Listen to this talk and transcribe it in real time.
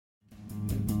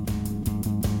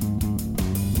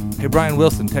Hey, Brian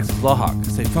Wilson, Texas Lawhawk,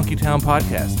 say Funky Town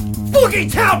Podcast. Funky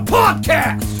Town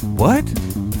Podcast! What?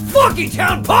 Funky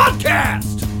Town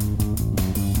Podcast!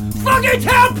 Funky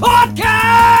Town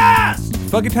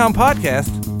Podcast! Funky Town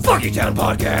Podcast? Funky Town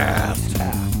Podcast!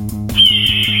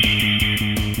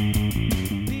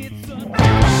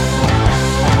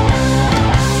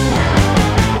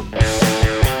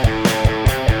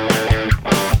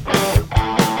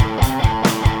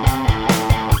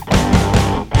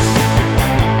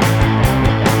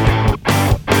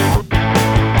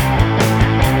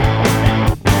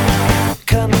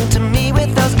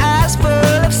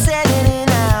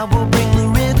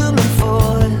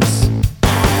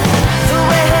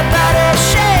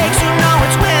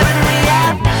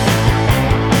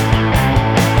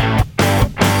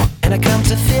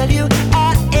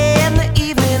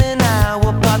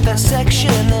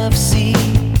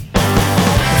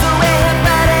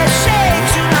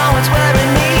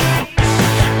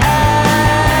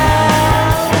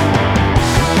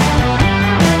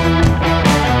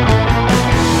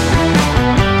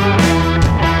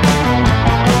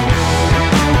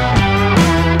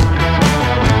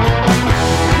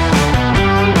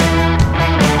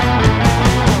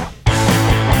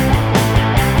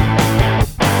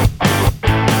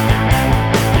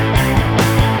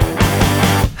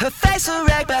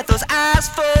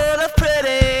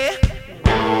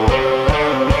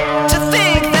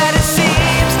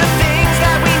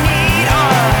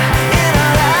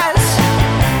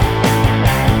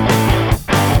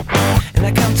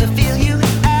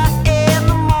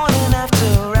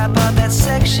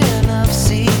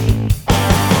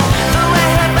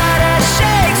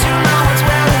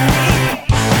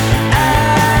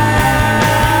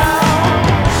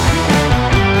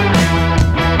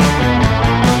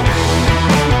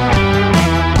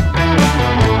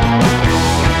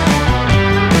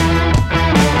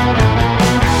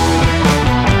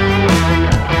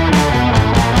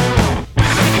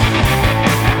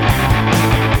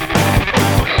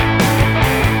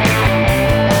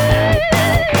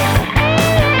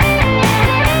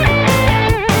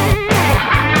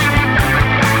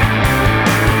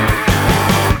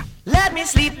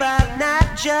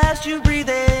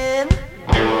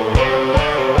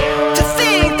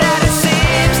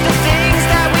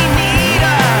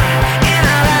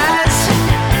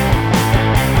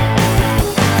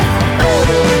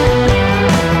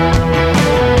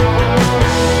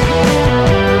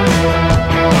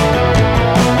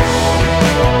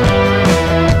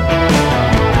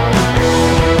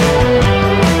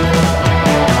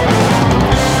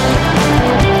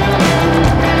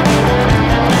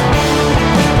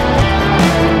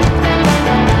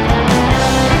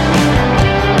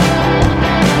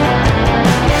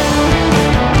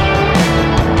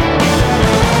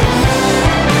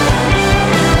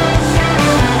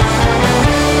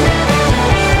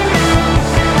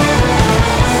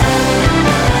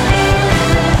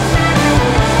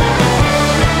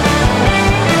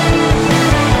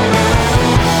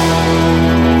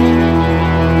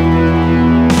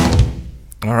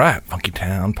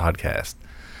 Podcast.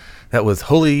 That was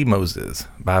Holy Moses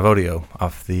by Vodeo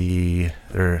off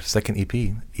their second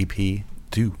EP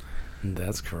 2.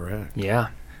 That's correct. Yeah.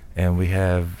 And we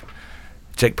have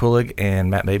Jake Pullig and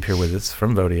Matt Mabe here with us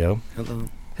from Vodeo.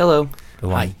 Hello.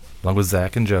 Along with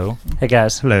Zach and Joe. Hey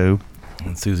guys. Hello.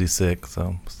 And Susie's sick,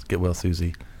 so get well,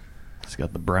 Susie. She's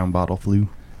got the brown bottle flu.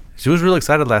 She was really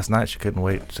excited last night. She couldn't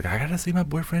wait. She's like, I gotta see my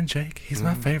boyfriend Jake. He's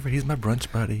my favorite. He's my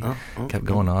brunch buddy. Kept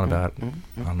going on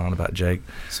about Jake.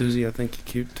 Susie, I think you're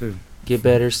cute too. Get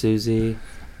better, Susie.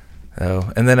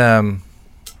 Oh, and then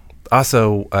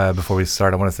also before we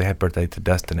start, I want to say happy birthday to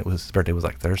Dustin. His birthday was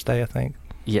like Thursday, I think.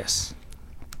 Yes.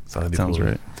 So that'd be Sounds cool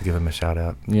right. to give him a shout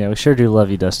out. Yeah, we sure do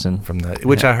love you, Dustin. From that,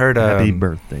 which I heard. Happy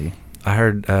birthday. I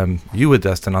heard you with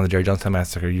Dustin on the Jerry Johnstown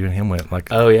Massacre. You and him went like.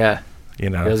 Oh yeah. You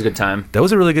know, it was a good time. That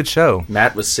was a really good show.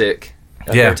 Matt was sick.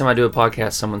 Every time I do a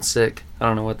podcast, someone's sick. I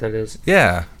don't know what that is.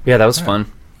 Yeah. Yeah, that was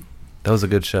fun. That was a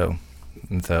good show.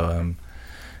 And so,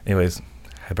 anyways,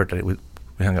 happy birthday. We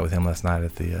hung out with him last night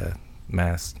at the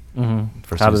Mass.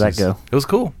 Mm-hmm. How did that go? It was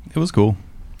cool. It was cool.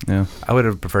 Yeah. I would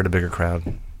have preferred a bigger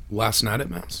crowd. Last night at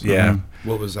Mass? Yeah.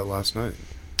 What was that last night?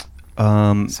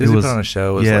 Susie put on a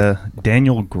show. It was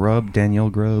Daniel Grubb,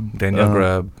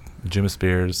 Jim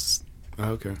Spears.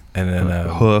 Oh, okay. And then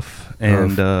Hoof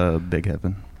and Big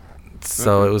Heaven.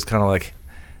 So it was kind of like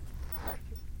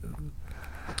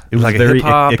it was like very a hip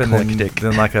hop eclectic.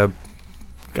 and then like a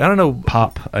I don't know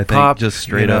pop. I think pop, just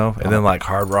straight up, and then like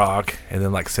hard rock, and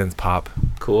then like synth pop.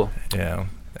 Cool. Yeah.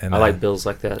 And I like bills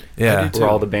like that. Yeah. Where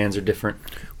all the bands are different.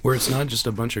 Where it's not just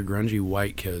a bunch of grungy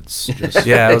white kids. Just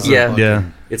Yeah, it was a Yeah. fucking- Yeah.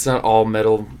 It's not all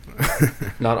metal,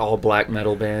 not all black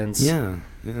metal bands. Yeah.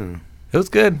 It was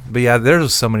good, but yeah, there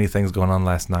was so many things going on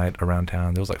last night around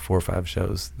town. There was like 4 or 5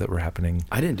 shows that were happening.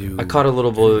 I didn't do. I caught a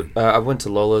little bit. I went to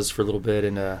Lola's for a little bit,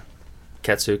 and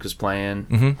Katsuk was playing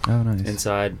Mm-hmm. Oh, nice.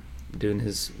 inside, doing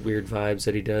his weird vibes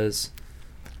that he does.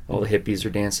 All the hippies are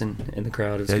dancing in the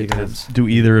crowd. It's Yeah, you good guys- times. Do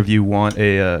either of you want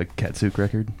a Katsuk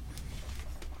record?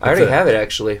 I already What's that? have it,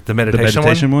 actually. The The meditation,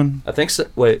 meditation one? one? I think so.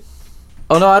 Wait.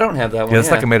 Oh, no, I don't have that one. Yeah,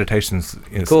 it's like a meditation.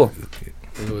 Cool.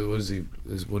 What does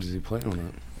he play on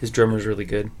that? His drummer's really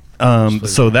good.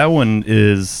 So that one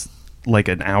is like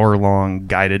an hour-long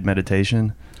guided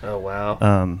meditation. Oh, wow.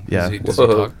 Yeah.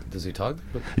 Does he talk?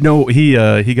 No, he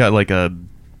got like a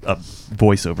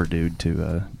voiceover dude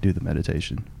to do the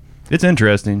meditation. It's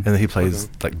interesting. And then he plays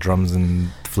like drums and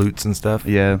flutes and stuff.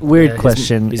 Yeah. Weird Yeah, his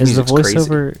question. his Is the music's crazy.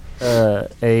 voiceover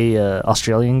a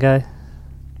Australian guy?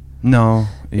 No.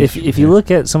 If you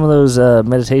look at some of those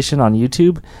meditation on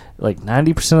YouTube, like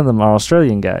 90% of them are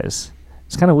Australian guys.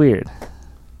 It's kind of weird. It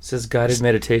says Guided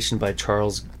Meditation by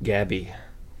Charles Gabby.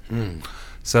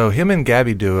 So him and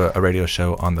Gabby do a radio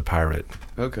show on the Pirate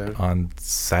Okay. on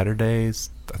Saturdays,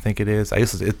 I think it is.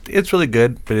 It's really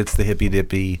good, but it's the hippy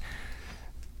dippy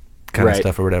kind of Right.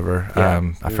 stuff or whatever. Yeah.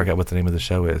 I forgot what the name of the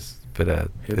show is, but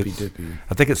Hippy dippy.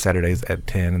 I think it's Saturdays at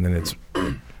 10, and then it's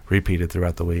repeated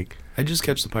throughout the week. I just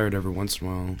catch the pirate every once in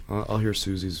a while. I'll hear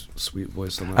Susie's sweet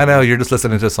voice on that. I know you're just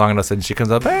listening to a song, and all of a sudden she comes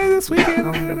up, "Hey, this Oh,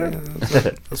 weekend."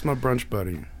 yeah, that's my brunch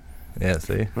buddy. Yeah,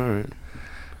 see. All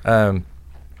right.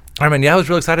 I mean, yeah, I was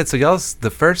real excited. So y'all's the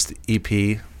first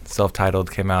EP,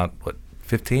 self-titled, came out what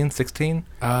 15, 16?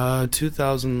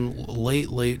 2000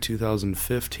 late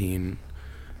 2015,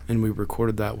 and we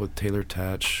recorded that with Taylor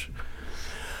Tatch.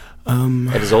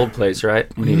 At his old place, right?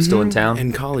 When he was still in town?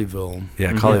 in Colleyville.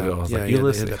 Yeah, Colleyville. I was Yeah, like, yeah, you they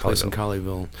listen had to that place in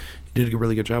Colleyville. Colleyville. He did a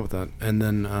really good job with that. And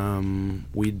then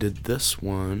we did this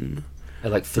one. At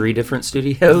like 3 different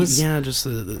studios? Yeah, just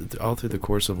all through the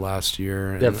course of last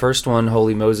year. That And, first one,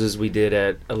 Holy Moses, we did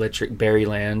at Electric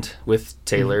Berryland with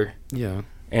Taylor. Yeah.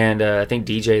 And I think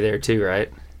DJ there too,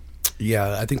 right?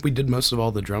 Yeah, I think we did most of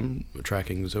all the drum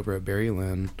trackings over at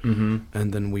Berryland. Mm-hmm.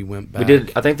 And then we went back. We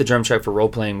did, I think the drum track for role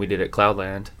playing we did at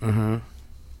Cloudland. Uh-huh.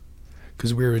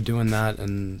 Because we were doing that,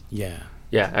 and yeah.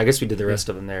 Yeah, I guess we did the rest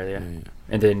of them there, yeah.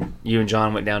 And then you and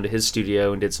John went down to his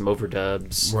studio and did some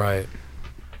overdubs. Right.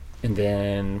 And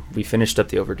then we finished up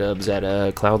the overdubs at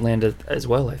Cloudland as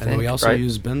well, I think. And we also right?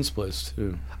 used Ben's place,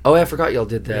 too. Oh, I forgot y'all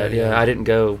did that. Yeah, Yeah, yeah. I didn't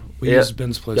go. We Yeah. used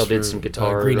Ben's place Y'all for did some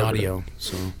guitar Green or Audio.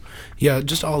 So, yeah,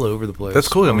 just all over the place. That's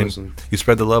cool. I mean, honestly. you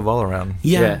spread the love all around.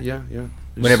 Yeah. Yeah.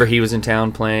 Whenever he was in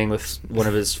town playing with one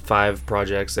of his 5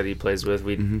 projects that he plays with,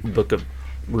 we'd Mhm. book a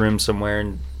room somewhere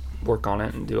and work on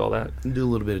it and do all that. do a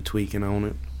little bit of tweaking on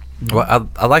it. Well,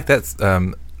 I like that.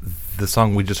 The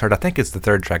song we just heard. I think it's the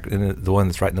third track, the one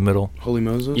that's right in the middle. Holy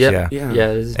Moses? Yep. Yeah.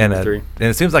 Yeah, this is And number 3. and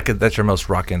it seems like that's your most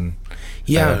rockin'.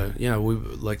 Yeah, yeah. We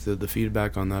like the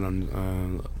feedback on that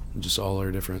on just all our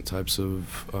different types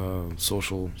of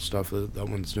social stuff. That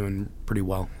one's doing pretty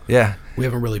well. Yeah. We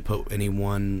haven't really put any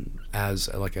one as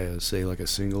like a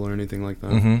single or anything like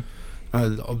that.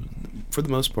 Mm-hmm. For the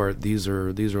most part, these are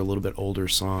a little bit older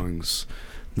songs.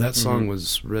 That song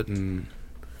was written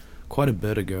quite a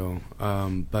bit ago,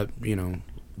 but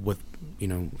with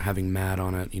having Matt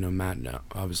on it, Matt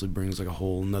obviously brings like a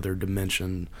whole another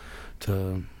dimension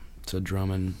to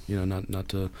drumming. Not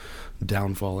to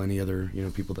downfall any other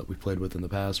people that we've played with in the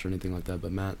past or anything like that,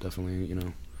 but Matt definitely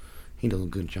he does a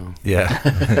good job.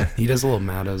 Yeah. He does little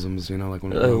Matt-isms, like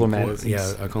when Little when- Matt-isms.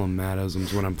 yeah, I call them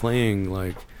Matt-isms when I'm playing,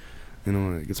 like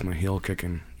it gets my heel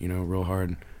kicking, real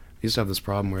hard. I used to have this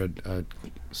problem where I'd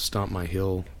stomp my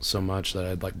heel so much that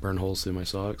I'd like burn holes through my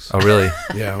socks. Oh, really?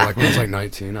 Yeah, like when I was like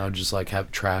 19, I would just like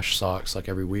have trash socks like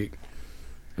every week.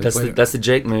 That's the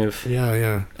Jake move. Yeah. I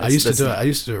That's- used to do it. that's- I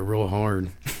used to do it real hard.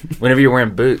 Whenever you're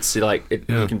wearing boots, you Yeah.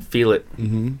 you can feel it.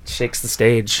 Mm-hmm. Shakes the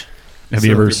stage. Have you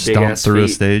So ever with your big-ass stomped through a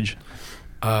feet. stage?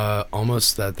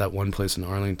 Almost that one place in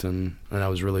Arlington, and I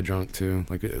was really drunk too.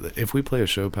 Like if we play a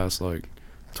show past like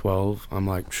 12, I'm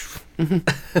like,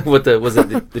 Was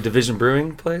it the Division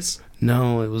Brewing place?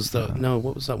 no, it was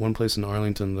what was that one place in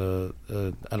Arlington?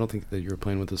 I don't think that you were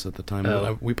playing with us at the time.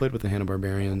 Oh. We played with the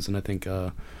Hanna-Barbarians, and I think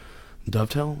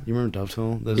Dovetail. You remember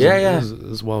Dovetail? Yeah. This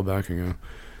was a while back ago.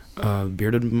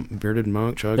 Bearded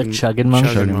Monk, Chuggin' Monk?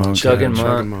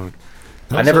 Chuggin' Monk.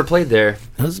 I never played there.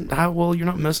 Well, you're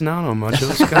not missing out on much. It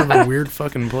was kind of a weird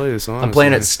fucking place, honestly. I'm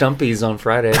playing at Stumpy's on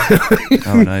Friday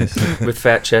Oh, nice. with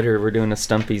Fat Cheddar. We're doing a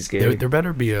Stumpy's gig. There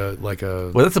better be a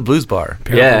Well, that's a blues bar.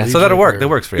 Yeah. So that'll work. That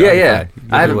works for you. Yeah, I'll be yeah. fine. You'll I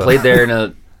do haven't well. played there in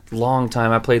long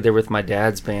time. I played there with my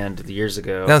dad's band years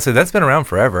ago. No, so that's been around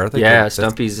forever. I think Yeah,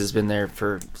 Stumpy's has been there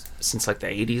since like the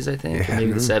 80s, I think, or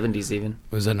maybe the 70s even.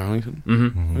 Was that in Arlington?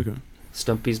 Mm-hmm. Okay.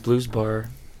 Stumpy's Blues Bar.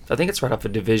 I think it's right off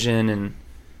of Division and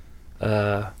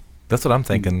that's what I'm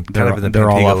thinking. They're Kind of in the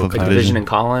all off Pantego of like kind Division and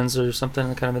Collins or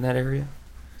something, kind of in that area.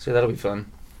 So that'll be fun.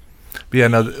 But yeah,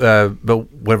 no. But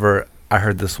whenever I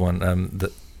heard this one,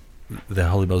 the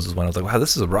Holy Moses one, I was like, wow,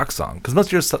 this is a rock song. Because most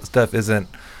of your stuff isn't.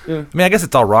 Yeah. I mean, I guess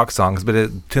it's all rock songs, but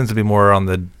it tends to be more on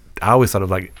the. I always thought of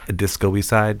like a disco-y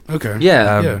side. Okay.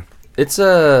 Yeah. Yeah. It's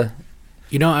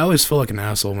You know, I always feel like an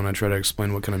asshole when I try to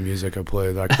explain what kind of music I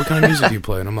play. Like, what kind of music do you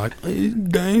play? And I'm like,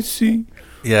 dancey.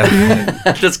 Yeah.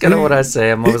 that's kind of what I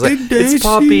say. I'm always like, it's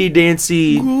poppy,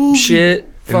 dancey, shit,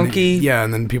 funky.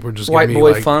 And then people are just white giving me,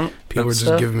 boy like, funk. people are just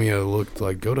stuff. giving me a look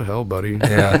like, go to hell, buddy.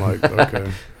 Yeah. I'm like,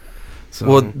 okay. So,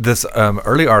 Well, this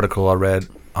early article I read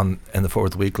in the Fort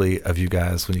Worth Weekly of you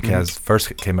guys when you guys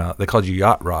first came out, they called you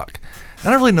Yacht Rock. I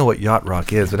don't really know what yacht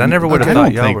rock is, but I never would have I thought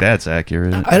don't y'all think were. that's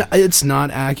accurate. it's not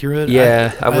accurate.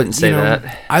 Yeah, I wouldn't say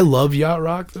that. I love yacht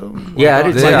rock though. Yeah, I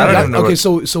do too. Yeah, I don't even know Okay,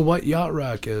 what- so what yacht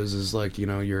rock is like, you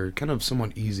know, you're kind of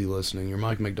somewhat easy listening. You're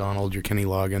Mike McDonald, you're Kenny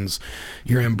Loggins,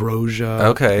 you're Ambrosia.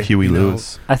 Okay. Huey you know,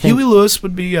 Lewis. I think Huey Lewis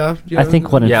would be yeah. I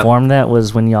think what Yeah. informed that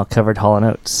was when y'all covered Hall &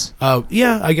 Oates.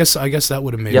 Yeah, I guess that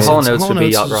would have made Yeah, sense. Hall & Oates would be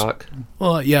Oates yacht is- rock.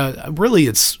 Well, yeah, really,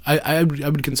 it's I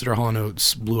would consider Hall &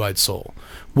 Oates Blue Eyed Soul,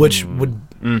 which would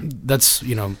that's,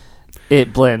 you know,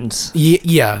 It blends.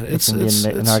 yeah, It can be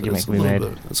an argument can be made.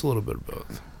 It's a little bit of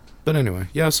both. But anyway,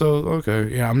 yeah. So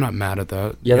okay, yeah, I'm not mad at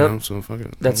that. Yeah, you that- know, so fuck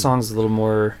it. That song's a little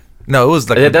more. No, it was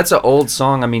like That's an old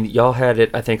song. I mean, y'all had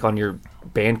it, I think, on your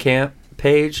Bandcamp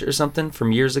page or something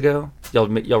from years ago. Y'all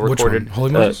Which recorded. one?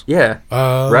 Holy Moses? Yeah.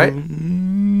 Right?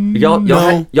 Y'all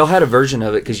no. y'all had a version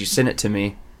of it because you sent it to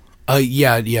me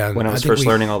Yeah. when I was think first we-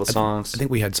 learning all the songs. I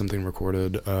think we had something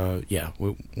recorded. Yeah,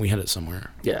 we had it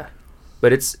somewhere. Yeah,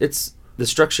 but it's the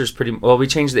structure's pretty. Well, we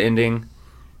changed the ending,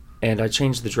 and I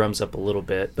changed the drums up a little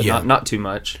bit, but Yeah. not too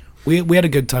much. We had a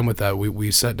good time with that.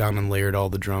 We sat down and layered all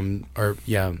the drum. Or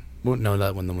yeah, well, no,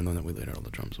 that one, the one that we layered all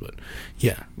the drums. But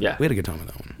yeah, Yeah. we had a good time with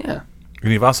that one. Yeah,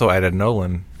 and you've also added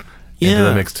Nolan into Yeah.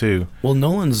 the mix too. Well,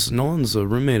 Nolan's a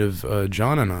roommate of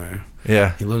John and I.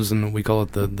 Yeah. He lives in, we call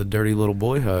it the dirty little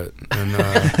boy hut, and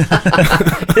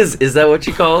is that what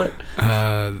you call it?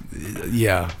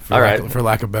 yeah, for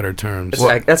lack of better terms.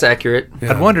 That's accurate.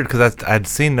 Yeah. I'd wondered because I'd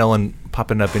seen Nolan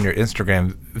popping up in your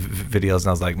Instagram videos, and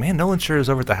I was like, man, Nolan sure is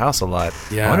over at the house a lot.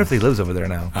 Yeah. I wonder if he lives over there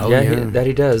now. Oh, yeah, yeah. that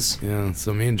he does. Yeah,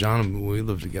 so me and John, we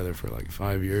lived together for like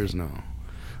 5 years now.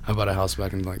 I bought a house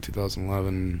back in like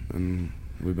 2011, and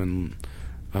we've been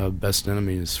best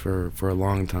enemies for a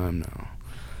long time now.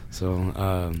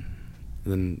 So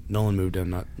then Nolan moved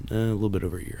in a little bit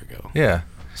over a year ago. Yeah.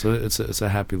 So it's a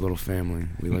happy little family.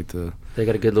 We like to. They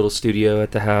got a good little studio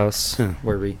at the house Huh.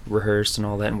 where we rehearse and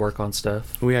all that and work on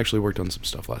stuff. We actually worked on some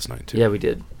stuff last night too. Yeah, we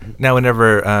did. Now,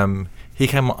 whenever he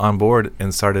came on board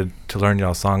and started to learn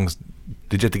y'all songs,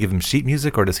 did you have to give him sheet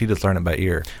music, or does he just learn it by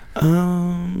ear?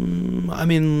 I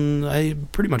mean, I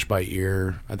pretty much by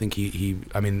ear. I think he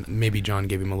I mean, maybe John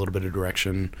gave him a little bit of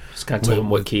direction. Just kind of told him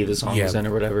what key the song yeah. was in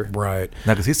or whatever. Right.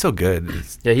 No, because he's so good.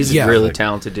 Yeah, he's Yeah, a really like-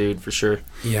 talented dude for sure.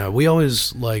 Yeah, we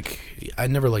always I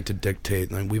never like to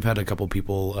dictate. Like, we've had a couple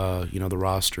people, the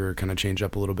roster kind of change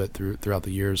up a little bit throughout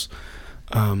the years.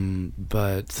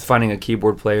 But Finding a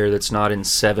keyboard player that's not in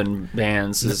 7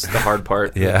 bands is the hard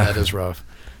part. Yeah. that is rough.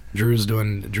 Drew's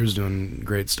doing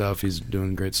great stuff. He's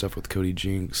doing great stuff with Cody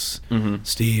Jinks. Mm-hmm.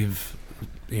 Steve,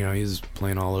 he's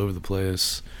playing all over the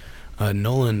place.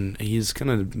 Nolan, he's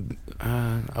kind of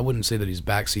I wouldn't say that he's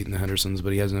backseating the Hendersons,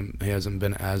 but he hasn't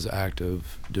been as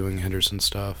active doing Henderson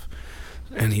stuff.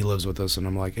 And he lives with us, and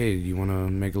I'm like, hey, do you want to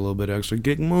make a little bit extra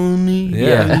gig money?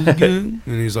 Yeah. And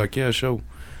he's like, yeah, sure.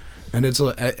 And I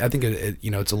think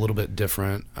it's a little bit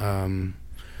different.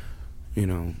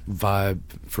 Vibe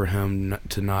for him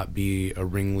to not be a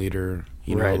ringleader,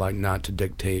 Right. like not to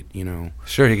dictate,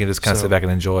 Sure, he can just kind of So- sit back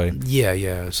and enjoy.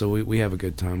 Yeah. So we have a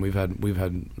good time. We've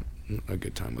had a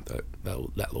good time with that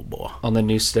little boy. On the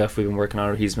new stuff we've been working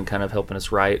on, he's been kind of helping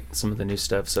us write some of the new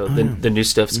stuff. So yeah. the new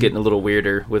stuff's getting a little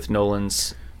weirder with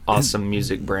Nolan's awesome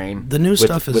music brain. The new with,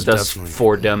 stuff is with us definitely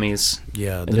 4 dummies.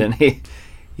 Yeah. And then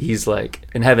he's like,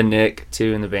 and having Nick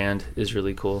too in the band is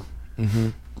really cool. Mm-hmm.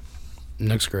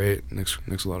 Nick's great. Nick's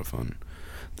a lot of fun.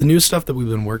 The new stuff that we've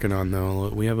been working on,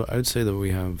 though, I'd say that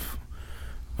we have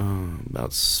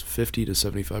about 50 to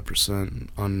 75%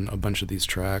 on a bunch of these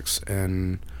tracks,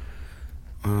 and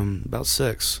About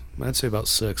 6. I'd say about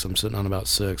 6. I'm sitting on about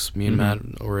 6. Me and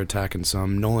Matt were attacking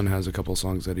some. Nolan has a couple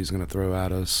songs that he's going to throw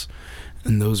at us,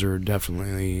 and those are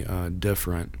definitely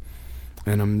different.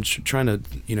 And I'm trying to,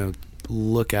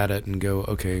 look at it and go,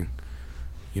 okay,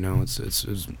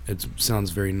 it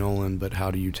sounds very Nolan, but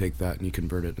how do you take that and you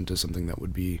convert it into something that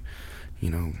would be,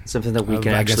 something that we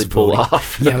can actually pull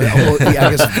off? Yeah, I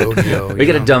guess Vodeo. We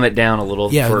got to dumb it down a little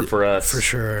for us. For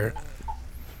sure.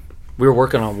 We were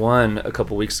working on one a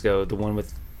couple weeks ago, the one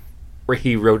where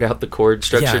he wrote out the chord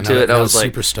structure to it. I was like,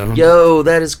 super stoned. Yo,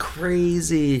 that is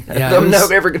crazy. Yeah, I'm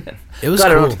never ever going to. It was God,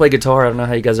 cool. I don't have to play guitar. I don't know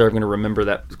how you guys are going to remember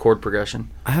that chord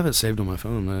progression. I have it saved on my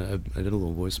phone. I did a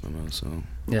little voice memo, so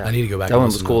yeah. I need to go back. That one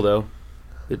was cool, though.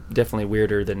 Definitely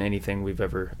weirder than anything we've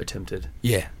ever attempted.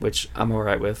 Yeah. Which I'm all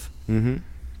right with. Mm-hmm.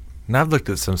 And I've looked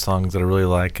at some songs that I really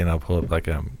like, and I'll pull up like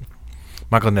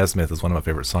Michael Nesmith is one of my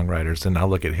favorite songwriters, and I'll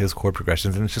look at his chord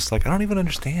progressions, and it's just like I don't even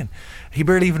understand. He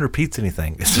barely even repeats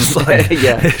anything. It's just like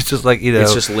it's just like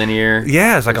it's just linear.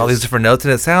 Yeah, it's like all these different notes,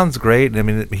 and it sounds great. I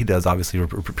mean, he does obviously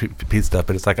repeat stuff,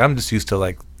 but it's like I'm just used to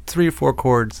like 3 or 4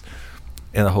 chords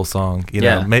in the whole song.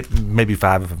 Maybe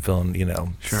 5 if I'm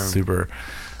feeling super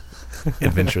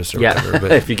adventurous or whatever.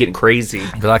 But if you're getting crazy,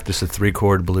 but like just a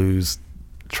 3-chord blues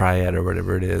triad or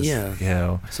whatever it is.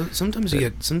 Yeah. So sometimes you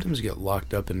get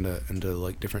locked up into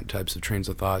like different types of trains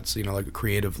of thoughts. Like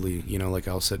creatively. Like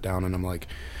I'll sit down and I'm like,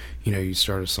 you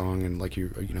start a song and like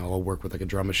I'll work with like a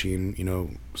drum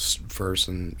machine. First,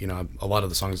 and a lot of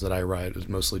the songs that I write is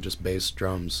mostly just bass,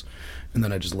 drums, and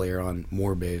then I just layer on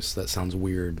more bass. That sounds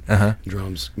weird.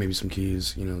 Drums, maybe some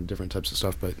keys. Different types of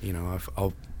stuff. But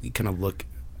I'll kind of look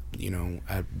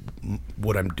at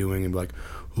what I'm doing and be like,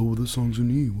 oh, well, this song's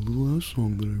an E. Well, the last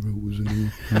song that I wrote was an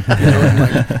E.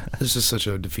 It's just such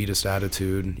a defeatist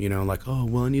attitude, like, oh,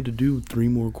 well, I need to do 3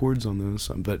 more chords on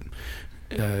this. But,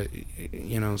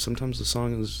 sometimes the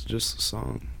song is just a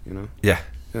song, Yeah.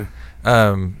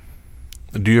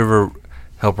 Do you ever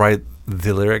help write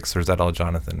the lyrics, or is that all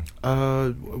Jonathan?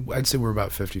 I'd say we're about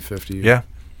 50-50. Yeah?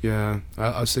 Yeah,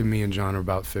 I'll say me and John are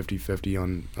about 50-50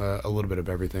 on a little bit of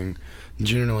everything.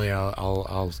 Generally,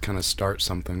 I'll kind of start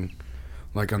something,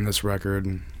 like on this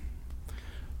record.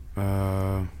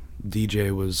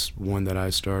 DJ was one that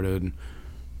I started.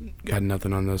 Got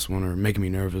Nothing on this one, or Making Me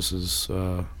Nervous is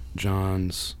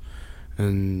John's,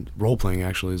 and Role Playing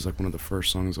actually is like one of the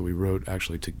first songs that we wrote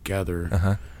actually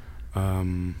together.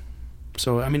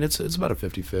 So I mean, it's about a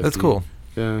 50-50. That's cool.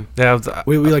 Yeah.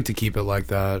 We like to keep it like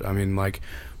that. I mean, like.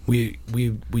 We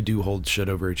do hold shit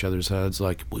over each other's heads,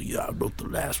 like, well, yeah, I wrote the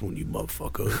last one, you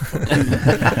motherfucker.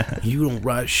 You don't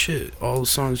write shit. All the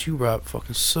songs you write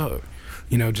fucking suck.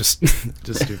 Just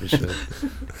stupid shit.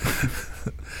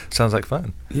 Sounds like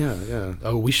fun. Yeah.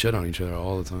 Oh, we shit on each other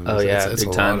all the time. It's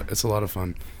big time. It's a lot of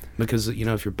fun. Because,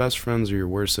 if your best friends are your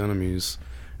worst enemies,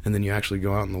 and then you actually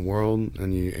go out in the world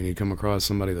and you come across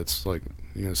somebody that's like,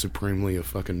 supremely a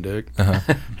fucking dick.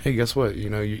 Hey, guess what?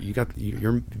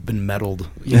 You've been meddled.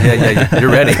 Yeah,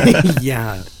 you're ready.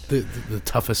 Yeah, the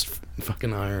toughest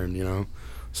fucking iron.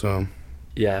 So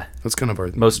yeah, that's kind of our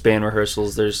most band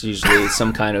rehearsals. There's usually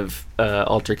some kind of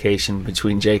altercation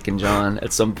between Jake and John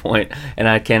at some point, and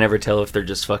I can't ever tell if they're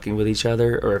just fucking with each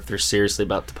other or if they're seriously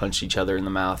about to punch each other in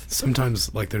the mouth.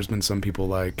 Sometimes, like, there's been some people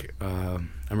like.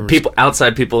 I remember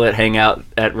outside people that hang out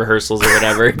at rehearsals or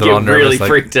whatever get nervous, really like,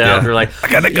 freaked out. yeah. They're like,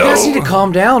 I gotta go. You guys need to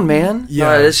calm down, man.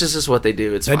 Yeah. It's just what they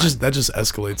do. It's that fine. just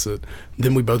escalates it.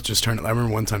 Then we both just turn. I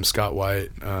remember one time Scott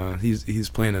White. He's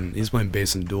playing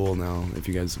bass and duel now. If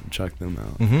you guys check them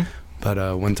out.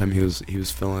 But one time he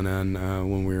was filling in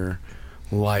when we were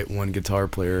light one guitar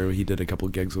player. He did a couple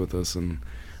gigs with us, and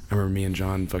I remember me and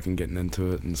John fucking getting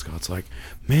into it, and Scott's like,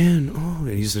 man,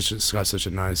 and Scott's such a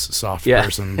nice, soft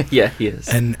person. Yeah, he is.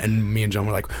 And me and John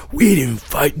were like, we ain't even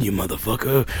fighting you,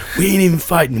 motherfucker. We ain't even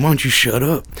fighting. Why don't you shut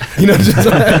up? Just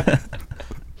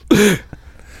like,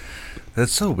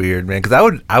 That's so weird, man. Because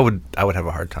I would have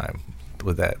a hard time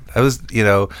with that. I was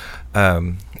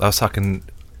talking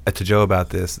to Joe about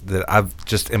this, that I've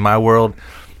just, in my world,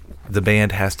 the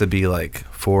band has to be like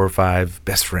 4 or 5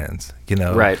 best friends,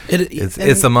 Right.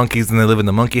 It's the monkeys, and they live in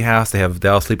the monkey house. They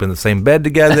all sleep in the same bed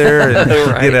together, and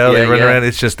right. they run around.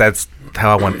 It's just, that's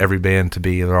how I want every band to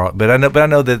be. But I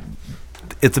know that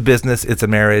it's a business, it's a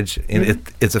marriage, and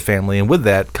it's a family, and with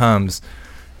that comes,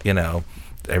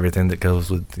 everything that goes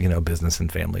with business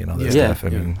and family and all that stuff. I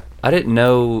mean, I didn't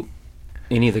know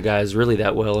any of the guys really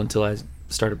that well until I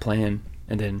started playing,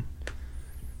 and then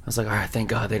I was like, all right, thank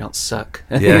God they don't suck.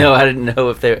 Yeah. I didn't know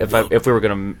if we were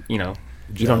gonna, you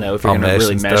don't know if you're gonna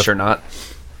really mesh or not.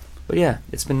 But yeah,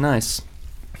 it's been nice.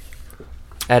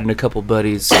 Adding a couple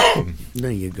buddies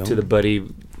there you go. to the buddy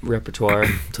repertoire.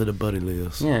 To the buddy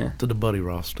list. Yeah. To the buddy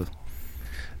roster.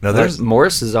 No, there's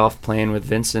Morris is off playing with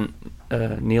Vincent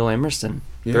Neil Emerson.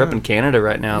 Yeah. They're up in Canada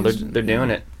right now. They're doing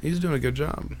it. He's doing a good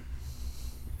job.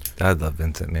 I love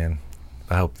Vincent, man.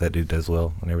 I hope that dude does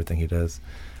well on everything he does.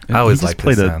 And I always he like just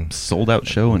played his a sound. sold-out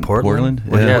show in Portland? Portland.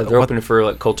 Yeah, What- they're what- opening for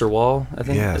like Coulter Wall, I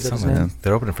think. Yeah, Is that his something. name?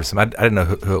 They're opening for some. I didn't know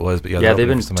who it was, but yeah, Yeah, they're they've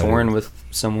been opening for somebody. touring with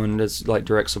someone that's like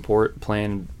direct support,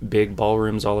 playing big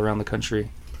ballrooms all around the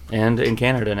country and in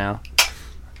Canada now.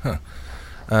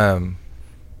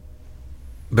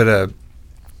 But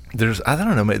there's I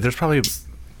don't know. There's probably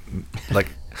like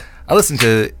I listen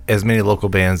to as many local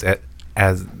bands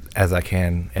as I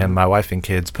can, and my wife and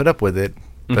kids put up with it.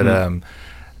 But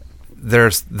there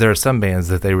are some bands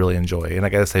that they really enjoy, and I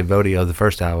gotta say, Vodeo, the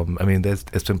first album. I mean,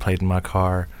 it's been played in my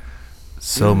car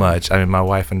so much. I mean, my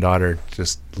wife and daughter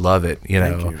just love it. You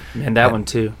know, Thank you. And that one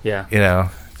too, yeah. You know,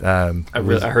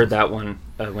 I heard that one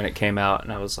when it came out,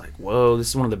 and I was like, "Whoa, this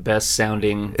is one of the best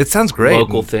sounding it sounds great.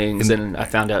 local things." And I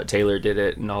found out Taylor did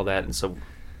it and all that, and so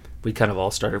we kind of all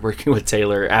started working with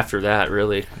Taylor after that,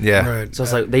 really. Yeah. Right. So I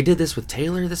was like, "They did this with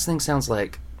Taylor. This thing sounds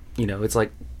like, it's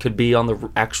like could be on the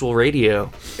actual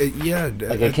radio." Yeah.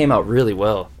 Like it came out really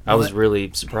well. I was really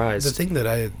surprised. The thing that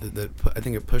I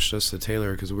think it pushed us to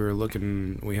Taylor because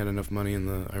we had enough money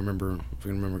I remember, if I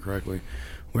can remember correctly,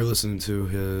 we were listening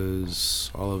to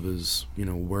all of his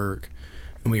work,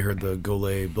 and we heard the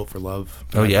Gole Built for Love.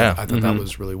 Oh, yeah. I thought that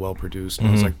was really well produced. And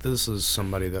I was like, this is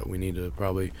somebody that we need to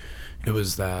probably. It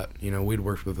was that we'd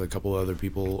worked with a couple other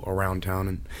people around town,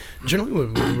 and generally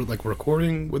when we were like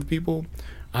recording with people,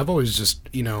 I've always just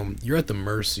you're at the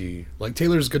mercy. Like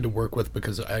Taylor's good to work with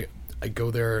because I go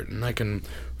there and I can,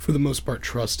 for the most part,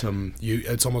 trust him.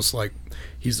 It's almost like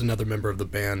he's another member of the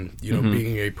band.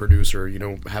 Being a producer,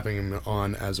 having him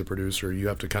on as a producer, you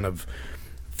have to kind of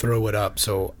throw it up.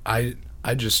 So I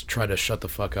just try to shut the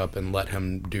fuck up and let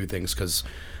him do things because,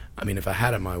 I mean, if I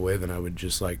had it my way, then I would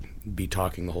just like be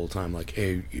talking the whole time, like,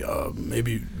 hey,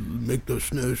 maybe make the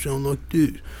snare sound like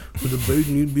this, with the bass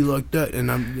need to be like that, and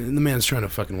the man's trying to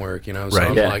fucking work, So Right.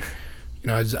 I'm Yeah. like,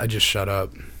 I just shut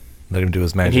up. Let him do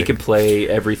his magic. and he could play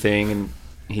everything, and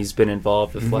he's been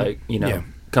involved with Yeah.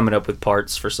 coming up with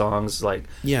parts for songs. Like,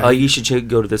 Yeah. oh, you should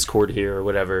go to this chord here or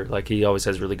whatever. Like he always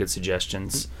has really good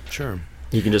suggestions. Sure.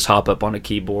 You can just hop up on a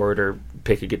keyboard or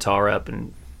pick a guitar up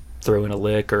and throw in a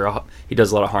lick, or he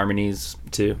does a lot of harmonies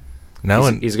too. No,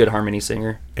 He's a good harmony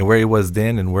singer. and where he was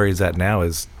then and where he's at now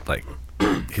is like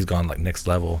he's gone like next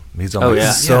level. He's on Oh, like,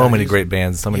 yeah. so Yeah, many he's- great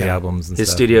bands, so many yeah. albums and His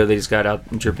stuff. studio that he's got out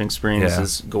in Dripping Springs Yeah.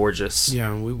 is gorgeous.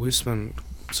 Yeah, we spent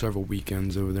several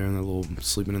weekends over there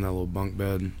sleeping in that little bunk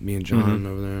bed, me and John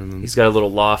over there. And then, He's got a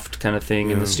little loft kind of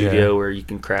thing in the Yeah. studio where you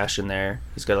can crash in there.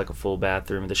 He's got like a full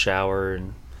bathroom with a shower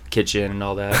and kitchen and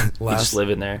all that. You just live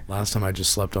in there. Last time I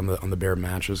just slept on the bare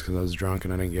mattress because I was drunk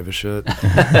and I didn't give a shit.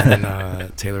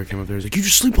 And Taylor came up there and was like, "You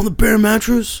just sleep on the bare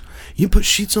mattress? You put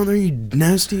sheets on there, you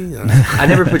nasty?" I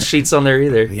never put sheets on there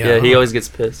either. Yeah. Yeah, he always gets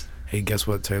pissed. Hey, guess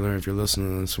what, Taylor? If you're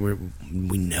listening to this,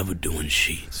 we never doing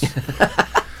sheets.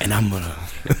 And I'm gonna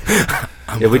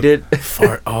We did.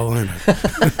 fart all in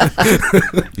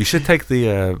it. You should take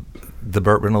the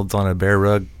Burt Reynolds on a bear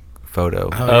rug photo.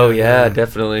 Oh yeah,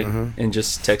 definitely. Uh-huh. And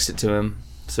just text it to him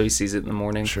so he sees it in the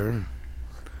morning. Sure.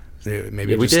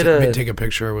 Maybe Yeah, we just did take a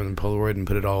picture with a Polaroid and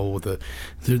put it all with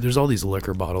there's all these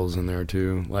liquor bottles in there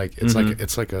too. Like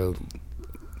it's like a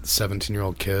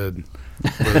 17-year-old kid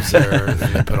lives there, and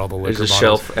they put all the liquor There's a bottles.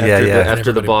 shelf after, Yeah, yeah.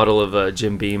 after the Everybody- bottle of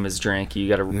Jim Beam is drank. You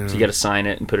gotta Yeah. you gotta sign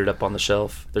it and put it up on the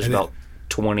shelf. There's And about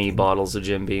 20 bottles of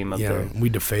Jim Beam up Yeah, there.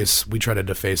 we try to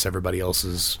deface everybody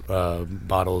else's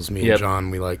bottles. Me Yep. and John,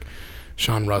 we like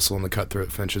Sean Russell and the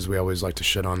Cutthroat Finches. We always like to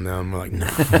shit on them. We're like, no.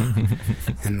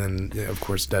 And then, of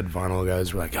course, Dead Vinyl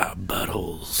guys were like,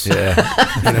 buttholes. Yeah.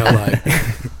 Like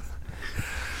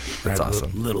That's right,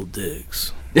 awesome. Little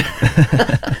dicks.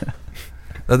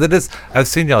 No, that is. I've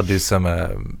seen y'all do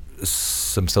some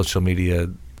social media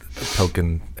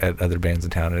poking at other bands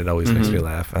in town, and it always makes me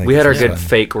laugh. I think We had our it's good fun.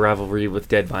 fake rivalry with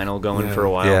Dead Vinyl going Yeah. for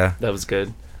a while. Yeah. That was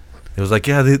good. It was like,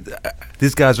 yeah,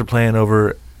 these guys are playing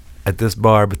over at this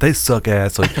bar, but they suck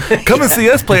ass. Like, come and see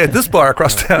us play at this bar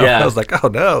across town. Yeah. I was like, oh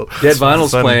no. Dead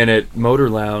Vinyl's funny. playing at Motor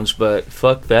Lounge, but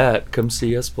fuck that. Come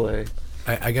see us play.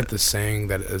 I get this saying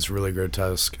that is really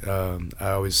grotesque. I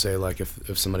always say, like,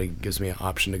 if somebody gives me an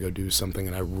option to go do something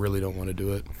and I really don't want to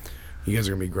do it, you guys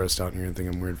are going to be grossed out and you're going to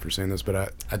think I'm weird for saying this, but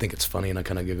I think it's funny and I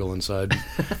kind of giggle inside.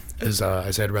 I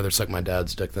say I'd rather suck my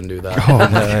dad's dick than do that. Oh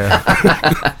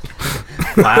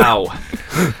no. Wow.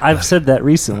 I've said that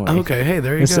recently. Okay, hey,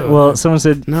 there you It's- go. Well, someone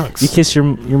said, Nux. "You kiss your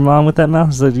mom with that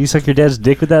mouth." So, do you suck your dad's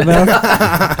dick with that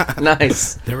mouth?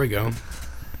 Nice. There we go.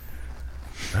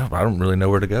 Oh, I don't really know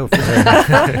where to go from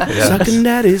there. Sucking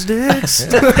daddy's dicks.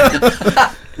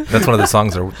 That's one of the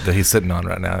songs that he's sitting on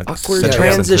right now. Awkward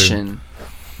transition.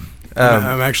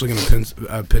 I'm actually going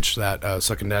to pitch that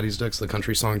Sucking Daddy's Dicks, the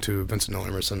country song, to Vincent L.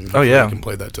 Emerson. Oh, yeah. I can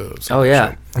play that to Oh,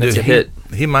 yeah. It's a hit.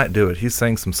 He might do it. He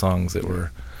sang some songs that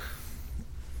were...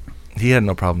 He had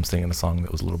no problem singing a song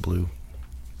that was a little blue.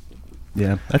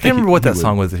 Yeah. I can't remember what that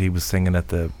song was that he was singing at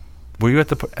the... Were you at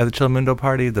the Chilamundo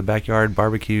party, the backyard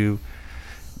barbecue?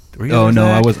 Were you no,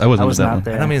 Zach? I wasn't was at that not one.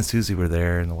 there. I know me and Susie were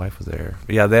there, and the wife was there.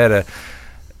 But yeah, they had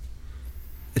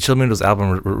Chilamundo's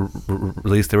album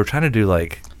released. They were trying to do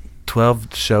like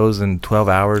 12 shows in 12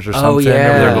 hours or something.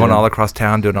 yeah. They were going all across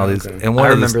town doing all these. Okay. And I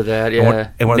remember that,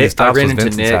 yeah. And one of Nick, these stops I ran was into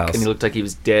Vincent's Nick, house. and he looked like he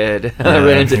was dead. I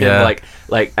ran into Yeah. him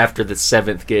like after the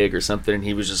 7th gig or something, and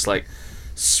he was just like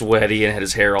sweaty and had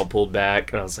his hair all pulled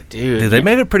back. And I was like, dude. They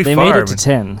made it pretty They far. made it to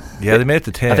 10. Yeah, they made it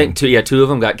to 10. I think two of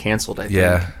them got canceled, I think.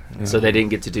 Yeah. So they didn't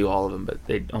get to do all of them, but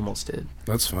they almost did.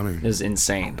 That's funny. It was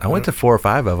insane. I went to 4 or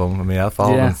 5 of them. I mean, I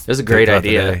followed Yeah. them. It was a great throughout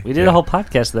the idea. day. We did a whole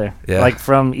podcast there. Yeah. Like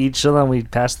from each of them, we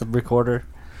passed the recorder.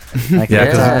 Like Yeah,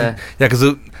 that. because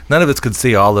none of us could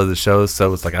see all of the shows,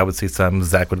 so it's like I would see some,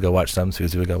 Zach would go watch some,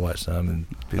 Susie would go watch some, and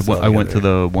I went to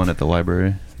the one at the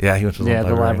library. Yeah, he went to the Yeah,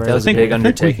 the library. That was a think- big I think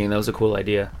undertaking. That was a cool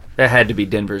idea. That had to be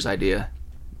Denver's idea.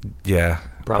 Yeah,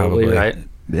 Probably, right?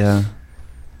 Yeah.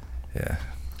 Yeah,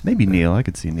 Maybe Neil. I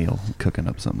could see Neil cooking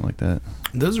up something like that.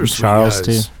 Those are sweet Charles,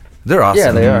 guys. too. they're awesome.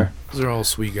 Yeah, they are. Those are all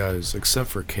sweet guys, except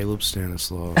for Caleb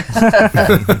Stanislaw.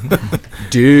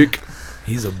 Duke.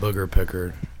 He's a booger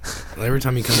picker. Every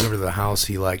time he comes over to the house,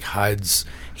 he like hides.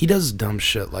 He does dumb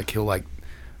shit. Like he'll like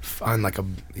find like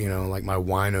like my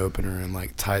wine opener and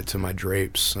like tie it to my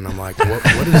drapes, and I'm like,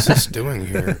 what is this doing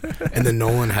here? And then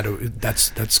Nolan had to.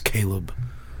 That's Caleb,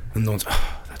 and Nolan's.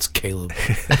 Oh, that's Caleb.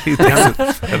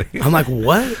 I'm like,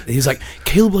 what? He's like,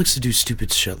 Caleb likes to do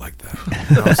stupid shit like that.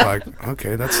 And I was like,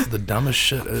 okay, that's the dumbest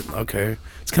shit. Okay,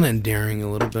 it's kind of endearing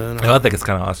a little bit. I think it's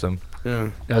kind of awesome.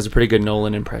 Yeah, That was a pretty good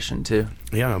Nolan impression, too.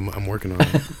 yeah, I'm working on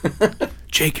it.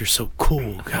 Jake, you're so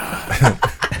cool. God.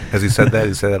 Has he said that?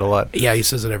 He said that a lot. Yeah, he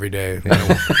says it every day.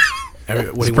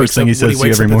 It's the first thing he says to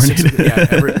you every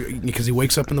morning. Because he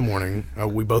wakes up in the morning.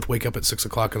 We both wake up at 6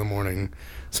 o'clock in the morning.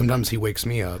 Sometimes he wakes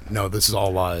me up. No, this is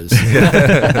all lies.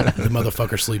 The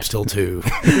motherfucker sleeps till 2.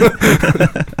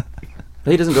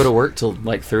 He doesn't go to work till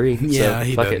like 3. Yeah, so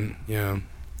he fuck doesn't. Yeah,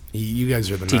 you guys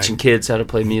are the Teaching night. kids how to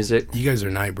play music. You guys are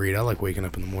night breed. I like waking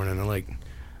up in the morning. I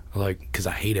like because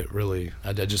I hate it. Really,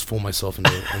 I just fool myself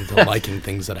into liking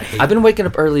things that I hate. I've been waking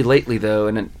up early lately, though,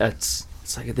 and it's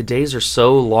like the days are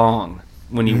so long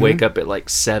when you wake up at like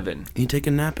 7. You take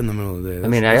a nap in the middle of the day. I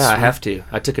mean, That's I sweet. have to.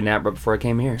 I took a nap right before I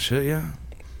came here. Shit, yeah.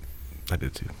 I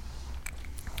did too.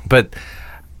 But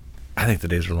I think the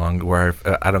days are long where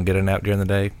I don't get a nap during the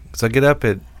day. So I get up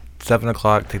at 7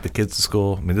 o'clock, take the kids to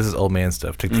school. I mean, this is old man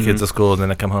stuff. Take the kids to school, and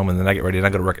then I come home, and then I get ready, and I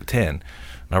go to work at 10. And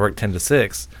I work 10 to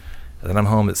 6. And then I'm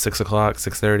home at 6 o'clock,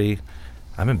 6:30.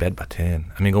 I'm in bed by 10.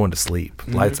 I mean, going to sleep.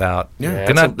 Lights out. Yeah.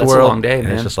 Good that's night, a world. long day, And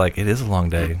man. it's just like, it is a long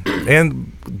day.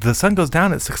 And the sun goes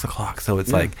down at 6 o'clock. So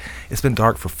it's like, it's been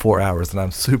dark for 4 hours, and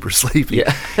I'm super sleepy.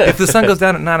 Yeah. If the sun goes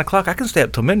down at 9 o'clock, I can stay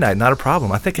up till midnight. Not a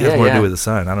problem. I think it has Yeah, more to yeah. do with the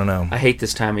sun. I don't know. I hate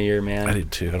this time of year, man. I do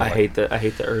too. I hate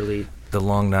the early the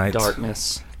long nights.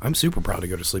 darkness. I'm super proud to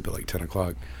go to sleep at like 10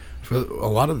 o'clock. For a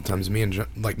lot of the times, me and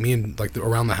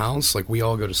around the house, like we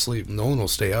all go to sleep. No one will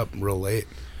stay up real late,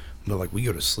 but like we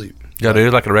go to sleep. Yeah,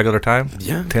 dude, like a regular time?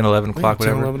 Yeah. 10, 11 o'clock, 10,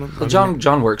 whatever. 11. Well,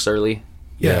 John works early,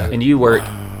 Yeah. and you work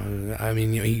I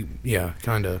mean,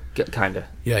 kind of. kind of.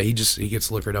 Yeah, he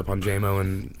gets liquored up on JMO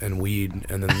and weed,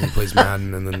 and then he plays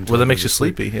Madden, and then Well, that makes you goes to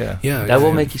sleep. sleepy, yeah. Yeah, That will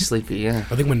yeah. make you sleepy. Yeah.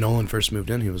 I think when Nolan first moved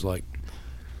in, he was like,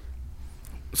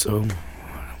 "So,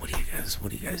 what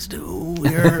do you guys do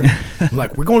here?" I'm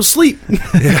like, "We're going to sleep.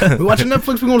 We're watching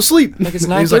Netflix. We're going to sleep." Like, it's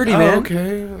And he's like, 9:30, man.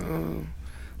 Okay.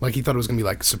 Like he thought it was gonna be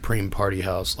like Supreme Party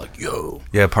House. Like, yo,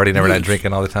 Yeah, partying every night,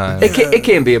 drinking all the time. It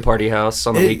can be a party house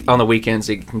on the on the weekends.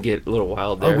 It can get a little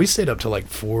wild there. we stayed up till like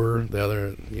 4.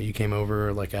 You came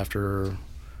over like after.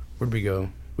 Where'd we go?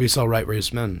 We saw Right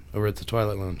Raised Men over at the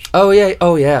Twilight Lounge. oh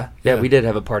yeah. Yeah. We did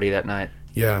have a party that night.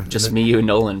 Yeah, Just and me, you, and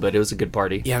Nolan, but it was a good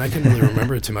party. Yeah, and I couldn't really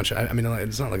remember it too much. I mean, like,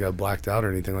 it's not like I blacked out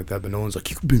or anything like that. But Nolan's like,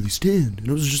 "You can barely stand," and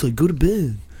I was just like, "Go to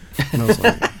bed." And I was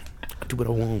like, "I do what I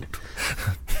want.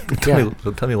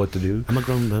 Tell me what to do. I'm a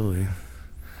grown boy."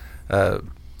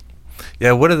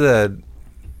 Yeah, one of the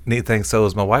neat things, so it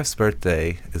was my wife's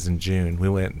birthday is in June. We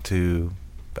went to,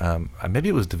 maybe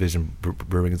it was Division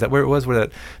Brewing. Is that where it was? Where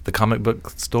the comic book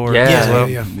store Yeah. as well?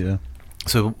 Yeah. Yeah.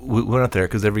 So we went up there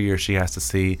because every year she has to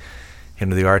see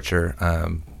Henry the Archer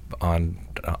on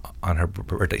her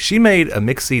birthday. She made a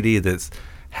mixed CD that's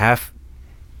half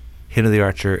Hint of the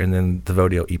Archer and then the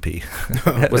Vodeo EP.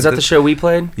 Was that the show we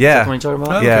played? Yeah. Is that the one you're talking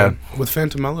about? Oh, Yeah. okay. With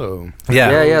Phantom Mello.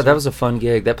 Yeah, that was a fun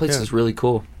gig. That place Yeah. is really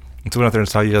cool. So we went out there and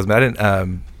saw you guys, but I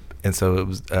didn't. And so it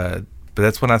was. But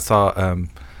that's when I saw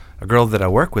a girl that I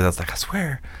work with. I was like, I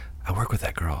swear, I work with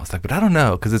that girl. I was like, but I don't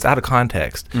know because it's out of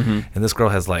context. And this girl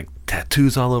has like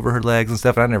tattoos all over her legs and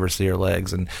stuff, and I never see her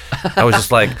legs. And I was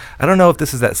just like, I don't know if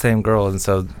this is that same girl. And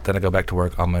so then I go back to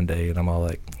work on Monday, and I'm all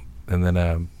like, and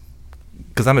then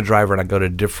because I'm a driver and I go to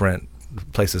different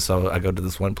places, so I go to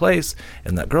this one place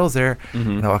and that girl's there,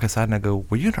 and I walk inside and I go,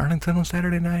 were you in Arlington on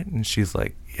Saturday night? And she's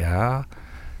like, yeah.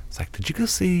 It's like, did you go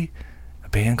see a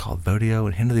band called Vodeo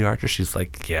and Hint of the Archer? She's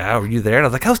like, yeah, were you there? And I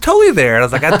was like, I was totally there. And I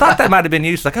was like, I thought that might have been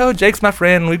you. She's like, oh, Jake's my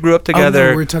friend. We grew up together. Oh,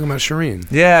 no, we were talking about Shireen.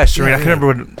 Yeah, Shireen. Yeah, I can't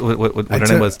remember what her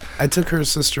name was. I took her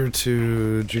sister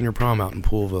to junior prom out in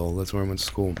Poolville. That's where I went to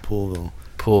school, in Poolville.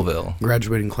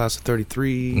 Graduating class of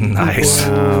 33. Nice.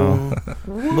 Wow.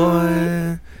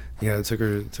 Boy. Yeah, I took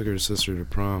her sister to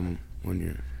prom one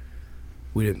year.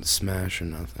 We didn't smash or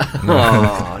nothing.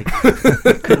 Oh,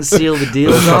 couldn't seal the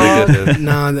deal, dog.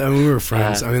 Nah, I mean, we were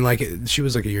friends. I mean, like, she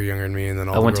was like a year younger than me, and then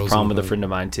all I the went to girls prom in with a the- friend of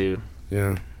mine, too.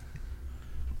 Yeah.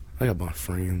 I got my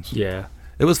friends. Yeah.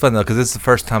 It was fun though, because it's the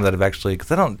first time that I've actually,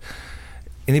 because I don't,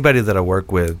 anybody that I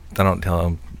work with, I don't tell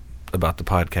them about the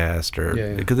podcast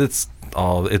or, because it's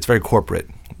very corporate.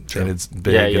 Sure. And it's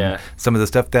big. Yeah, and yeah. some of the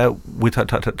stuff that we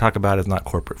talk about is not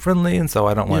corporate friendly, and so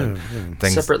I don't want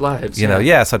things. Separate lives. You know,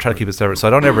 so I try to keep it separate. So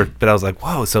I don't ever, but I was like,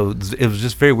 whoa, so it was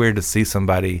just very weird to see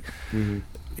somebody,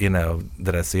 you know,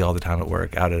 that I see all the time at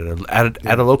work out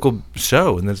at a local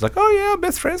show, and it's like, oh yeah,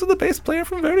 best friends with the bass player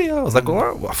from Vodeo. I was like,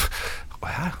 wow,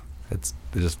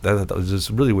 that was just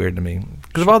really weird to me.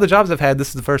 Because of all the jobs I've had, this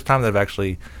is the first time that I've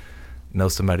actually know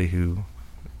somebody who,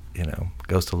 you know,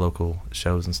 goes to local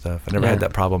shows and stuff. I never had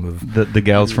that problem of the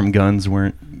gals from Guns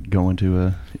weren't going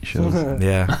to shows.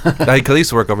 Yeah, I used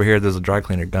to work over here. There's a dry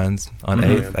cleaner, Guns on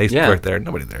 8th. I used to work there.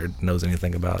 Nobody there knows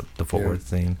anything about the Fort Worth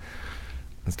scene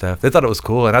and stuff. They thought it was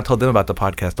cool, and I told them about the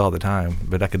podcast all the time.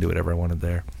 But I could do whatever I wanted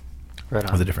there. Right on.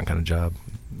 It was a different kind of job.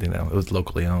 You know, it was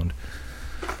locally owned.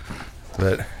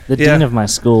 But the dean of my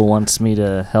school wants me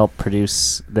to help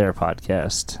produce their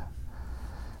podcast.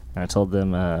 And I told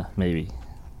them maybe.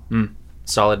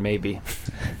 Solid maybe.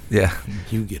 Yeah,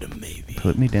 you get a maybe.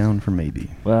 Put me down for maybe.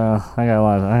 Well, I got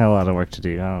a lot of work to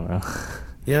do. I don't know.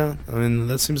 Yeah, I mean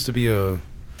that seems to be a. Or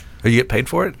you get paid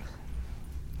for it?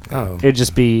 Oh, It'd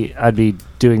just be I'd be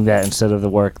doing that instead of the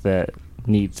work that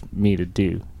needs me to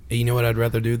do. you know what I'd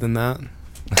rather do than that?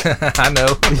 I know.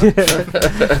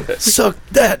 Suck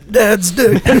that dad's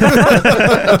dick.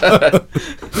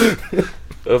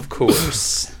 Of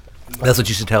course. That's what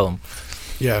you should tell them.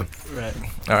 Yeah. Right.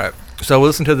 All right. So we'll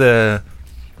listen to the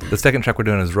second track we're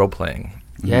doing is Role Playing.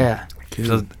 Yeah.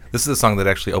 So this is a song that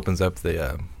actually opens up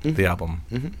the album.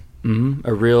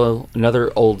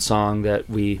 Another old song that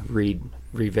we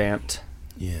revamped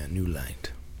Yeah, new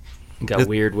light. and got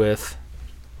weird with.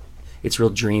 It's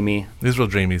real dreamy. It's real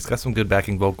dreamy. It's got some good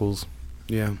backing vocals.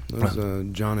 Yeah, that was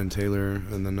John and Taylor,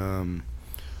 and then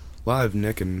live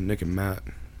Nick and Matt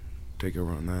take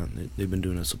over on that. They've been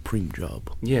doing a supreme job.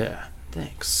 Yeah.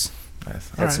 Thanks. Nice.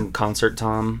 Had some concert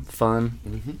tom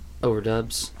fun.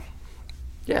 Overdubs.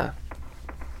 Yeah.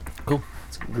 Cool.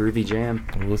 It's a groovy jam.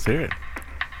 Let's hear it.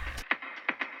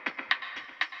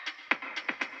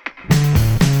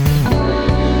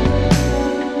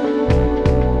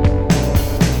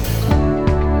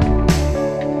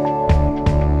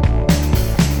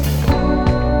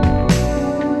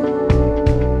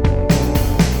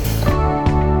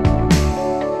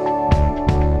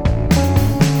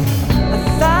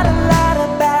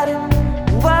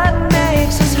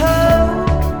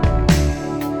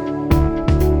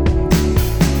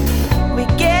 We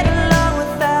get along.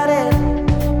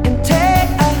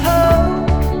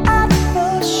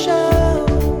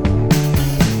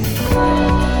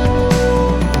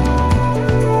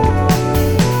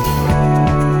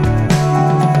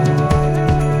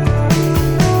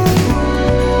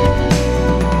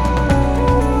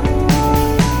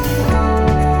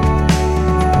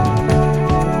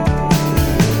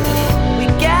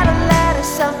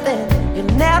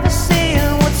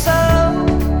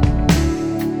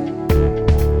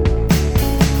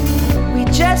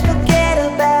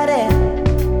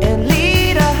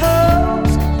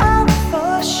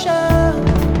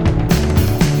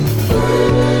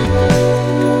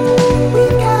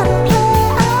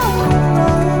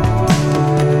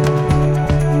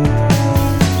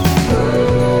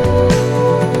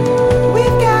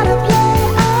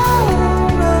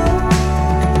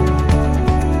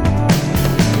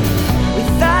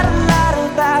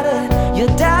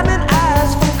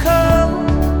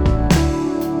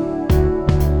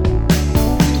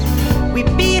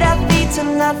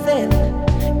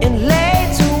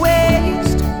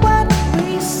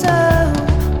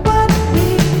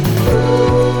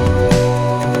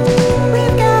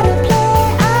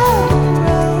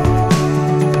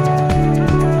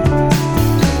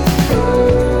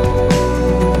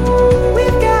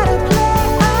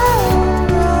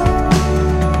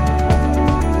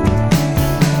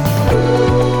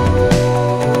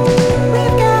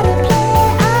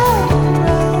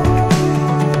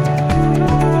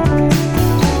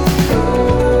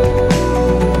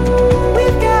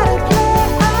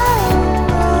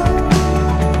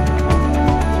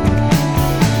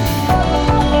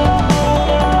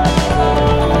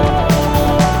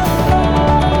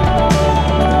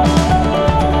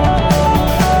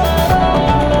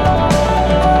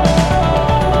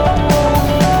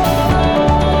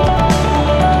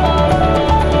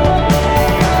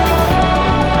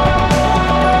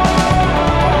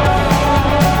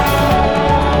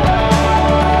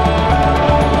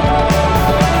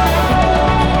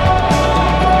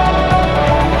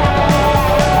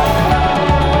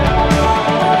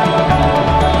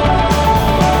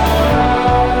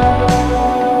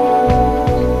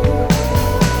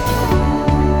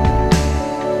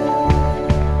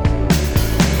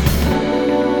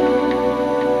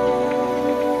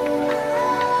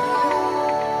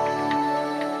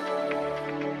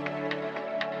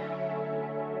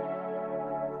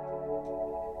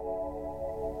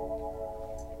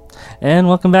 And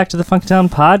welcome back to the Funky Town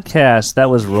Podcast. That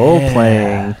was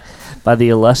role-playing by the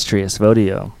illustrious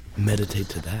Vodeo. Meditate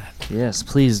to that. Yes,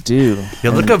 please do.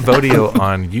 Yeah, look up Vodeo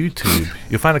on YouTube.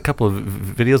 You'll find a couple of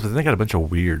videos, but then they got a bunch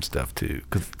of weird stuff too.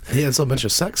 Yeah, it's a bunch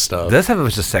of sex stuff. It does have a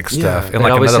bunch of sex stuff in It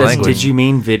like always another says, language. "Did you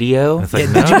mean video?" And it's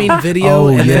like, Did you mean video? Oh,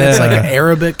 and then it's like yeah. an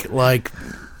Arabic, like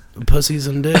pussies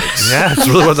and dicks. Yeah, it's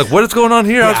really like, what is going on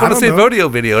here? I Yeah, just want I to say don't know.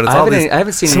 Vodeo video, and it's I all haven't, these. I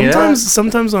haven't seen any of that.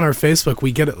 Sometimes on our Facebook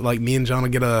we get it, like me and John will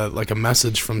get a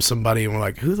message from somebody and we're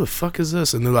like, who the fuck is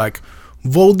this? And they're like,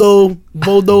 Vodo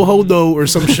Hodo or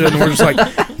some shit. And we're just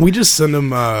like, we just send them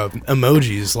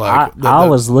emojis. Like I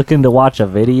was looking to watch a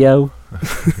video.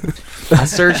 I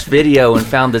searched video and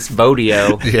found this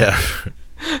Vodeo. Yeah.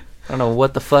 I don't know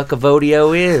what the fuck a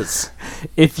Vodeo is.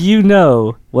 If you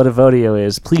know what a Vodeo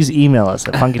is, please email us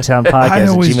at funkytownpodcast I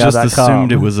always at just gmail.com.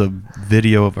 assumed it was a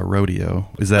video of a rodeo.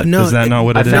 Is that No, is that not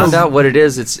what I it is? found out what it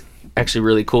is. It's actually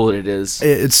really cool what it is.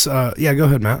 It's yeah. Go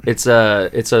ahead, Matt. It's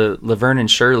a Laverne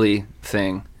and Shirley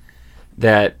thing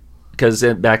that because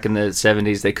back in the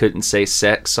 70s they couldn't say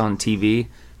sex on TV.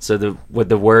 So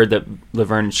the word that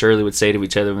Laverne and Shirley would say to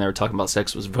each other when they were talking about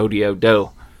sex was Vodeo II.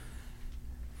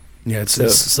 Yeah,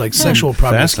 it's like sexual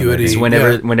promiscuity. It's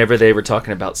whenever they were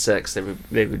talking about sex,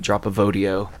 they would drop a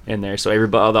Vodeo in there, so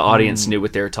all the audience knew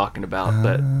what they were talking about,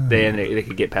 but they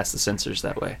could get past the censors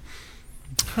that way.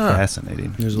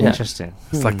 Fascinating. Interesting.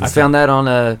 It's like I found that on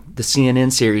the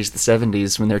CNN series, the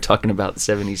 70s, when they're talking about the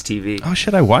 70s TV. Oh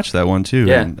shit! I watched that one too.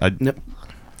 Yeah. and I Yep.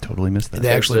 totally missed that. They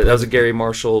actually That was a Gary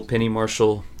Marshall, Penny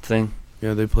Marshall thing.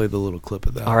 Yeah, they played the little clip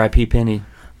of that. R.I.P. Penny.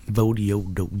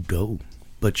 Vodeo do,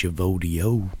 but you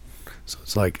Vodeo. So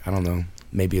it's like, I don't know.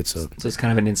 Maybe it's a So it's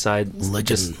kind of an inside.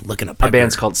 licking a pecker. Our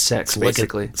band's called Sex, It's licking-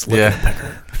 basically. It's licking Yeah. a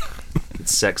pecker.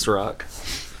 It's sex rock.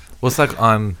 Well, it's like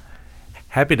on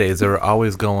Happy Days, they were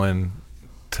always going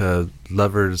to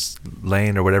Lover's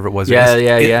Lane or whatever it was.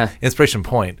 Yeah. Inspiration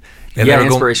Point. Yeah, they were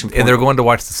Inspiration And they were Point. going to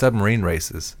watch the submarine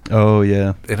races. Oh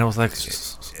yeah. And I was like,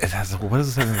 it has, what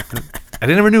is this? I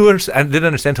didn't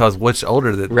understand until I was much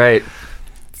older that. Right.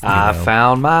 I know.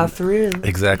 found my thrill.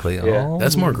 Exactly. Yeah. Oh.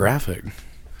 That's more graphic.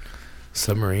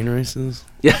 Submarine races.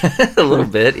 Yeah, a little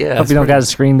bit, yeah. Hope you don't got a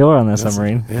screen door on that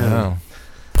submarine. Yeah.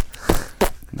 Oh.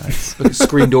 Nice. Like a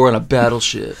screen door on a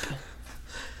battleship.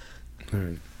 All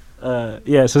right.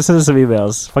 Yeah, so send us some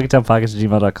emails.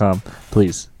 funkytownpodcast@gmail.com,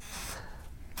 please.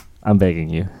 I'm begging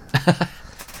you.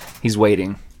 He's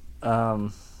waiting.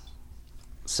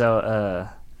 So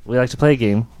we like to play a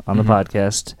game on the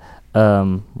podcast.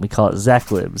 We call it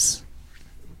Zach Libs.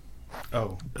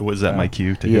 Oh, was that my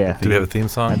cue to Yeah. hit the Do we have theme? a theme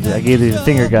song? I gave you the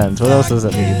finger guns. What else does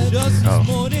that mean?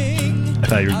 Oh, I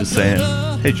thought you were just saying,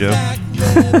 "Hey Joe."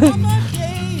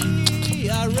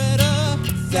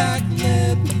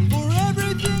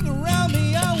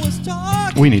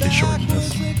 We need to shorten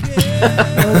this.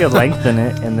 We could lengthen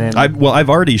it and then. I've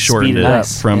already shortened Speed it it up.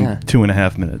 from Yeah.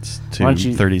 2.5 minutes Why don't to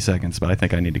you- 30 seconds, but I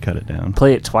think I need to cut it down.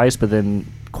 play it twice, but then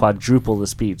quadruple the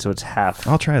speed, so it's half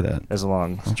I'll try that. as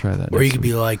long. I'll try that. Or next you could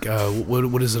week. be like,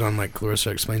 what is it on like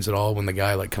Clarissa Explains It All when the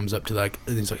guy like comes up to like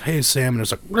and he's like, hey Sam, and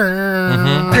it's like, it's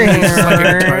like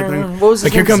a guitar thing. What was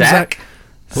his Like here name? comes Zach? Zach.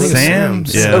 I think it's Sam?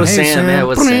 Sam. Yeah. Oh, Sam, yeah, it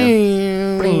was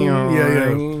Sam.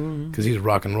 Yeah. Because he's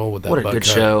rock and roll with that. What a butt good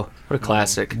cut. show. What a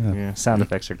classic. Yeah, sound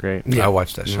effects are great. Yeah. I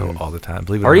watch that show all the time.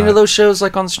 Believe it Are or any of not. those shows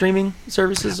like on streaming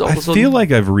services? All I of a sudden? feel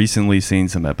like I've recently seen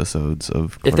some episodes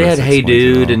of. if they had Clarissa Hey Explains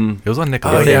It Dude All. and It was on Oh,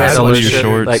 Nickelodeon. if they yeah, had Salute all those Your shit,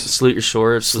 Shorts. like Salute Your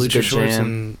Shorts, Salute was a Your good Shorts jam.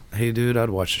 and Hey Dude, I'd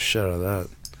watch the shit out of that.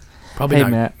 Probably Hey,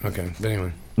 not. Matt. Okay, but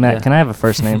anyway. Matt, Yeah. can I have a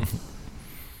first name?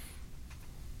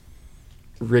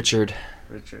 Richard.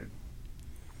 Richard.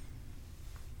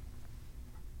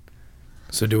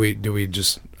 So do we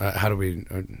just how do we?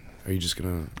 Are you just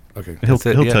gonna? Okay. He'll That's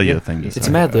it, he'll yeah, tell you yeah. a thing. to It's say.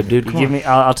 a Mad Lib, dude. You Come give on. me.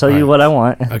 I'll tell you Alright. what I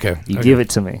want. Okay. You okay. give it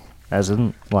to me, as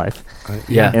in life.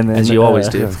 Yeah, And then, as you always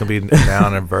do. It's gonna be a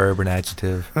noun, a verb, an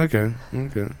adjective. Okay.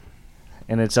 Okay.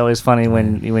 And it's always funny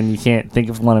when you can't think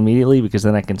of one immediately, because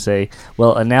then I can say,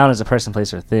 well, a noun is a person,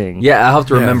 place, or thing. Yeah, I have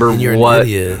to Yeah, remember and you're an what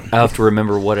idiot. I have to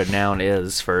remember what a noun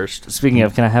is first. Speaking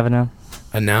of, can I have a noun?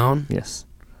 A noun? Yes.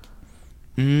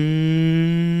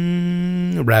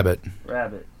 Rabbit.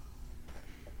 Rabbit.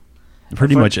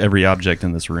 Pretty much every object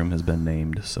in this room has been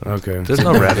named. So Okay. There's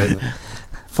no rabbit.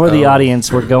 For the Oh.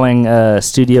 audience, we're going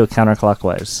studio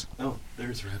counterclockwise. Oh,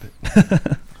 there's rabbit.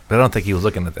 But I don't think he was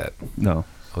looking at that. No.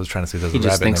 I was trying to see if there's He a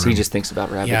just rabbit in thinks the room. he just thinks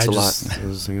about rabbits Yeah, a I lot.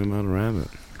 was thinking about a rabbit.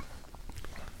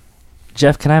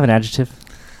 Jeff, can I have an adjective?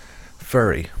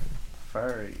 Furry,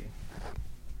 Furry.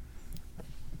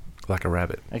 like a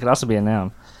rabbit. It could also be a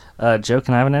noun. Joe,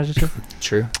 can I have an adjective?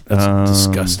 True. That's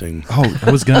disgusting. Oh,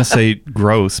 I was gonna say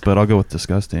gross, but I'll go with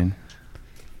disgusting.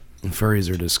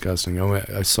 Furries are disgusting.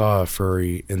 I saw a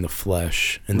furry in the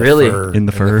flesh. In the Really? fur. In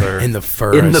the fur. In the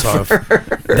fur. In I the saw fur.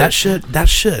 that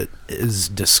shit is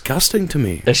disgusting to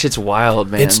me. That shit's wild,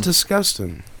 man. It's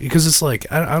disgusting because it's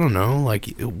like I don't know, like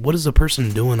what is the person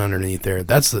doing underneath there?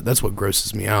 That's what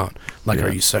grosses me out. Like,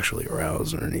 are you sexually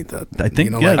aroused underneath that? I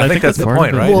think, like, I think that's the part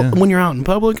point, of it, right? Well, yeah. when you're out in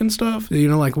public and stuff,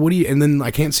 like what do you? And then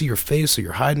I can't see your face, so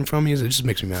you're hiding from me. It just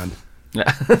makes me mad.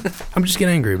 I'm just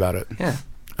getting angry about it. Yeah.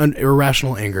 An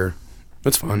irrational anger.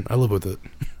 That's fine. I live with it.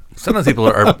 Sometimes people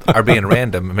are being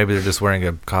random. Maybe they're just wearing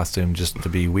a costume just to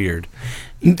be weird,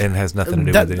 and has nothing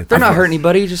to do with anything. They're not hurting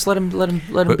anybody. Just let them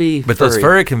be. But furry. those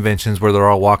furry conventions where they're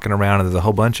all walking around and there's a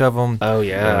whole bunch of them. Oh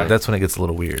yeah. That's when it gets a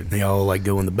little weird. They all like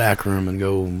go in the back room and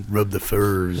go rub the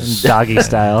furs. Doggy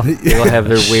style. They all have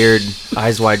their weird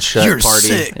eyes wide shut You're party.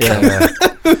 sick. Yeah.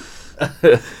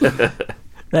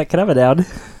 Matt, can I have a noun?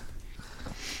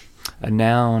 A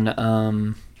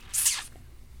noun.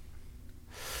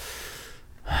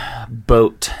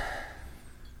 Boat.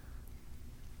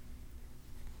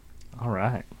 All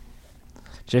right.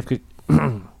 Jacob,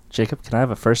 Jacob, can I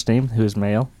have a first name who is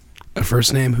male? A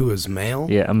first name who is male?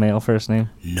 Yeah, a male first name.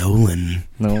 Nolan.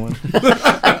 No one.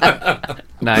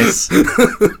 Nice.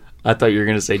 I thought you were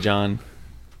gonna say John.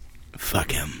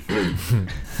 Fuck him.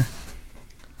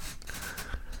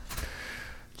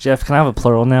 Jeff, can I have a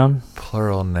plural noun?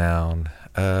 Plural noun.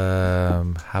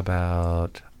 How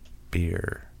about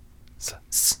beer?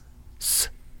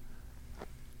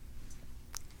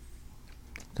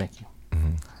 Thank you.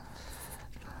 Mm-hmm.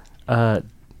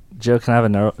 Joe, can I have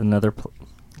another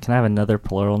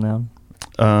plural noun?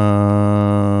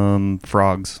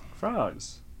 Frogs.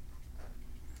 Frogs.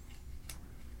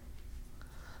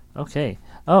 Okay.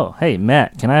 Oh, hey,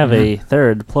 Matt, can I have a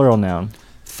third plural noun?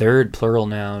 Third plural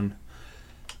noun.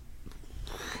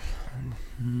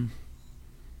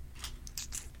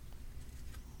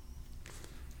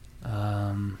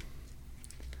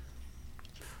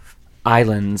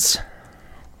 Islands.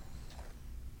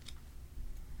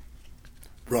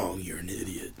 Wrong, you're an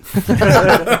idiot.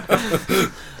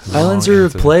 Islands are a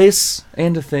place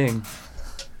and a thing.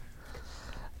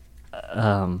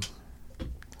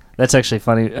 That's actually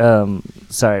funny.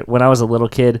 Sorry, when I was a little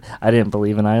kid, I didn't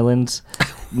believe in islands.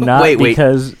 Not Wait,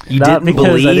 because you not didn't because I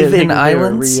believe didn't in think they were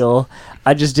islands? real.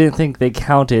 I just didn't think they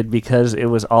counted because it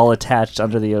was all attached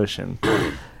under the ocean.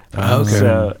 Okay.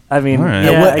 So I mean, All right.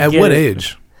 yeah, At what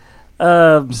age?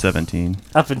 17.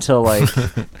 Up until like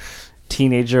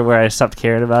teenager, where I stopped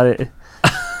caring about it.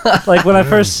 Like when I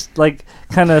first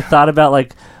kind of thought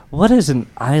about what is an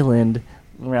island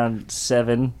around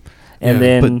 7. And Yeah,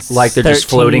 then but like they're just 13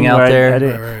 floating out where there? I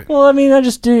didn't- Right. Well, I mean, I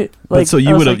just do. But so you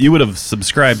I was would have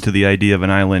subscribed to the idea of an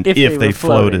island if were they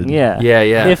floating, floated. Yeah,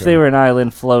 Yeah. If they were an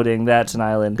island floating, that's an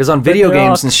island. Because on But video they're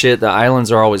games all- and shit, the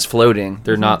islands are always floating.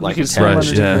 They're not like you can swim Right, attached.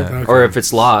 underneath yeah. it. Or if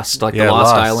it's lost, like Yeah, the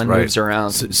Lost Lost, Island right. moves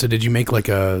around. So did you make like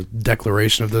a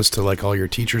declaration of this to like all your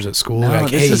teachers at school? No, like,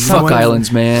 this hey, is you know fuck what?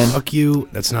 islands, man. Fuck you.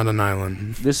 That's not an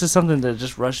island. This is something that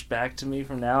just rushed back to me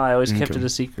from now. I always kept Okay. it a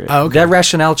secret. Oh, okay. That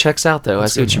rationale checks out, though. I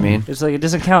see what you mean. It's like it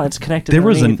doesn't count. It's connected. There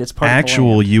was an underneath. It's part of the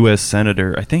actual land. U.S.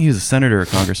 senator, I think he was a senator or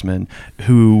congressman,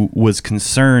 who was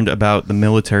concerned about the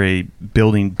military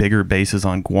building bigger bases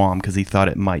on Guam because he thought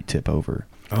it might tip over.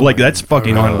 Oh Like, my- that's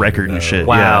fucking oh, on record no. and shit.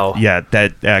 Wow. Yeah,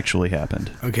 that actually happened.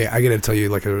 Okay, I gotta tell you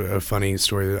like a funny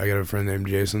story. I got a friend named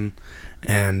Jason,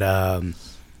 and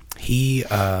he.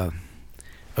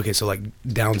 Okay, so like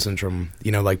Down syndrome,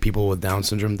 like people with Down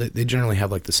syndrome, they generally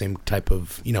have like the same type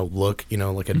of look,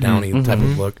 like a Downy type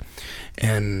of look,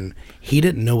 and he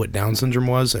didn't know what Down syndrome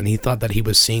was, and he thought that he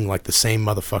was seeing like the same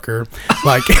motherfucker,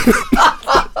 like.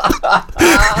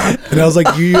 And I was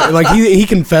like, he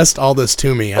confessed all this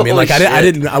to me. I mean, Holy like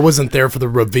I wasn't there for the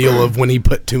reveal of when he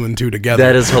put 2 and 2 together.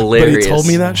 That is hilarious. But he told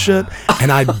me that shit,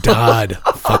 and I died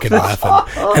fucking laughing.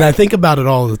 And I think about it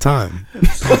all the time.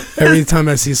 Every time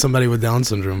I see somebody with Down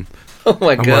syndrome, Oh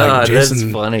my I'm god, like, Jason,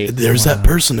 that's funny. there's that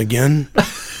person again.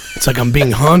 It's like I'm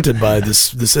being haunted by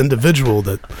this individual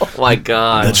Oh my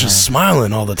god. that's just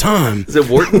smiling all the time. Is it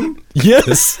Wharton?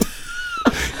 Yes.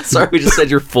 Sorry, we just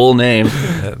said your full name,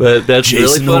 but that's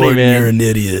Jason really funny, Orton, man. you're an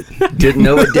idiot. Didn't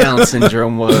know what Down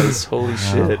syndrome was. Holy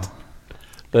shit.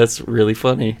 That's really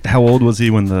funny. How old was he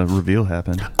when the reveal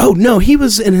happened? Oh no, he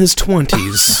was in his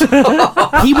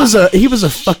 20s. he was a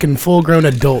fucking full-grown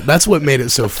adult. That's what made it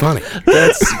so funny.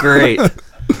 That's great.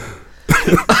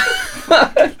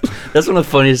 That's one of the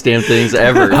funniest damn things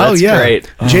ever. That's Oh yeah,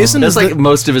 great. Jason That's is like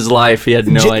most of his life. He had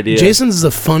no idea. Jason's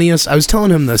the funniest. I was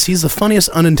telling him this. He's the funniest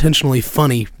unintentionally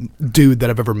funny dude that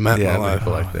I've ever met Yeah, in my life.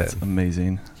 people like that.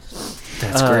 Amazing.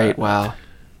 That's great. Wow.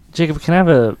 Jacob, can I have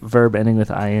a verb ending with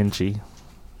ing?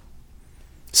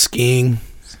 Skiing.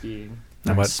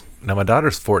 Now my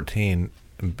daughter's 14,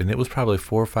 and it was probably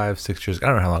 4, 5, 6 years. I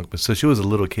don't know how long, but so she was a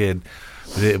little kid.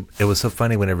 But it was so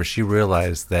funny whenever she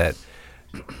realized that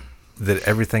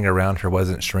everything around her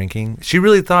wasn't shrinking. She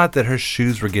really thought that her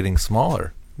shoes were getting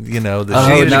smaller. You know,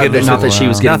 not that she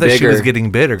was getting bigger. She was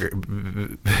getting bigger.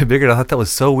 I thought that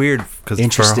was so weird because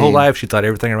for her whole life she thought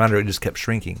everything around her just kept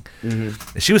shrinking.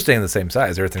 Mm-hmm. She was staying the same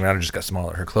size. Everything around her just got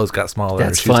smaller. Her clothes got smaller.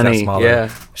 That's her shoes funny. got smaller.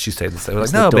 Yeah. She stayed the same.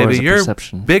 Like, no, baby, you're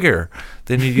bigger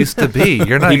than you used to be.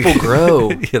 You're not. People grow.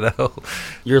 You know,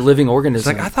 you're a living organism.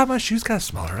 It's like I thought my shoes got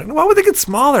smaller. Like, why would they get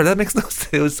smaller? That makes no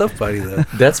sense. It was so funny though.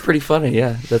 That's pretty funny.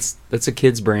 Yeah, that's a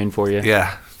kid's brain for you.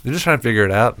 Yeah, they're just trying to figure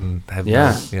it out and have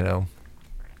you know.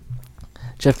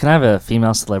 Jeff, can I have a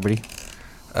female celebrity?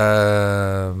 You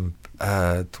know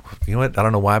what? I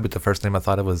don't know why, but the first name I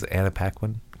thought of was Anna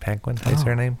Paquin. Paquin, is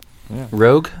her name? Yeah.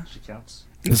 Rogue? She counts.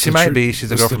 She might be.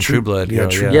 She's a girl from True Blood.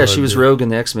 Yeah, she was Rogue in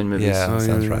the X-Men movies. Yeah,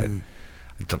 sounds right.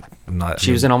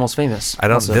 She was in Almost Famous. I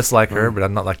don't dislike her, but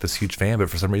I'm not like this huge fan. But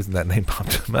for some reason, that name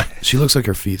popped in my head. She looks like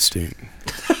her feet stink.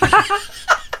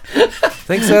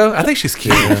 Think so? I think she's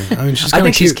cute. Yeah. I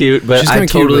mean, she's cute, but I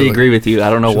totally agree with you. I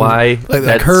don't know why.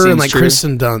 Like her and like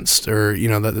Kristen Dunst, or you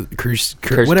know,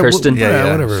 Kirsten. Whatever. Kirsten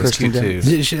too.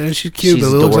 She's cute, but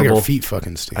it looks like her feet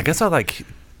fucking stink. I guess I like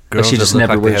girls she that just look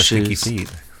never like they wears have shoes. sticky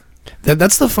feet.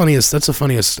 That's the funniest. That's the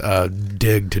funniest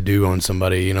dig to do on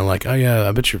somebody. You know, like, oh yeah,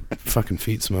 I bet your fucking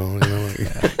feet smell. You know,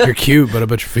 like, you're cute, but I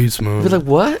bet your feet smell. You're like,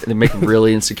 what? They make them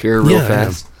really insecure real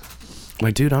fast. Yeah.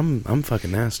 Like, dude, I'm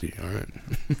fucking nasty. All right.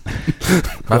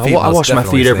 I wash my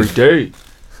feet every day.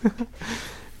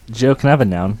 Joe, can I have a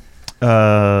noun?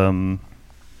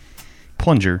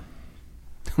 Plunger.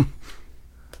 All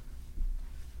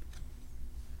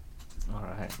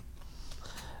right.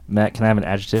 Matt, can I have an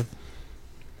adjective?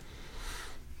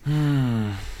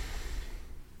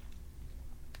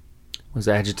 Was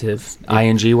adjective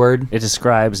ing word? It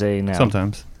describes a noun.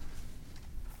 Sometimes.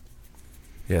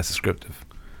 Yeah, it's descriptive.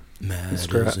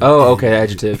 Oh, okay,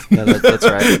 adjective. No, that's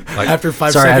right. Like, after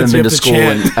 5 sorry, seconds,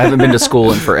 I haven't been to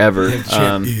school in forever.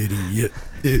 Idiot.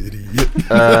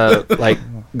 Like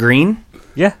green.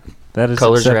 Yeah, that is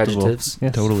colors acceptable. or adjectives.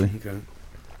 Yes. Totally. Okay.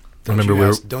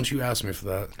 Don't you ask me for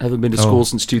that. I haven't been to school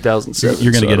since 2007.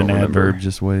 You're gonna get an remember. adverb.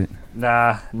 Just wait.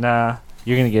 Nah.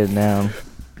 You're gonna get a noun.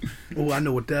 Oh, I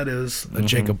know what that is. A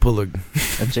Jacob Pullig.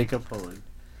 A Jacob Pullig.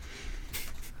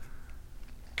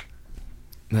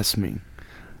 That's me.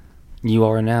 You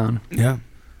are a noun. Yeah.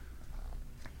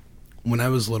 When I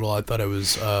was little, I thought I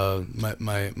was I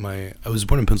was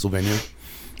born in Pennsylvania.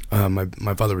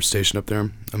 My father was stationed up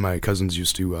there, and my cousins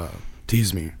used to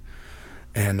tease me.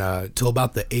 And till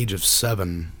about the age of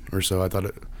 7 or so, I thought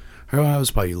I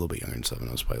was probably a little bit younger than 7.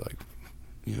 I was probably like,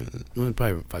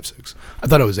 probably 5, 6. I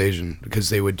thought I was Asian because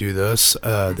they would do this.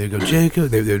 They'd go, Jacob.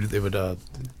 They would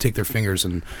take their fingers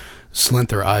and slint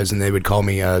their eyes, and they would call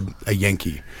me a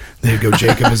Yankee. They'd go,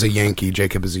 Jacob is a Yankee.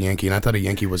 Jacob is a Yankee. And I thought a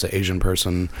Yankee was an Asian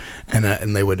person,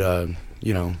 and they would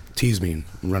tease me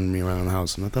and run me around the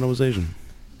house, and I thought I was Asian.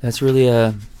 That's really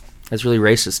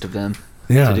racist of them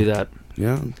to do that.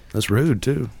 Yeah, that's rude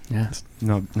too. Yeah, it's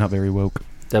not very woke.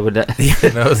 That would no,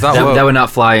 it's not woke. That would not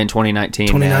fly in 2019.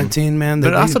 2019, man. But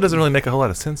it also doesn't really make a whole lot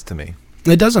of sense to me.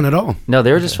 It doesn't at all. No,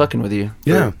 they were just fucking with you.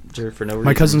 Yeah, for no reason.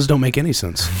 My cousins don't make any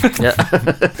sense. Yeah,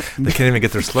 they can't even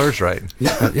get their slurs right.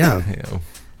 Yeah.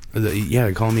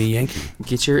 Yeah, call me Yankee.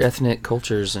 Get your ethnic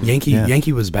cultures. And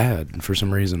Yankee was bad for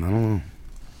some reason. I don't know.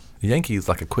 Yankee is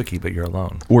like a quickie, but you're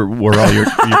alone. Were all your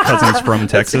cousins from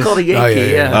Texas? That's called a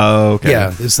Yankee. Yeah. Oh, okay.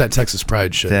 Yeah, it's that Texas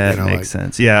pride shit. That makes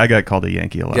sense. Yeah, I got called a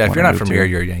Yankee a lot. Yeah, if you're not from here,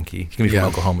 you're a Yankee. You can be from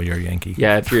Oklahoma, you're a Yankee.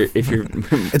 Yeah, if you're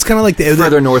it's kind of like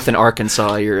further north in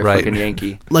Arkansas, you're a fucking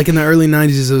Yankee. Like in the early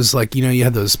 90s, it was like, you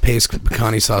had those Pace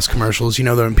pecani sauce commercials.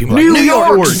 When people New like,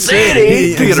 York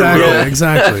City.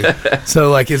 Exactly.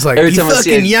 So like it's like every time you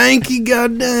fucking Yankee,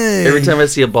 goddamn. Every time I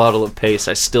see a bottle of Pace,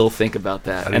 I still think about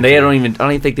that, and I don't even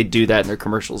think they do that in their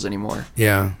commercials anymore.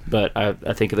 Yeah, but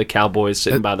I think of the cowboys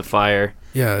sitting by the fire.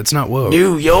 Yeah, it's not woke.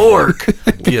 New York.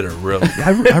 Get a rope.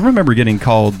 I remember getting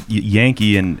called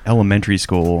Yankee in elementary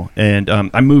school, and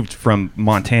I moved from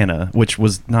Montana, which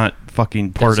was not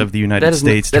fucking part of the United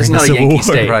States during the Civil War.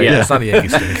 State, right? Yeah, it's not a Yankee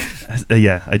state.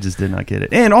 Yeah, I just did not get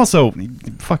it. And also,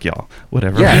 fuck y'all.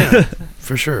 Whatever. Yeah,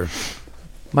 for sure.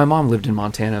 My mom lived in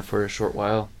Montana for a short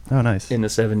while. Oh, nice. In the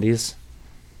 70s.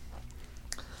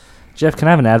 Jeff, can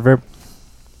I have an adverb?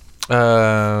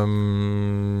 I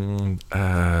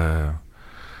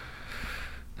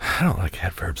don't like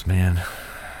adverbs, man.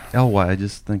 Ly,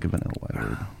 just think of an Ly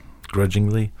word.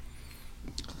 Grudgingly.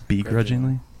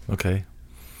 Begrudgingly? Okay.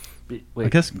 Wait, I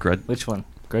guess which one?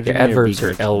 adverbs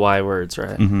are ly words,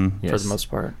 right? Mm-hmm. For the most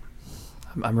part.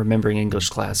 I'm remembering English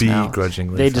class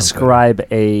begrudgingly. They describe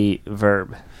a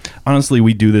verb. Honestly,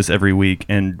 we do this every week,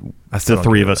 and the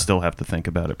three of us still have to think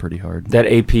about it pretty hard. That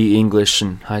AP English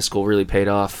in high school really paid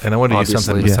off. And I want to use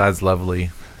something besides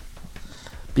lovely.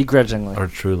 Begrudgingly. Or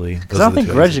truly. Because I don't think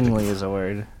grudgingly is a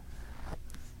word.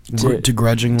 To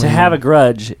grudgingly? To have a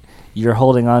grudge, you're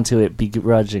holding on to it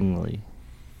begrudgingly.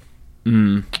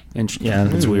 Yeah,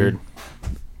 that's weird.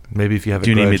 Maybe if you have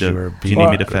do a you grudge, do you need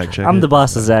me to fact check? I'm the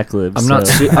boss of Zach Libs. I'm not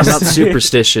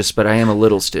superstitious, but I am a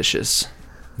little stitious.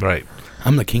 Right.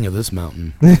 I'm the king of this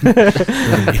mountain.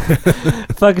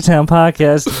 Fuckatown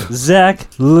Podcast, Zach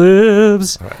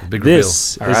Libs. All right, big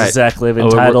this reveal. is a Zach Lib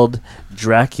entitled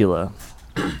Dracula.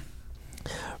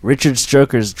 Richard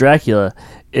Stroker's Dracula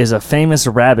is a famous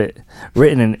rabbit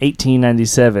written in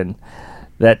 1897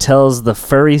 that tells the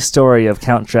furry story of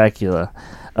Count Dracula,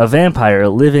 a vampire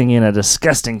living in a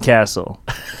disgusting castle.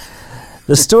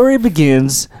 The story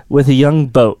begins with a young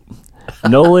boat,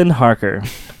 Nolan Harker,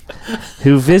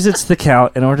 who visits the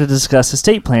Count in order to discuss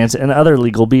estate plans and other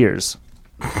legal beers.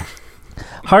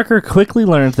 Harker quickly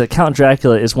learns that Count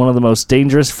Dracula is one of the most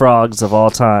dangerous frogs of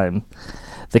all time.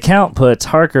 The Count puts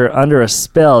Harker under a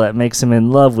spell that makes him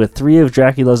in love with 3 of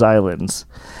Dracula's islands.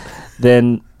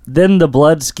 Then the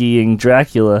blood-skiing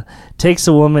Dracula takes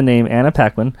a woman named Anna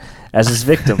Paquin as his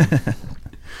victim.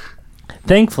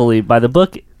 Thankfully, by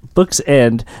the book's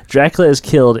end, Dracula is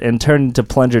killed and turned into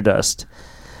plunger dust.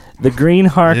 The Green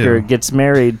Harker gets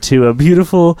married to a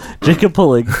beautiful Jacob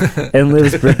Pulling and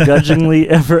lives begrudgingly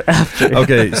ever after.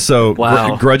 Okay, so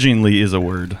grudgingly is a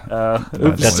word.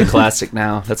 That's a classic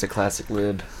now. That's a classic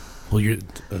lib. Well, you're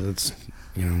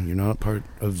not part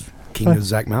of King of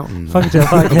Zach Mountain. Fuckatown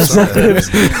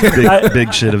Podcast.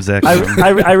 Big shit of Zach.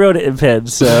 I wrote it in pen,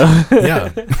 so yeah.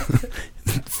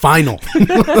 Final.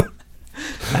 I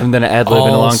haven't done an ad lib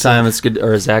in a long time. It's good,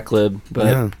 or a Zach lib,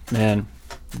 but man.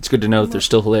 It's good to know that they're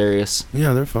still hilarious.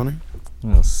 Yeah, they're funny.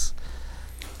 Yes.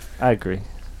 I agree.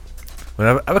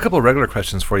 Well, I have a couple of regular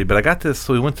questions for you, but I got this.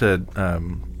 So we went to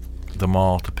the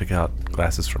mall to pick out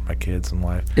glasses for my kids and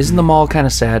wife. Isn't the mall kind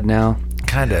of sad now?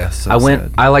 Kind of. So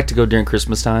sad. I like to go during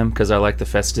Christmas time because I like the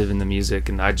festive and the music,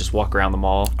 and I just walk around the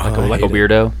mall like a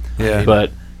weirdo. Yeah.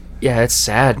 But yeah, it's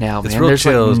sad now, man. There's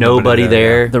like nobody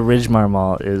there. The Ridgemar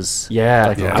Mall is.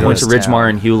 Yeah. I went to Ridgemar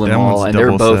and Hewlin Mall, and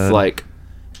they're both like.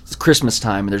 It's Christmas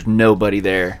time and there's nobody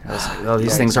there. I was like,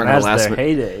 these things aren't going to last.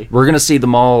 Heyday. We're going to see the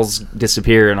malls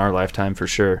disappear in our lifetime for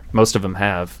sure. Most of them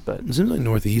have, but it seems like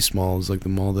Northeast Mall is like the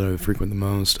mall that I frequent the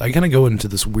most. I kind of go into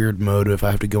this weird mode. If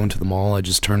I have to go into the mall, I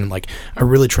just turn and I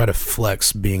really try to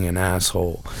flex being an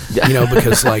asshole,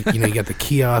 because you got the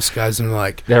kiosk guys and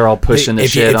they're all pushing the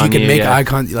shit on you. If you can make eye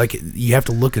contact, you have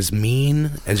to look as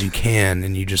mean as you can,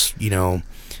 and you just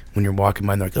when you're walking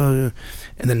by, they're like, oh, yeah.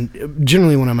 And then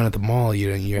generally when I'm at the mall,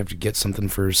 you have to get something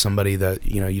for somebody that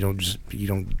you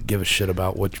don't give a shit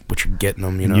about what you're getting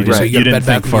them. You didn't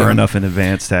think far enough in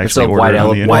advance to actually order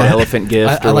a white elephant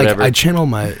gift or whatever. I channel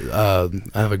my I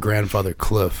have a grandfather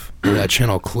Cliff. I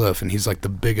channel Cliff, and he's like the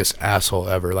biggest asshole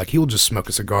ever. Like, he will just smoke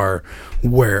a cigar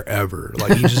wherever.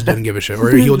 Like, he just didn't give a shit. Or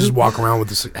he'll just walk around with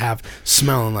this half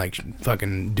smelling like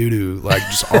fucking doo-doo, like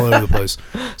just all over the place.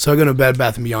 So I go to Bed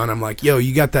Bath & Beyond. I'm like, yo,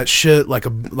 you got that shit, like a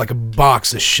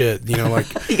box of shit, like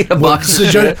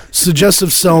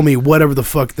suggestive sell me whatever the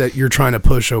fuck that you're trying to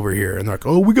push over here. And they're like,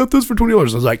 oh, we got this for $20. I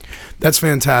was like, that's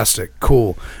fantastic,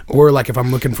 cool. Or like if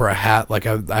I'm looking for a hat, like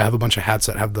I have a bunch of hats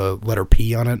that have the letter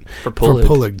P on it for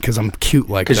Pullig, because I'm cute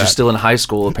like that. Because you're still in high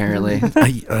school, apparently.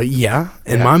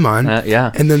 In my mind.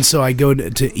 And then so I go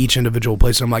to each individual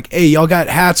place, and I'm like, hey, y'all got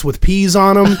hats with P's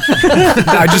on them?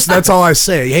 That's all I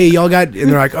say. Hey, y'all got,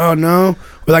 and they're like, oh, no.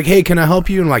 We're like, hey, can I help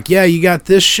you? And I'm like, yeah, you got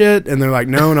this shit? And they're like,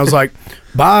 no. And I was like,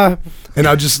 bye. And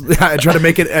I try to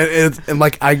make it, and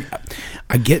like,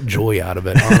 I get joy out of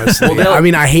it, honestly. Well,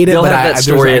 I hate it, but have that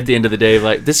story at the end of the day,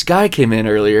 like, this guy came in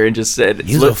earlier and just said,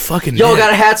 he's a fucking y'all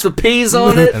got hats with peas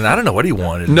on it? And I don't know what he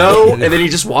wanted. No, and then he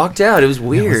just walked out. It was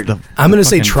weird. I'm going to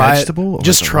say try it.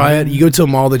 Just try it. You go to a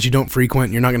mall that you don't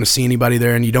frequent, you're not going to see anybody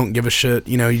there, and you don't give a shit,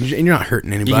 and you're not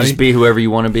hurting anybody. You just be whoever you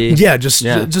want to be. Yeah, just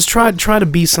try to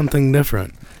be something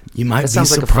different. You might be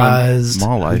surprised like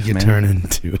mall life, you turn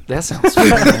into. That sounds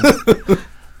fun.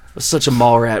 I was such a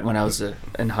mall rat when I was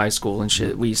in high school and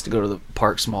shit. We used to go to the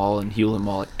Parks Mall and Hewlin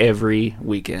Mall every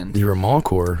weekend. You're a mall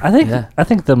core. I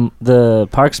think the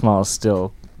Parks Mall is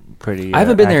still pretty. I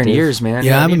haven't been there in years, man.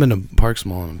 Yeah, I haven't been to Parks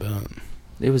Mall in a bit.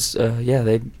 It was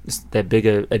that big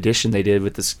addition they did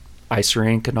with this ice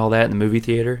rink and all that in the movie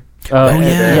theater.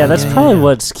 Yeah, that's probably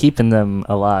what's keeping them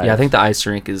alive. Yeah, I think the ice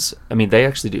rink is. I mean, they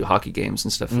actually do hockey games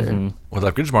and stuff there. Well,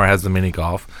 like Ridgemar has the mini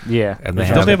golf. Yeah, and they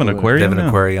have an aquarium. They have an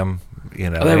aquarium. You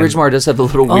know, Ridgemar does have the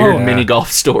little weird mini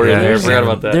golf store in there. I forgot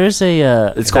about that. There's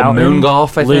a it's called Moon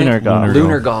Golf, I think.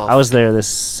 Lunar golf. I was there this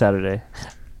Saturday.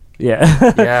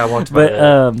 Yeah. Yeah, I walked by.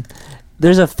 But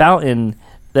there's a fountain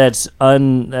that's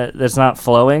not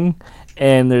flowing,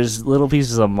 and there's little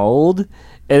pieces of mold.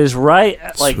 And it's right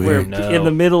like in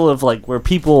the middle of like where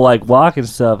people like walk and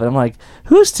stuff. And I'm like,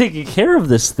 who's taking care of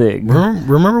this thing?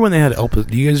 Remember when they had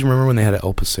do you guys remember when they had an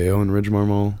El Paseo in Ridgemar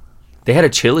Mall? They had a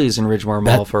Chili's in Ridgemar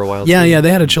Mall for a while. Yeah, yeah,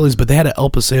 they had a Chili's, but they had an El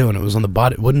Paseo, and it was on the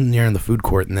bottom. It wasn't near in the food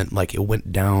court, and then like it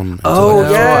went down.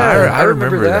 I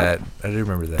remember that. I do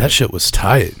remember that. That shit was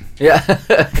tight. Yeah.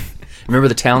 Remember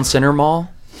the Town Center Mall?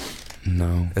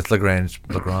 No, it's Lagrange.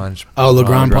 Oh,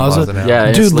 Lagrange Plaza.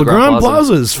 Yeah, dude, Lagrange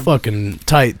Plaza is fucking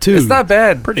tight too. It's not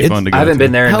bad. Pretty fun to go. I haven't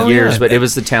been there in years, but it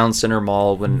was the Town Center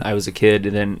Mall when I was a kid,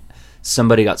 and then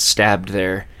somebody got stabbed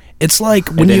there. It's like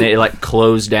when it like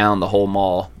closed down the whole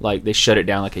mall. Like they shut it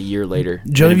down like a year later.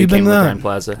 Joe, have you been there? Grand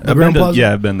Plaza. Plaza?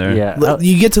 I've been there. Yeah,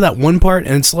 you get to that one part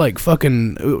and it's like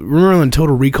fucking. Remember in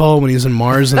Total Recall when he's in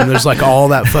Mars and there's like all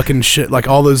that fucking shit, like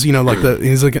all those, you know, like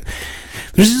he's like.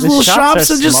 There's these little shops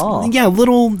that just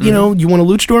little, you know, you want a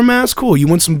luchador mask? Cool. You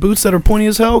want some boots that are pointy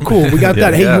as hell? Cool. We got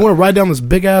that. Hey, you want to ride down this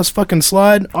big ass fucking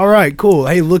slide? All right, cool.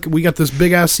 Hey, look, we got this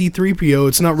big ass C-3PO.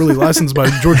 It's not really licensed by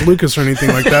George Lucas or anything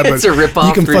like that, but it's a rip-off.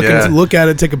 You can fucking look at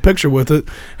it, take a picture with it.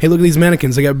 Hey, look at these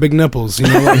mannequins. They got big nipples. You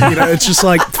know, it's just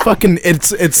like fucking.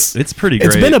 It's pretty great.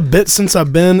 It's been a bit since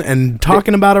I've been and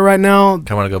talking about it right now.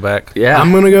 I want to go back. Yeah,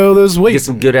 I'm gonna go this week. Get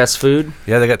some good ass food.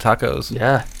 Yeah, they got tacos.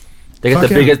 Yeah. They got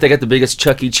They got the biggest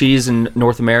Chuck E. Cheese in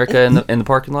North America in the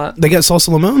parking lot. They got Salsa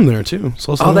Limon there too.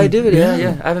 They do.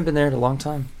 Yeah. I haven't been there in a long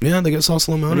time. Yeah, they got Salsa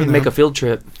Limon. We need to make a field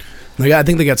trip. I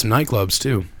think they got some nightclubs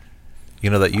too. You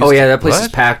know that. That place is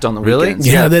packed on the weekends.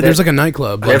 Yeah, there's like a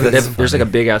nightclub. There's like a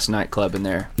big ass nightclub in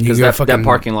there because that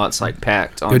parking lot's like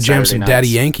packed. On go jam Saturday some nights. Daddy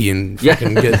Yankee and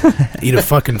fucking eat a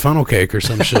fucking funnel cake or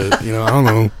some shit. You know, I don't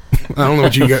know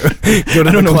what you got. I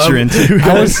don't know what you're into.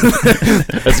 That's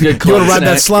a good. You want to ride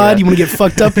that slide? You want to get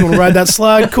fucked up? You want to ride that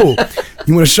slide? Cool.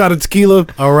 You want a shot of tequila?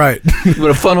 All right. You want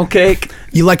a funnel cake?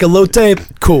 You like a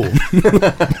elote? Cool.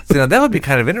 Now that would be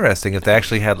kind of interesting if they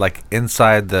actually had like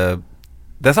inside the.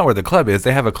 That's not where the club is.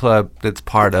 They have a club that's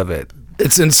part of it.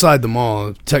 It's inside the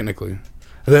mall, technically.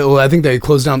 I think they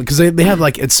closed down because they have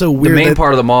like it's so weird. The main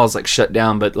part of the mall is like shut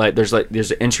down, but like there's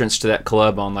an entrance to that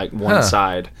club on like one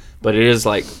side, but it is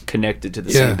like connected to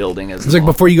the same building as. It's like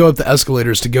before you go up the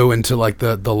escalators to go into like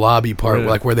the lobby part,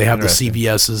 like where they have the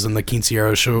CVS's and the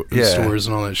Quinceañera stores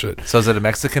and all that shit. So is it a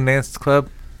Mexican dance club?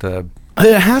 It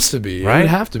has to be, right? It would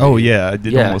have to be. Oh yeah,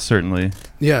 it almost certainly.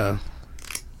 Yeah.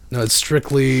 No, it's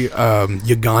strictly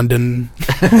Ugandan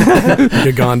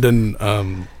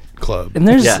club. And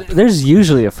there's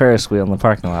usually a Ferris wheel in the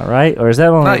parking lot, right? Or is that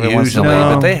only not usually?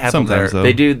 But they have them there.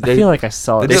 They do. I feel like I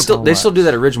saw it. They still do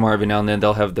that at Ridgemar every now and then.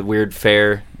 They'll have the weird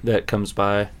fair that comes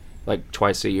by like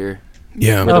twice a year.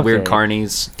 Yeah, where the weird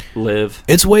carnies live.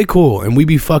 It's way cool, and we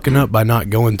be fucking up by not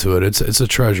going to it. It's a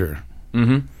treasure.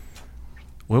 Mm-hmm.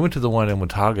 We went to the one in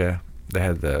Watauga. They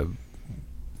had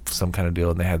some kind of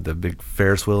deal, and they had the big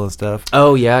Ferris wheel and stuff.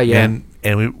 Oh yeah. And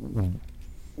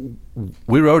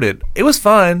we rode it. It was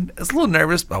fun. I was a little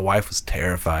nervous. My wife was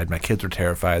terrified. My kids were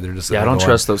terrified. They're just I don't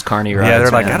trust those carny rides. Yeah,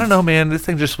 they're like, I don't know, man. This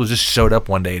thing just showed up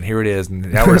one day, and here it is.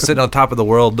 And now we're sitting on top of the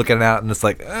world looking out, and it's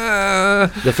like,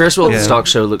 The Ferris wheel at the stock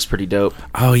show looks pretty dope.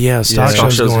 Oh yeah, stock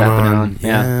show's going happening on.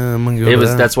 Yeah, I'm gonna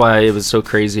go. That's why it was so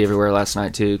crazy everywhere last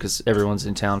night too, because everyone's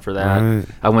in town for that. Right.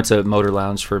 I went to Motor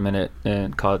Lounge for a minute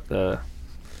and caught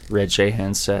Red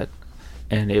Shahan's set,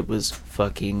 and it was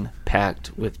fucking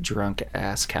packed with drunk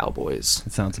ass cowboys.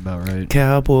 That sounds about right.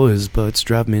 Cowboys, butts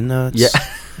drive me nuts. Yeah,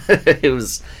 it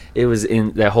was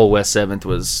in that whole West 7th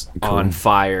was on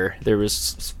fire. There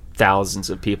was thousands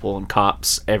of people and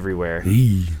cops everywhere.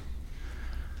 I'm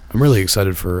really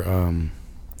excited for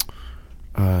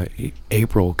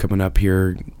April coming up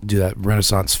here. Do that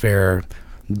Renaissance Fair.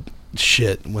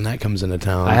 Shit, when that comes into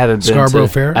town. I haven't been Scarborough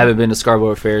Fair. I haven't been to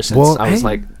Scarborough Fair since I was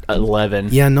like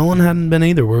 11. Yeah, Nolan hadn't been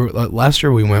either. Last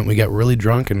year we went. We got really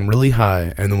drunk and really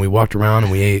high, and then we walked around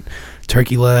and we ate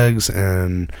turkey legs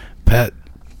and pet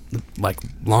like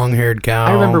long-haired cow.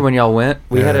 I remember when y'all went.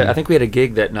 I think we had a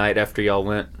gig that night after y'all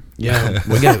went. Yeah,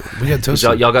 we got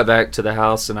toasty. Y'all got back to the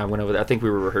house and I went over there. I think we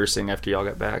were rehearsing after y'all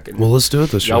got back. And well, let's do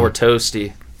it this year. Y'all were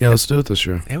toasty. Yeah, let's do it this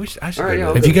year. Yeah, I should All right,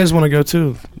 go. If you guys want to go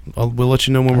too, we'll let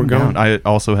you know when we're going. I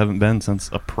also haven't been since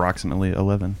approximately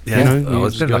 11. Yeah, You know, you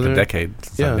it's just been go like there. a decade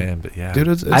since Yeah. I've been, but yeah. Dude,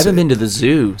 I haven't been to the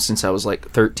zoo since I was like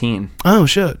 13. Oh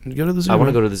shit! Go to the zoo. I want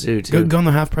to man. go to the zoo too. Go on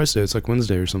the half price day. It's like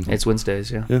Wednesday or something. It's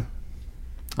Wednesdays, yeah. Yeah.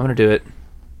 I'm gonna do it.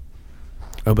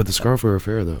 Oh, but the Scarf River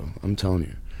Fair though, I'm telling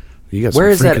you, you got. Where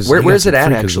is that? Where's it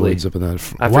at, actually? Up in that I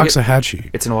forget-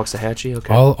 Waxahachie. It's in Waxahachie.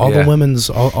 Okay. All Yeah. the women's,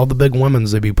 all the big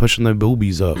women's, they be pushing their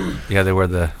boobies up. Yeah, they wear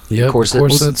the Yep,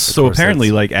 Corsets. So course, apparently,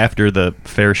 that's- like after the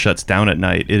fair shuts down at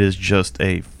night, it is just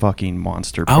a fucking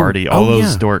monster Oh, party. oh, All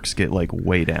those yeah. dorks get like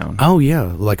way down. Oh yeah,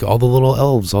 like all the little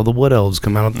elves, all the wood elves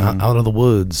come out of the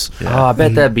woods. Oh, I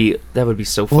bet And- that would be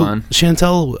so Well, fun.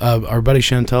 Chantel, our buddy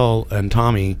Chantel and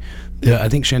Tommy. Yeah, I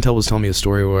think Chantel was telling me a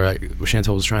story where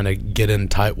Chantel was trying to get in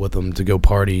tight with them to go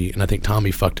party, and I think Tommy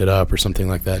fucked it up or something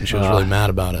like that, and she was really mad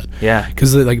about it. Yeah.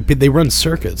 Because they run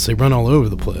circuits, they run all over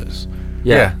the place.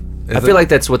 Yeah. Is I it- feel like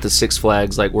that's what the Six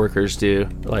Flags like workers do,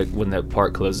 like when the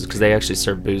park closes, because they actually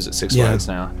serve booze at Six Yeah. Flags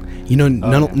now. You know,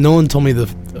 Nolan told me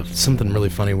something really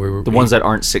funny. Where The ones that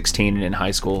aren't 16 and in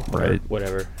high school, or Right.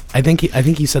 whatever. I think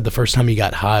he said the first time he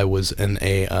got high was in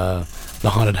the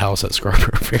haunted house at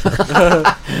Scarborough Fair.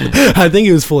 I think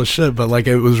he was full of shit, but like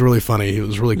it was really funny. He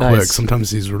was really quick. Nice. Sometimes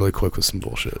he's really quick with some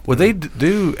bullshit. Well, they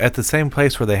do at the same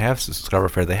place where they have Scarborough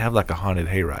Fair. They have like a haunted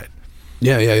hayride.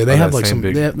 Yeah. They Oh, have that like same some.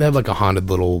 big- They have like a haunted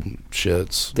little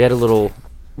shits. They had a little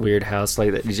weird house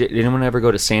like that. Did anyone ever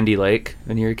go to Sandy Lake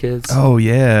when you were kids? Oh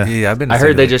yeah. Yeah, I've been. To I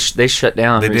heard Sandy they Lake. they shut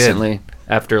down They did. recently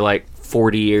after like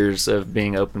 40 years of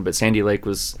being open. But Sandy Lake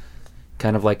was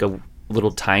kind of like a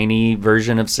little tiny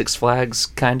version of Six Flags,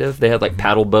 kind of. They had like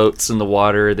paddle boats in the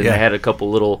water. Then Yeah. they had a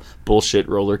couple little bullshit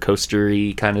roller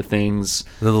coaster-y kind of things.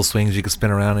 little swings you could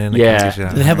spin around in. Yeah.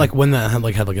 Did they have like one that had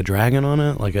like a dragon on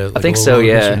it? Like a. Like think a so, little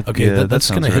yeah. roller coaster? Okay, Yeah, that that's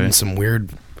gonna sounds hit in right. some weird.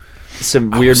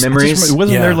 Some weird memories.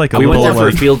 Wasn't Yeah. there like a We went little there for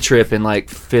a like, field trip in like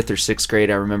 5th or 6th grade.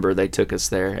 I remember they took us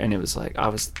there, and it was like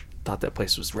thought that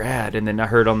place was rad. And then I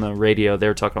heard on the radio they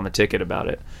were talking on the ticket about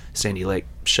it. Sandy Lake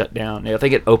shut down. I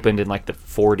think it opened in like the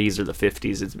 40s or the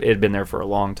 50s. It had been there for a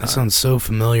long time. That sounds so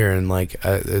familiar, and like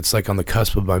it's like on the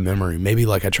cusp of my memory. Maybe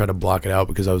like I tried to block it out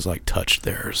because I was like touched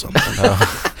there or something.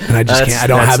 And I just can't. I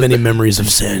don't have any memories of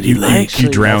Sandy Lake. you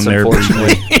drown there.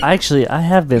 Unfortunately. Actually, I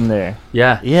have been there.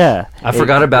 Yeah. Yeah. I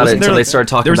forgot about it Wasn't until there they like- started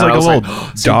talking There was about like it. a I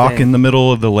little was like, dock in the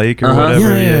middle of the lake or Uh-huh.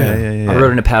 whatever. Yeah. I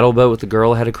rode in a paddle boat with the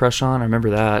girl I had a crush on. I remember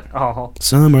that. Oh.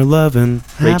 Summer loving.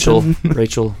 Rachel. happen.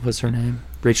 Rachel was her name.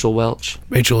 Rachel Welch.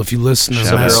 Rachel, if you listen,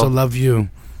 Shout I out. still love you.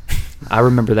 I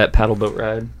remember that paddle boat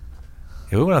ride.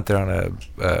 Yeah, we went out there on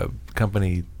a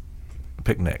company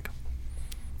picnic.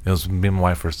 It was me and my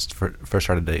wife first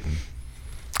started dating.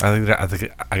 I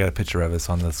think I got a picture of us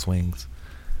on the swings.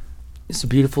 It's a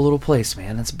beautiful little place,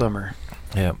 man. That's a bummer.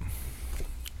 Yeah.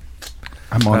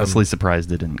 I'm honestly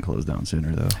surprised it didn't close down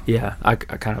sooner though. Yeah, I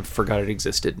kind of forgot it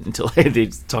existed until they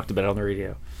talked about it on the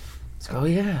radio. So, oh,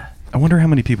 yeah. I wonder how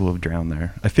many people have drowned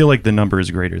there. I feel like the number is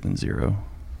greater than 0.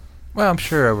 Well, I'm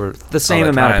sure over The same all that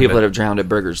amount of time, people but- that have drowned at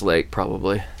Burgers Lake,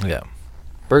 probably. Yeah.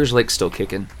 Burgers Lake's still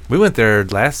kicking. We went there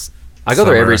last. I go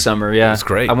there every summer, yeah. It's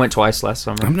great. I went twice last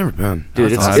summer. I've never been.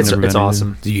 Dude, I've it's never been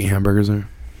awesome. Do you eat hamburgers there?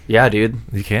 Yeah, dude.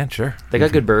 You can, sure. They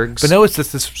got good burgers. But no, it's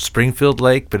just this Springfield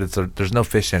Lake, but there's no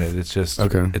fish in it. It's just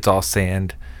it's all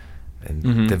sand, and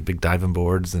Mhm. they have big diving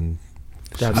boards and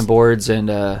diving boards,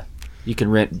 and you can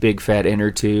rent big fat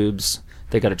inner tubes.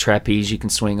 They got a trapeze you can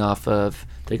swing off of.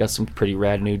 They got some pretty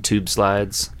rad new tube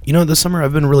slides. You know, this summer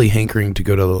I've been really hankering to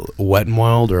go to Wet n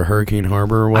Wild or Hurricane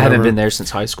Harbor or I whatever. haven't been there since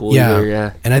high school Yeah, either,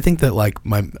 yeah. and I think that like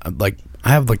I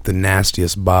have like the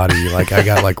nastiest body. Like I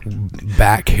got like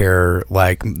back hair.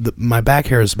 Like my back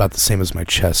hair is about the same as my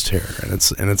chest hair, and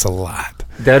it's a lot.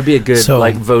 That'd be a good So-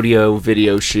 like Vodeo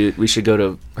video shoot. We should go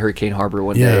to Hurricane Harbor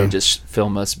one Yeah. day and just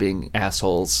film us being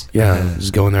assholes. Yeah,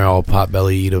 just go in there all pot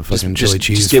belly, eat a fucking chili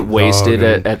cheese, just get wasted dog,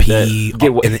 and at pee the-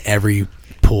 get wa- in every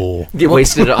pool. Get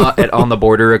wasted on the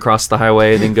border across the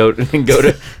highway, and then go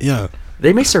to. Yeah,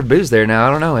 They may serve booze there now.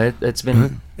 I don't know. It's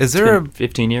been. Is it's there been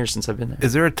 15 years since I've been there.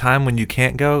 Is there a time when you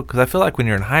can't go? Because I feel like when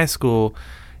you're in high school,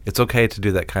 it's okay to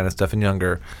do that kind of stuff and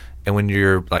younger. And when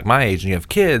you're like my age and you have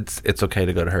kids, it's okay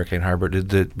to go to Hurricane Harbor. But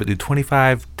do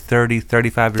 25, 30,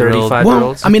 35-year-olds? 35 well,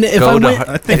 girls? I mean, if Go I to went,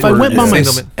 Hu- if I went by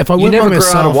myself, if I You went by never grow out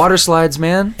myself, of water slides,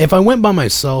 man. if I went by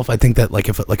myself, I think that like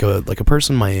if like a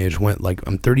person my age went, like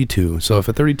I'm 32, so if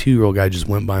a 32-year-old guy just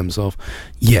went by himself,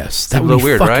 yes, that a would little be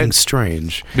weird, fucking right?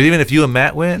 strange. But even if you and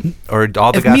Matt went, or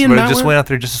all the If guys me and would Matt just went- went out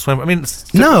there just to swim, I mean,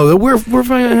 it's No, we're fucking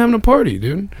having a party,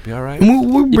 dude. be all right. And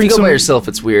we'll If bring you go some, by yourself,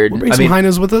 it's weird. We'll bring I some mean,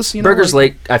 hyenas with us. You know, Burgers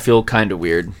like- Lake, I feel kind of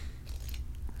weird.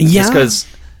 Yeah, Just because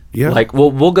Yeah. Like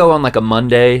we'll go on like a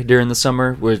Monday during the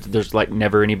summer where there's like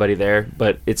never anybody there,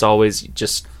 but it's always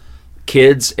just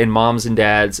kids and moms and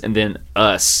dads, and then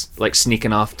us like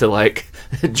sneaking off to like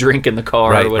drink in the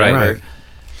car or whatever. Right.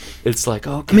 It's like,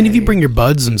 okay. I mean, if you bring your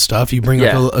buds and stuff, you bring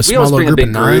like a smaller group of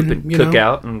 9 and cook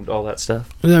out and all that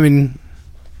stuff. I mean,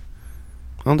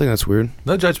 I don't think that's weird.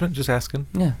 No judgment, just asking.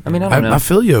 Yeah, I mean, I don't know. I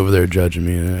feel you over there judging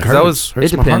me. It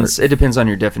depends. It depends on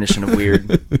your definition of weird.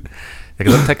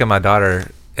 Because I'm taking my daughter,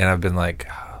 and I've been like,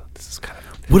 oh, this is kind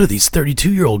of. What are these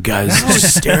 32-year-old guys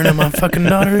just staring at my fucking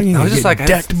daughter? I was just like,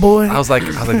 decked boy. I was like,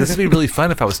 this would be really fun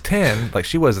if I was 10, like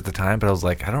she was at the time. But I was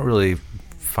like, I don't really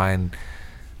find.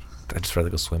 I'd just rather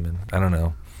go swimming. I don't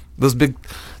know.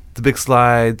 The big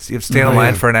slides. You have to stand in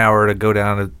line for an hour to go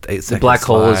down an 8 second. The black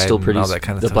hole is still pretty. All that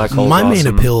kind of stuff. Black hole. My main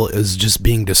appeal is just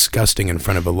being disgusting in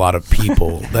front of a lot of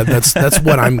people. That's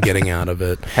what I'm getting out of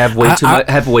it. Have way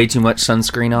too much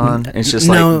sunscreen on. It's just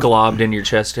like globbed in your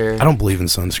chest area. I don't believe in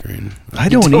sunscreen. I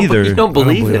don't either. You don't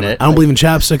believe in it. I don't believe in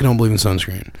chapstick. I don't believe in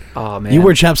sunscreen. Oh man, you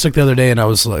wore chapstick the other day, and I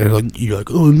was like, you're like,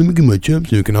 oh, let me get my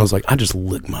chapstick, and I was like, I just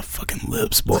licked my fucking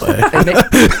lips, boy.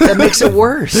 That makes it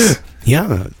worse.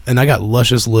 Yeah, and I got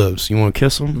luscious lips. You want to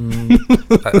kiss them?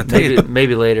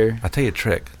 Maybe later. I'll tell you a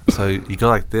trick. So you go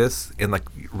like this, and like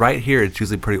right here, it's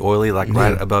usually pretty oily. Like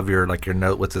right above your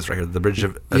nose. What's this right here? The bridge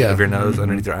of your nose,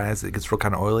 underneath your eyes. It gets real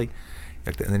kind of oily,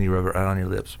 and then you rub it right on your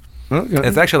lips. Okay. And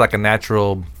it's actually like a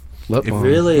natural. Lip balm.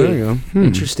 Really? There you go.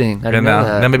 Interesting. I didn't know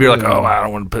that. Then maybe you're like, oh, I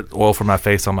don't want to put oil from my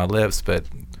face on my lips, but.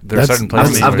 There are certain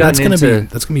places. That's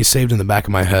gonna be saved in the back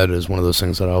of my head as one of those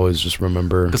things that I always just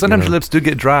remember. Because sometimes your lips do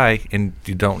get dry, and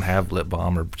you don't have lip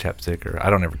balm or chapstick, or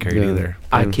I don't ever carry it either.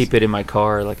 I keep it in my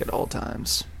car like at all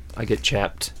times. I get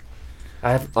chapped.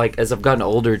 I have as I've gotten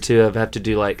older too. I've had to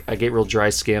do I get real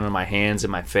dry skin on my hands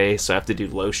and my face, so I have to do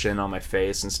lotion on my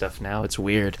face and stuff. Now it's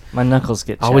weird. My knuckles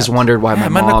get chapped. I always wondered why my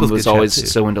mom was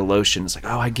always so into lotion. It's like,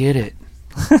 oh, I get it.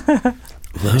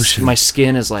 Lotion. My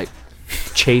skin is like.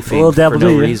 Chafing for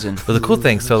no reason. But the cool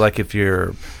thing, so like if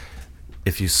you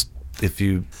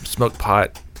smoke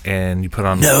pot and you put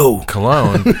on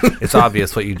cologne, it's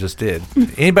obvious what you just did.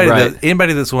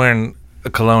 Anybody that's wearing a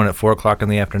cologne at 4:00 in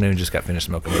the afternoon just got finished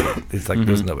smoking it. It's like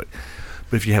there's nobody.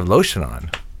 But if you have lotion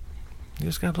on, you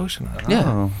just got lotion on. Yeah.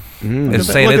 Oh. Look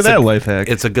at that life hack.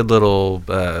 It's a good little.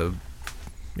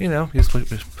 You just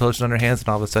put lotion on your hands, and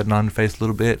all of a sudden on your face a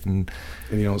little bit, and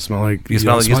you don't smell like you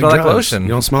smell like lotion. You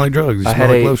don't smell like drugs. You smell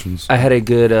like lotions. I had a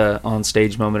good on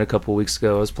stage moment a couple weeks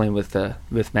ago. I was playing with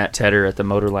Matt Tedder at the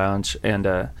Motor Lounge,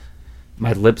 and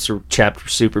my lips were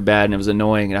chapped super bad, and it was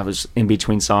annoying. And I was in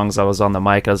between songs. I was on the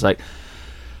mic. I was like,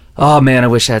 "Oh man, I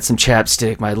wish I had some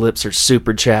chapstick. My lips are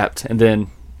super chapped." And then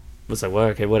I was like, "Well,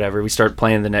 okay, whatever." We start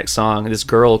playing the next song, and this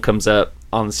girl comes up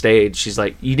on the stage. She's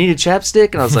like, "You need a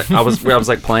chapstick?" And I was like, I was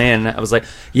like playing. I was like,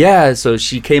 "Yeah." So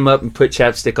she came up and put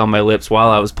chapstick on my lips while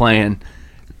I was playing,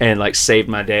 and saved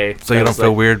my day. So you don't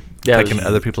feel weird taking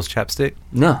other people's chapstick?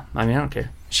 No, I mean I don't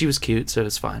care. She was cute, so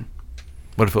it's fine.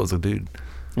 What if it was a dude?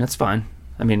 That's fine.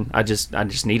 I mean, I just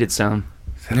needed some.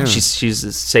 Yeah.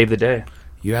 She's saved the day.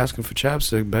 You asking for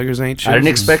chapstick? Beggars ain't choosers. I didn't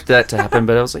expect that to happen,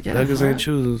 but I was like, yeah. Beggars ain't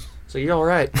choosers. So you're all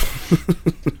right.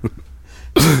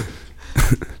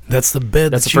 That's the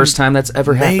bed. That's the first time that's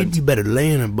ever happened. You better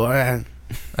lay in it, boy. And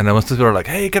then most people are like,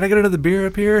 "Hey, can I get another beer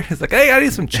up here?" It's like, "Hey, I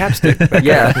need some chapstick."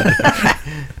 Yeah.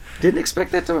 Didn't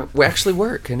expect that to actually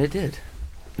work, and it did.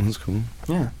 That's cool.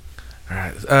 Yeah. All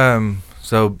right.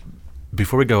 So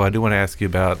before we go, I do want to ask you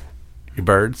about your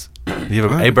birds. Do you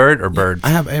have a bird or birds? I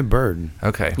have a bird.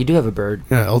 Okay. You do have a bird.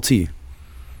 Yeah, LT.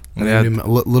 Yeah.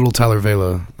 Little Tyler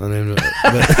Vela. I named it.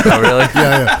 Oh, really?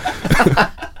 Yeah.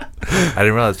 I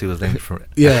didn't realize he was named from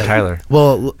Tyler.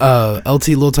 Well, LT,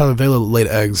 Little Tyler Vela, laid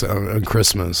eggs on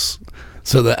Christmas.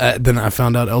 So then I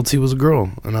found out LT was a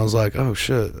girl, and I was like, "Oh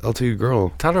shit, LT a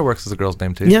girl." Tyler works as a girl's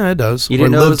name too. Yeah, it does. You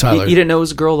didn't know it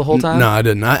was a girl the whole time? No, I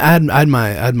didn't. I had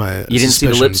my. You didn't see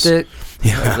the lipstick?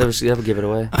 Yeah, that would give it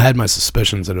away. I had my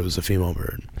suspicions that it was a female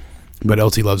bird, but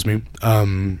LT loves me.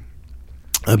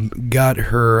 I got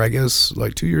her, I guess,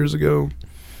 2 years ago.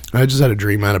 I just had a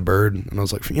dream I had a bird, and I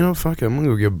was like, fuck it, I'm gonna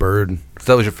go get a bird.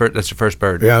 So that was that's your first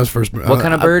bird? Yeah, that was first bird. What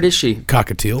kind of bird is she?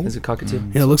 Cockatiel. Is it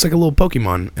cockatiel? Yeah, it looks like a little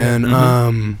Pokemon. And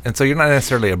and so you're not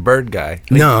necessarily a bird guy.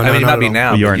 No, you might be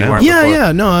now. You are now.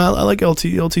 Yeah. No, I like LT.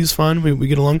 LT's fun. We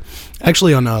get along.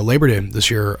 Actually, on Labor Day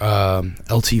this year,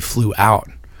 LT flew out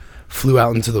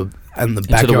into the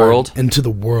backyard, into the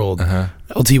world. Uh-huh.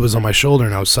 LT was on my shoulder,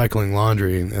 and I was cycling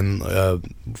laundry, and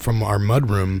from our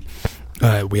mudroom.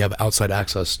 We have outside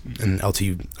access, and LT,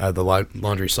 the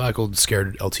laundry cycled,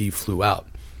 scared LT, flew out.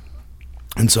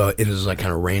 And so it was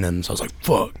kind of raining, so I was like,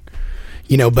 fuck.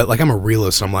 But I'm a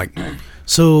realist, I'm like,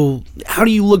 so how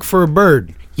do you look for a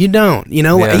bird? You don't,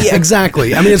 Yeah,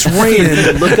 exactly. I mean, it's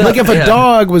raining. Like if a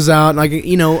dog was out, like,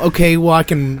 okay, well, I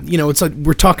can, it's like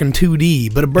we're talking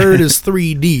 2D, but a bird is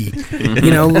 3D,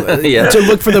 to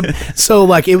look for so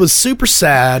like it was super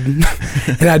sad.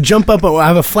 And I jump up, I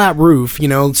have a flat roof,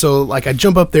 so like I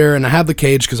jump up there and I have the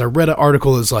cage because I read an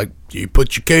article that's like, you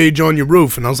put your cage on your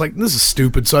roof. And I was like, this is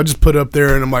stupid. So I just put it up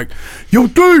there and I'm like, yo,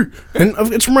 dude. And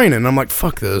it's raining. And I'm like,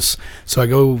 fuck this. So I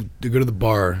go to the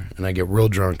bar and I get real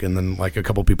drunk. And then like a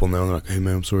couple people know, they're like, hey,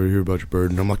 man, I'm sorry to hear about your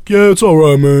bird. And I'm like, yeah, it's all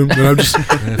right, man. And I'm just,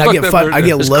 I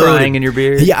get loaded. Crying in your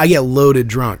beard. Yeah, I get loaded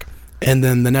drunk. And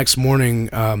then the next morning,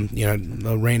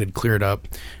 the rain had cleared up.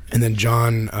 And then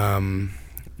John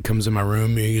comes in my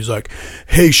room and he's like,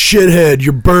 hey, shithead,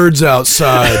 your bird's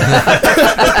outside.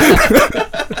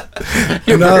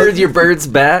 Your bird's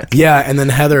back. Yeah, and then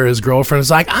Heather, his girlfriend, is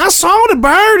like, I saw the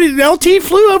bird. LT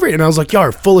flew over it. And I was like, y'all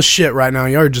are full of shit right now.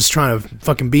 Y'all are just trying to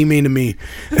fucking be mean to me.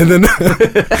 And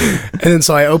then,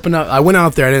 so I went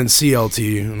out there. I didn't see LT,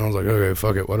 and I was like, okay,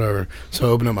 fuck it, whatever. So I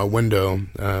opened up my window.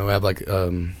 I have like,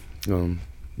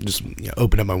 just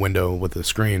open up my window with the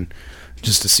screen,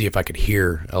 just to see if I could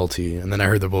hear LT. And then I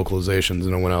heard the vocalizations,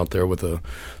 and I went out there with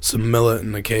some millet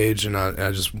in the cage, and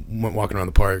I just went walking around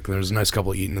the park. There was a nice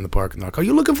couple eating in the park, and they're like, are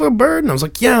you looking for a bird? And I was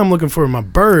like, yeah, I'm looking for my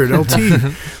bird, LT.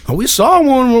 Oh, we saw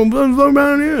one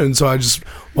down here. And so I just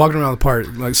walking around the park,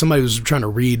 like somebody was trying to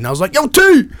read, and I was like, yo,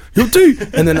 T!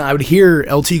 And then I would hear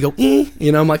LT go,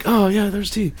 I'm like, oh, yeah,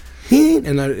 there's T.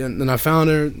 And then I found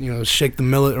her, shake the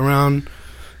millet around.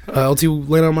 LT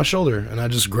laid on my shoulder, and I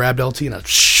just grabbed LT and I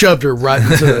shoved her right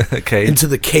into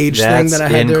the cage thing that I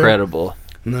had there. That's incredible.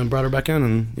 And then brought her back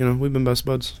in, and we've been best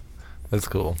buds. That's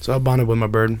cool. So I bonded with my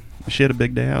bird. She had a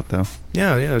big day out, though.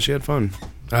 Yeah, she had fun.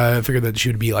 I figured that she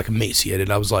would be like emaciated.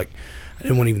 I was like, I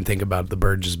didn't want to even think about the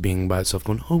bird just being by itself,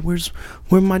 going, "Oh, where's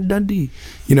my Dundee?"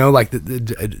 Like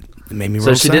it made me.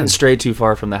 So she sad. didn't stray too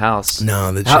far from the house.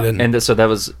 No, she didn't. And so that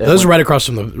was right across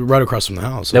from the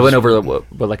house. That went over what,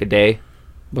 like a day.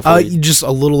 Just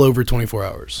a little over 24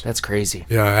 hours. That's crazy.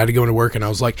 Yeah, I had to go into work, and I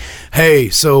was like, hey,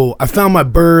 so I found my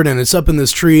bird, and it's up in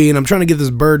this tree, and I'm trying to get this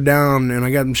bird down, and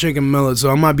I got him shaking millet, so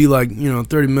I might be like,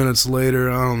 30 minutes later.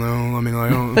 I don't know. I mean, I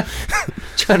don't...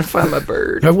 Trying to find my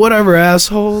bird. Whatever,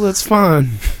 asshole. That's fine.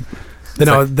 Then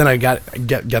I got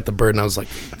the bird, and I was like,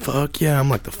 fuck yeah, I'm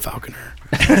like the falconer.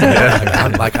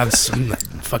 I'm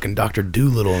fucking Dr.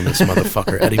 Doolittle in this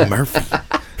motherfucker, Eddie Murphy.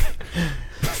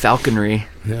 Falconry.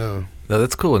 Yeah. No,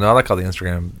 that's cool. No, I like all the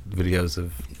Instagram videos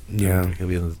of he'll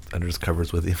be under his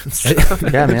covers with you and stuff.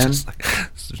 Yeah, man.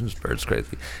 Just bird's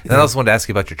crazy. And I also wanted to ask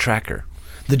you about your tracker.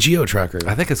 The Geo Tracker.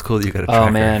 I think it's cool that you got a tracker.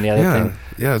 Oh man,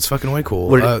 yeah, it's fucking way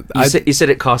cool. You said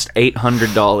it cost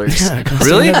 $800. Yeah,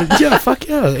 really? Yeah, fuck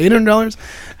yeah, $800.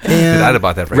 And I'd have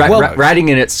bought that for riding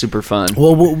in it's super fun.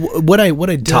 Well, what I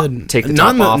did, take the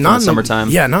top off in the summertime.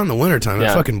 Yeah, not in the wintertime. It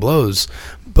fucking blows.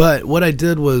 But what I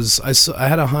did was I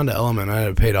had a Honda Element. I had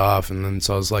it paid off, and then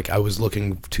so I was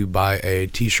looking to buy a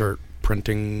T-shirt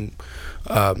printing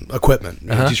equipment,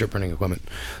 T-shirt printing equipment.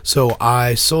 So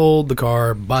I sold the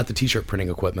car, bought the T-shirt printing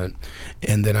equipment,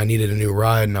 and then I needed a new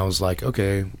ride, and I was like,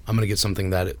 okay, I'm gonna get something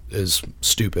that is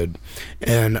stupid,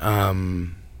 and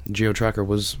Geo Tracker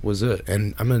was it,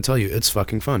 and I'm gonna tell you, it's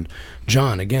fucking fun.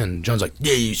 John's like,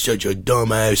 yeah, you're such a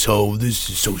dumb asshole. This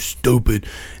is so stupid.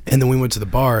 And then we went to the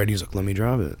bar, and he's like, let me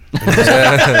drive it.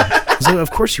 I was like, of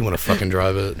course you want to fucking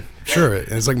drive it. Sure.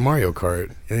 And it's like Mario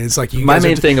Kart. And it's like my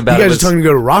main thing about you guys are talking to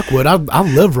go to Rockwood. I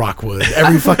live Rockwood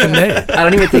every fucking day. I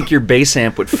don't even think your bass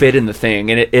amp would fit in the thing,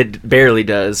 and it barely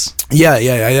does. Yeah.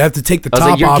 I have to take the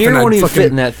top off. Your gear won't even fit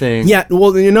in that thing. Yeah.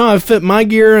 Well, I fit my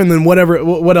gear, and then what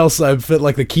else? I fit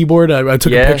like the keyboard. I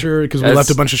took a picture because we left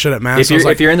a bunch of shit at Mass.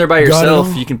 If you're in there by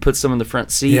yourself, you can put some in the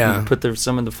front seat. And put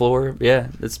some in the floor. Yeah,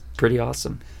 it's pretty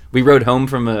awesome. We rode home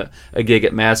from a gig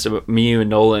at Mass, me, you, and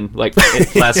Nolan, like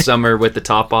last summer with the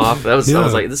top off. I was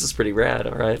like, this is pretty rad,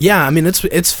 all right. Yeah, I mean,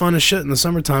 it's fun as shit in the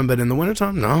summertime, but in the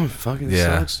wintertime, no, it fucking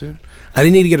sucks, dude. I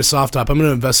need to get a soft top. I'm going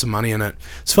to invest some money in it.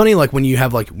 It's funny, like, when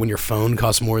your phone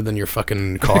costs more than your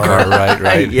fucking car.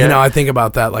 right. Yeah. I think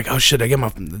about that, like, oh, shit, did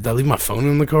I leave my phone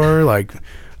in the car? Like,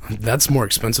 that's more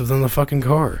expensive than the fucking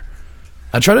car.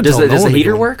 I try to tell no one. Does the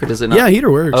heater work or does it not? Yeah,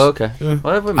 heater works. Oh, okay. Yeah.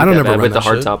 Well, I don't ever with the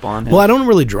hardtop on. Well, I don't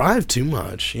really drive too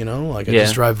much, Like I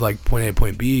just drive like point A,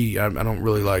 point B. I don't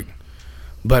really like,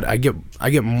 but I get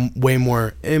way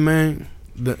more. Hey man,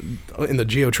 in the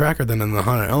Geo Tracker than in the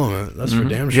Honda Element. That's for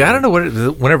damn sure. Yeah, I don't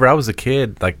know whenever I was a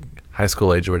kid, like high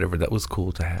school age or whatever, that was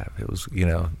cool to have. It was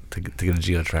to get a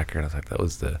Geo Tracker, and I was like, that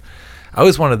was the. I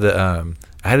always wanted the.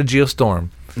 I had a Geostorm.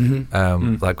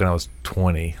 Like when I was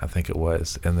 20, I think it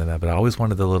was, and then but I always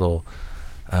wanted the little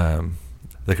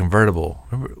the convertible.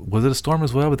 Remember, was it a Storm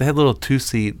as well? But they had little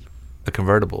 2-seat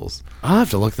convertibles. I'll have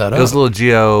to look that up. It was a little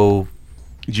Geo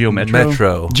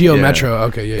Metro.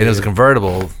 Okay, yeah. And it was a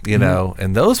convertible, you know,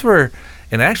 and those were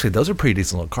pretty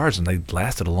decent little cars, and they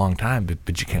lasted a long time,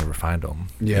 but you can't ever find them.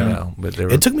 Yeah. You know, but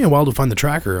it took me a while to find the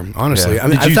tracker, honestly. Yeah. I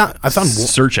mean, I found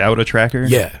search out a tracker?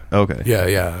 Yeah. Okay.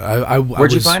 Yeah.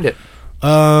 Where'd you find it?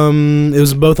 It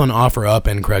was both on OfferUp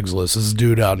and Craigslist. This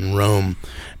dude out in Rome,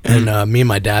 and me and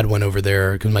my dad went over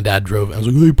there because my dad drove. I was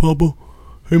like, "Hey, Papa,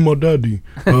 hey, my daddy,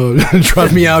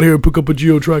 drive me out here and pick up a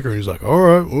Geo tracker." And he's like, "All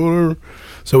right, whatever."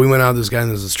 So we went out to this guy in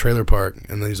this trailer park,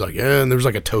 and then he's like, "Yeah," and there was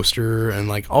like a toaster and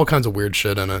like all kinds of weird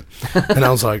shit in it. And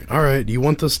I was like, "All right, do you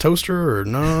want this toaster or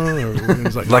no?" Or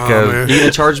he's like, man. You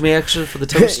gonna charge me extra for the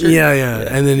toaster? Yeah.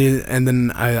 And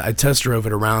then I test drove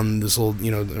it around this little, you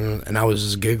know, and I was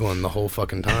just giggling the whole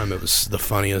fucking time. It was the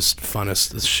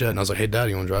funnest shit. And I was like, "Hey, Dad,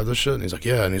 you want to drive this shit?" And he's like,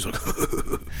 "Yeah." And he's like,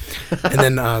 and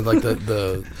then like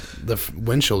the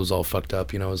windshield was all fucked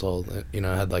up. You know, it was all, you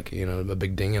know, had like, you know, a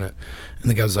big ding in it. And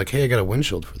the guy was like, "Hey, I got a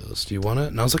windshield for this. Do you want it?"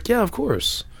 And I was like, "Yeah, of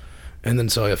course." And then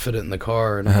so I fit it in the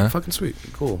car, and I'm like, "Fucking sweet,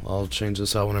 cool. I'll change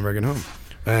this out whenever I get home."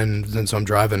 And then so I'm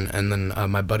driving, and then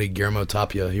my buddy Guillermo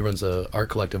Tapia, he runs a art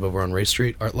collective over on Ray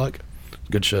Street, Art Luck.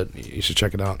 Good shit. You should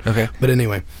check it out. Okay. But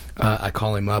anyway, I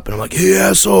call him up, and I'm like, "Hey,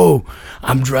 asshole,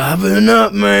 I'm driving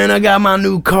up, man. I got my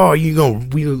new car. We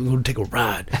gonna take a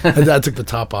ride?" And I took the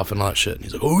top off and all that shit. And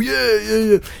he's like, "Oh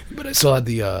yeah." But I still had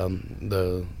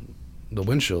the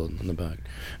windshield in the back.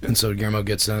 And so Guillermo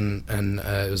gets in, and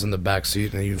it was in the back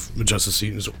seat, and he adjusts the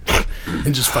seat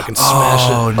and just fucking smash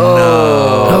it. Oh,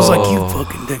 no. And I was like, "You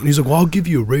fucking dick." And he's like, "Well, I'll give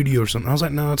you a radio or something." I was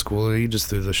like, "No, it's cool. He just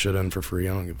threw this shit in for free.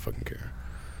 I don't give a fucking care."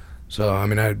 So, I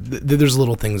mean, there's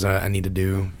little things I need to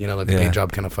do. You know, like the paint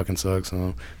job kind of fucking sucks.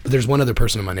 So. But there's one other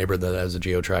person in my neighborhood that has a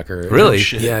Geo tracker. Really?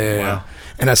 Yeah. Wow.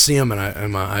 And I see him,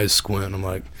 and my eyes squint, and I'm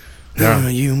like, "Oh,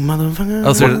 you motherfucker."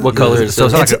 Oh, so what color is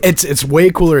it? It's way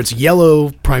cooler. It's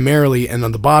yellow primarily, and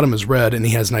on the bottom is red, and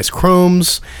he has nice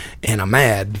chromes, and I'm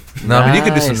mad. No, I mean, you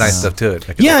could do some nice stuff to it.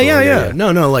 Yeah.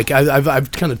 No, like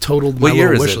I've kind of totaled my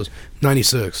little wish list.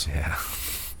 96. Yeah.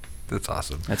 That's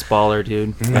awesome. That's baller,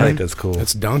 dude. Mm-hmm. I think that's cool.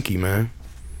 That's donkey, man.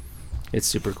 It's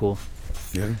super cool.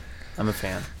 Yeah. I'm a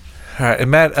fan. All right, and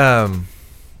Matt,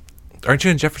 aren't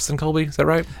you in Jefferson, Colby? Is that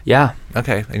right? Yeah.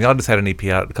 Okay, and y'all just had an EP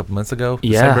out a couple months ago.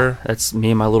 Yeah, December. that's me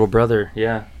and my little brother.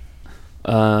 Yeah.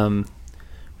 I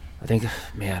think,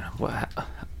 man,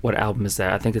 what album is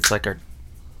that? I think it's like our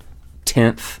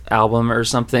 10th album or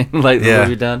something like that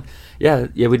we've done. Yeah,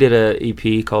 we did a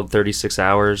EP called 36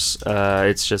 Hours.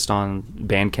 It's just on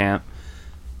Bandcamp.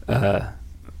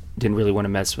 Didn't really want to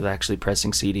mess with actually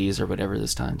pressing CDs or whatever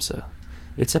this time, so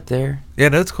it's up there. Yeah,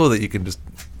 no, it's cool that you can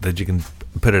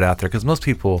put it out there, because most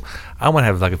people, I want to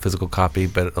have like a physical copy,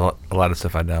 but a lot of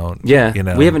stuff I don't. Yeah, you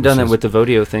know, we haven't done that with the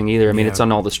Vodeo thing either. I mean, it's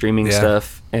on all the streaming Yeah.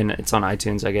 stuff, and it's on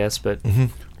iTunes, I guess, but...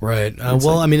 Right.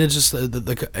 Well, I mean, it's just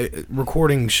the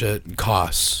recording shit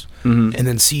costs, and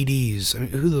then CDs. I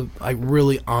mean, I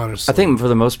really honestly, I think for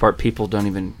the most part, people don't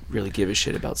even really give a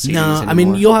shit about CDs anymore. I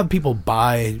mean, you'll have people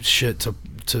buy shit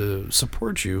to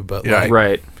support you, but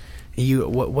right. You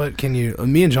what can you?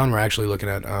 Me and John were actually looking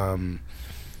at,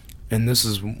 and this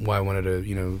is why I wanted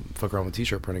to fuck around with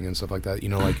t-shirt printing and stuff like that. You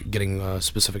know, like getting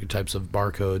specific types of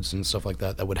barcodes and stuff like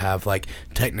that would have like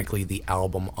technically the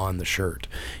album on the shirt.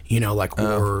 You know, like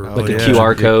or like a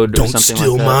QR code. Don't or something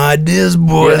steal like that. my ideas,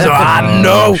 boys. Yeah. I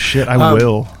know. Shit, I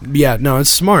will. Yeah, no, it's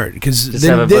smart because Just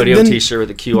have a Vodeo t-shirt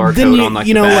with a QR code on like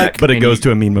the back. But it goes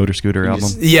to a Mean Motor Scooter album.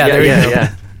 There you go.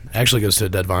 Yeah. Actually goes to a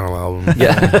Dead Vinyl album.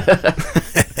 Yeah.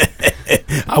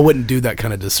 I wouldn't do that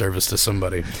kind of disservice to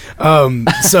somebody.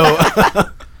 So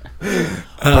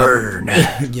Burn.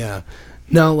 Yeah.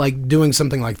 No, like doing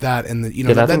something like that, and that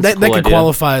that's a that cool could idea.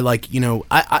 qualify. Like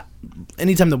I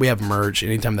anytime that we have merch,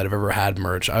 anytime that I've ever had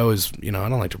merch, I always I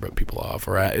don't like to rip people off,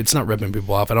 or it's not ripping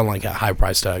people off. I don't like a high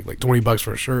price tag, like $20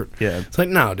 for a shirt. Yeah, it's like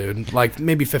no, dude, like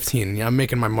maybe 15. Yeah, I'm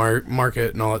making my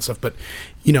market and all that stuff, but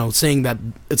saying that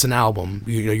it's an album,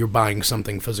 you're buying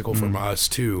something physical from us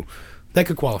too. That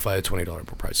could qualify a $20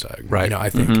 price tag, right? I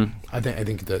think I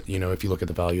think that if you look at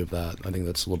the value of that, I think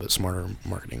that's a little bit smarter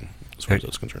marketing as far as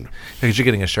that's concerned. Because you're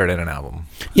getting a shirt and an album.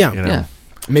 Yeah, yeah.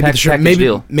 Maybe the shirt.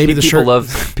 Maybe the shirt.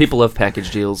 People love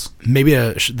package deals. Maybe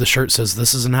the shirt says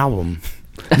this is an album.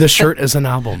 This shirt is an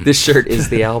album. This shirt is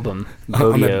the album.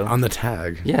 on the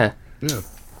tag. Yeah.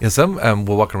 Yeah. Some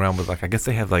will walk around with I guess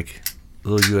they have like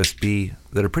little USB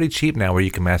that are pretty cheap now, where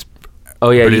you can mass Oh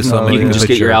yeah, you can just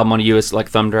get your album on a US like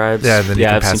thumb drives. Yeah, and then you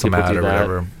can pass them out or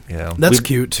whatever. Yeah, that's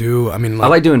cute too. I mean, I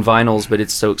like doing vinyls, but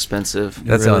it's so expensive.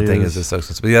 That's the only thing is it's so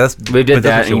expensive. Yeah, we did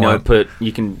that.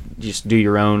 You can just do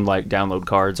your own like download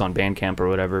cards on Bandcamp or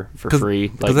whatever for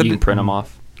free. Like you can print them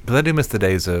off. But I do miss the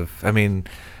days of. I mean,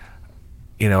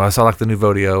 I saw like the new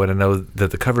Vodeo, and I know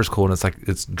that the cover's cool, and it's like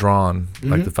it's drawn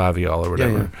like the 5 of y'all or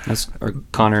whatever. Yeah. That's or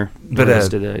Connor. But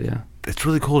did that, yeah. It's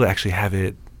really cool to actually have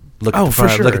it. Look at the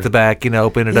front, look at the back,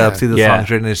 open it up, see the songs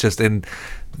written. It's just, and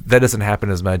that doesn't happen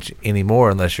as much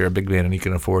anymore unless you're a big band and you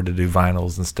can afford to do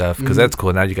vinyls and stuff, because that's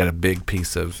cool. Now you got a big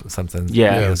piece of something.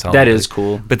 Yeah, that is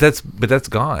cool. But that's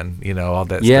gone. All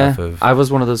that stuff. Of I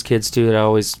was one of those kids too that I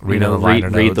always read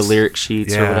the lyric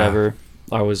sheets or whatever.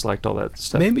 I always liked all that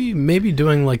stuff. Maybe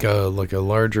doing like a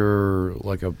larger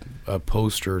a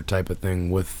poster type of thing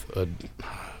with a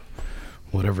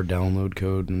whatever download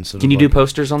code instead. Can you do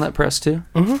posters on that press too?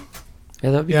 Mm-hmm.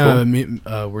 Yeah, that'd be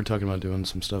cool. We're talking about doing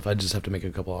some stuff. I just have to make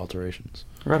a couple alterations.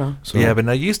 Right on. So, yeah, but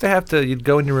now you used to have to. You'd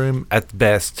go in your room. At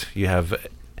best, you have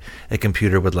a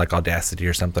computer with like Audacity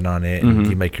or something on it, and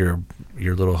you make your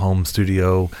little home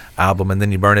studio album, and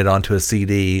then you burn it onto a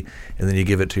CD, and then you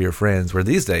give it to your friends. Where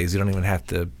these days you don't even have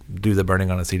to do the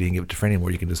burning on a CD and give it to a friend anymore.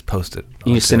 You can just post it.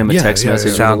 You can send them a text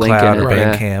message, with a link in or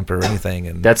Bandcamp or anything,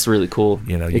 and that's really cool.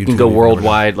 You can go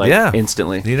worldwide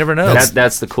instantly. You never know.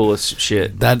 That's the coolest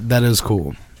shit. That is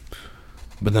cool.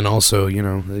 But then also,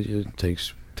 it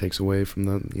takes away from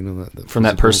the from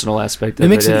that personal aspect of it.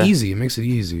 Makes it easy. It makes it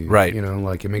easy. Right.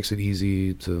 It makes it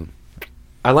easy to.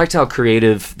 I liked how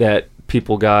creative that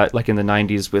people got, like in the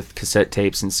 90s with cassette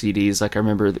tapes and CDs. Like I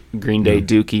remember Green Day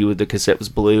Dookie with the cassette was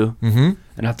blue. And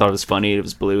I thought it was funny. It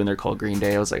was blue and they're called Green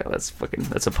Day. I was like, oh,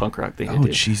 that's a punk rock thing to do.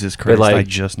 Oh, Jesus Christ. Like, I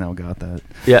just now got that.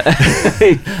 Yeah.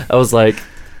 I was like,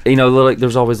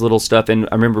 there's always little stuff. And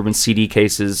I remember when CD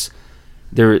cases,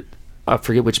 I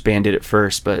forget which band did it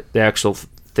first, but the actual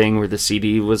thing where the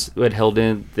CD was held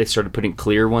in, they started putting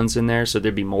clear ones in there, so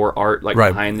there'd be more art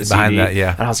behind the CD. That,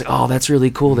 yeah. And I was like, oh, that's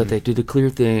really cool that they do the clear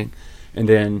thing. And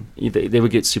then they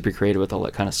would get super creative with all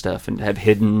that kind of stuff and have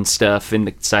hidden stuff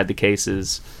inside the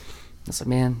cases. I was like,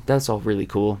 man, that's all really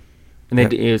cool. And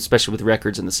they, especially with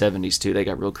records in the 70s too, they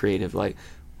got real creative. Like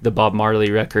the Bob Marley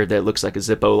record that looks like a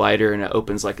Zippo lighter and it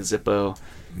opens like a Zippo.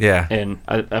 Yeah. And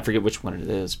I forget which one it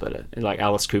is, but like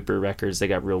Alice Cooper records, they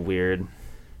got real weird.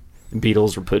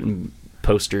 Beatles were putting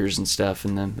posters and stuff,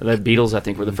 and then the Beatles, I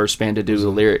think, were the first band to do the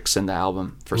lyrics in the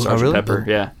album for Sgt.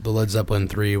 Pepper. The Led Zeppelin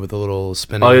 3 with the little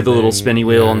spinning. Oh, yeah, the little spinny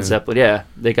wheel on Zeppelin. Yeah,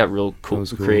 they got real cool,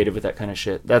 creative with that kind of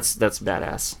shit. That's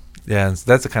badass. Yeah, and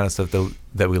that's the kind of stuff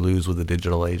that we lose with the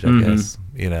digital age, I guess.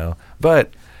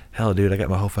 But hell, dude, I got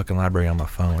my whole fucking library on my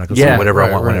phone. I can see whatever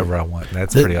I want whenever I want.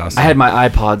 That's pretty awesome. I had my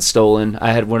iPod stolen.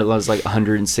 I had one of those like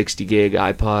 160 gig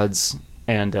iPods,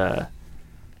 and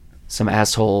some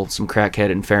asshole, some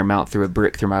crackhead in Fairmount threw a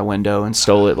brick through my window and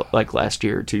stole it like last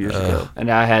year or 2 years ago. And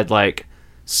I had like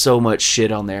so much shit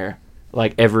on there.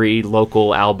 Like every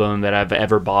local album that I've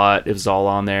ever bought, it was all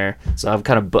on there. So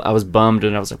I was bummed,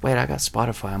 and I was like, wait, I got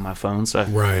Spotify on my phone, so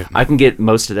I can get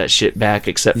most of that shit back,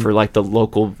 except for like the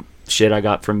local shit I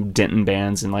got from Denton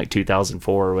bands in like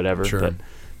 2004 or whatever. Sure. But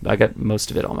I got most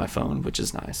of it on my phone, which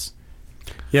is nice.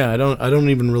 Yeah, I don't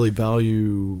even really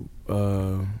value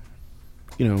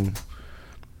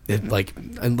it like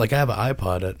I have an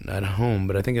iPod at home,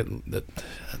 but I think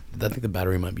the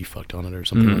battery might be fucked on it or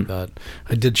something like that.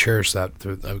 I did cherish that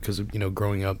because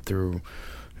growing up through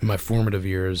my formative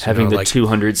years, having the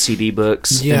 200 CD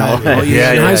books. In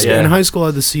high school I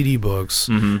had the CD books,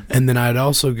 and then I'd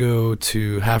also go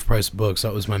to Half Price Books.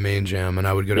 That was my main jam, and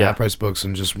I would go to Half Price Books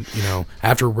and just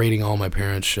after rating all my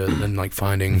parents' shit and like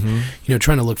finding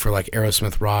trying to look for like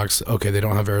Aerosmith rocks. Okay, they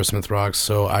don't have Aerosmith rocks,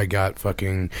 so I got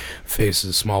fucking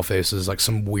Small Faces, like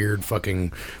some weird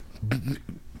fucking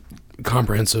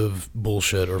comprehensive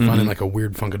bullshit, or finding like a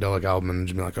weird funkadelic album and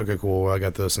just be like, okay, cool, I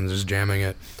got this, and just jamming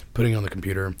it, putting it on the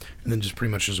computer, and then just pretty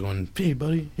much just going, hey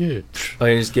buddy, yeah. Oh,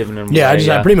 you're just giving them away.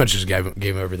 I pretty much just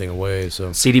gave everything away.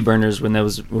 So CD burners, when I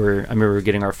remember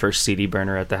getting our first CD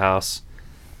burner at the house,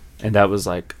 and that was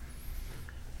like,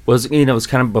 it was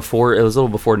kind of before, it was a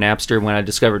little before Napster. When I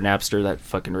discovered Napster, that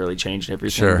fucking really changed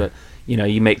everything. Sure. But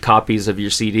you make copies of your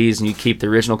CDs and you keep the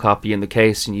original copy in the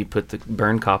case and you put the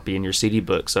burn copy in your CD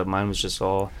book. So mine was just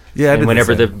all, and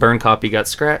whenever the burn copy got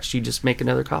scratched, you just make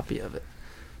another copy of it.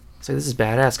 So this is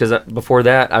badass, because before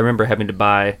that, I remember having to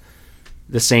buy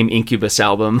the same Incubus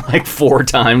album like 4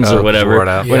 times or whatever.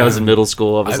 When I was in middle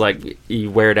school, I was like, you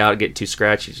wear it out, get too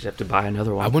scratchy, you just have to buy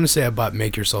another one. I want to say I bought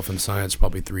Make Yourself in Science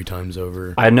probably 3 times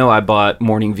over. I know I bought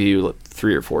Morning View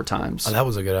 3 or 4 times. Oh, that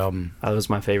was a good album. That was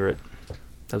my favorite.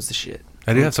 That was the shit.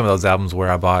 I do have some of those albums where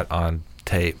I bought on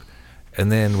tape,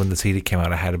 and then when the CD came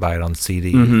out, I had to buy it on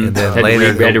CD, and then later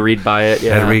I had to rebuy it.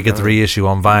 Yeah, I had to get the reissue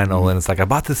on vinyl, and it's like I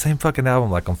bought the same fucking album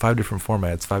like on 5 different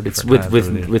formats, 5 different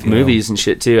times. With movies and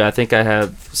shit too. I think I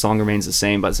have "Song Remains the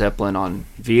Same" by Zeppelin on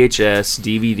VHS,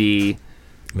 DVD,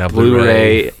 now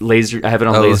Blu-ray, laser. I have it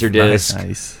on Laserdisc.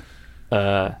 Nice.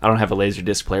 I don't have a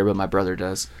Laserdisc player, but my brother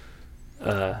does.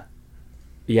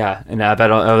 Yeah, and I have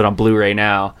it on Blu-ray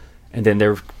now. And then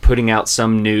they're putting out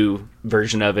some new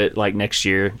version of it like next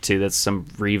year too. That's some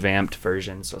revamped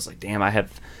version. So I was like, damn, I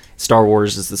have Star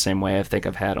Wars is the same way. I think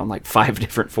I've had on like 5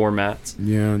 different formats.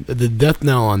 Yeah, the death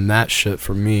knell on that shit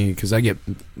for me, because I get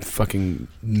fucking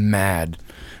mad.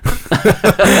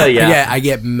 Yeah, I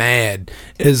get mad.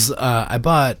 Is I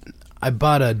bought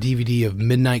a DVD of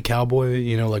Midnight Cowboy,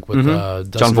 you know, like with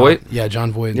John Voight. Yeah,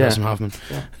 John Voight and Dustin Hoffman.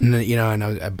 Yeah. And then, you know, and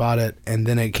I bought it, and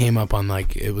then it came up on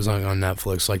like it was on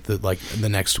Netflix like the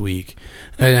next week.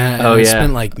 And I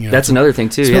spent like, you know, that's another thing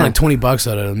too. Spent like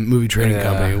 $20 at a movie trading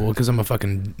company. Well, because I'm a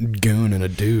fucking goon and a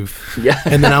doof. Yeah.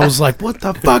 And then I was like, what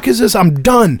the fuck is this? I'm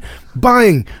done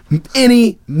buying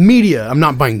any media. I'm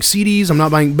not buying CDs. I'm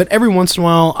not buying, but every once in a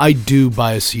while I do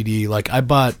buy a CD. Like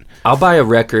I'll buy a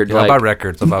record. Yeah, like, I buy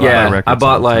records. I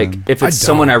bought like if it's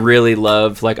someone I really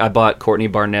love, like I bought Courtney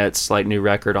Barnett's like new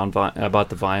record on. I bought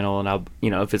the vinyl, and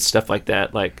if it's stuff like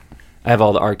that, like I have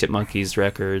all the Arctic Monkeys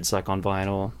records like on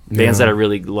vinyl. Bands that I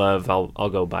really love, I'll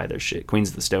go buy their shit. Queens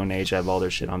of the Stone Age, I have all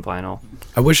their shit on vinyl.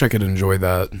 I wish I could enjoy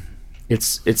that.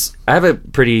 It's I have a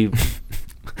pretty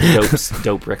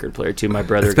dope record player too. My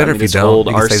brother got me this old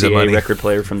RCA record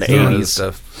player from the 80s.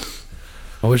 Stuff.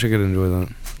 I wish I could enjoy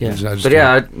that. Yeah,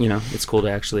 it's cool to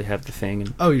actually have the thing.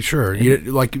 And, oh, sure.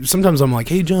 Like sometimes I'm like,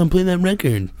 "Hey, John, play that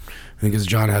record," because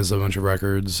John has a bunch of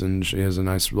records and she has a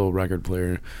nice little record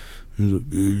player.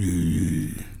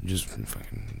 Just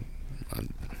fucking.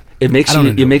 It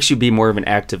makes you be more of an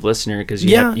active listener because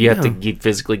you have to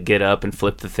physically get up and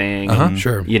flip the thing. And,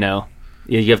 sure. You know,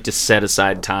 you have to set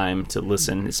aside time to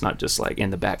listen. It's not just like in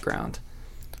the background.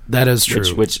 That is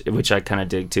true. Which I kind of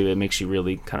dig too. It makes you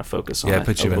really kind of focus on it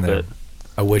put a you little in there. bit.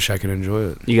 I wish I could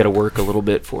enjoy it. You got to work a little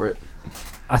bit for it.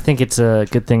 I think it's a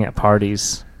good thing at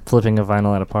parties, flipping a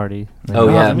vinyl at a party.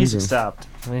 Like, the music stopped.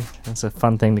 I mean, that's a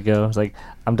fun thing to go. It's like,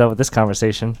 I'm done with this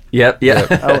conversation. Yep.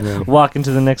 I'll walk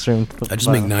into the next room. I just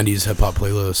make 90s hip hop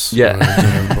playlists.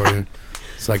 Yeah.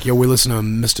 It's like, yo, we're listening to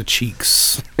Mr.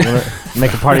 Cheeks.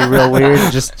 Make a party real weird.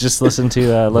 Just listen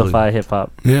to lo-fi hip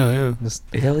hop. Yeah. Just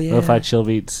hell yeah. Lo-fi chill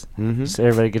beats. Mm-hmm. So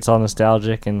everybody gets all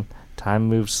nostalgic and time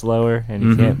moves slower and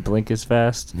you can't blink as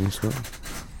fast.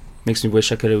 Makes me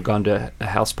wish I could have gone to a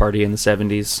house party in the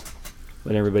 70s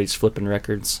when everybody's flipping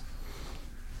records.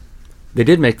 They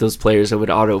did make those players that would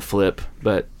auto flip,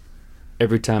 but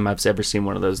every time I've ever seen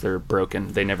one of those, they're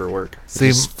broken. They never work. See, it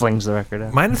just flings the record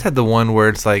out. Mine has had the one where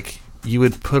it's like you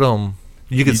would put them,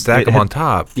 you could stack them on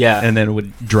top. Yeah. And then it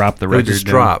would drop the record. It would just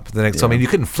drop. The next, So, I mean, you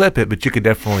couldn't flip it, but you could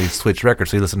definitely switch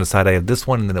records. So you listen to side A of this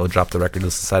one, and then it would drop the record,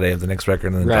 listen to side A of the next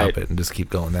record, and then drop it, and just keep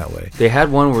going that way. They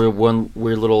had one where one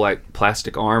weird little like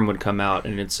plastic arm would come out,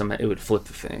 and it would flip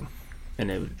the thing,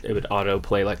 and it would auto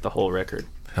play like the whole record.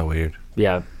 How weird.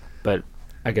 Yeah, but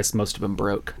I guess most of them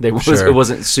broke. It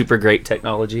wasn't super great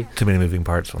technology. Too many moving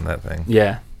parts on that thing.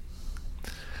 Yeah.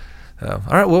 All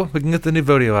right, well, we can get the new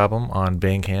Vodeo album on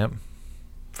Bandcamp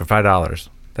for $5.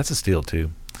 That's a steal, too.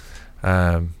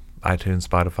 iTunes,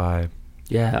 Spotify.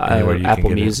 Yeah, Apple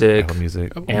Music,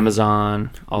 Amazon,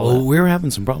 all that. We were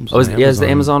having some problems. Is the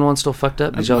Amazon one still fucked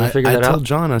up? Did y'all figure that out? I told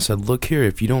John, I said, look here,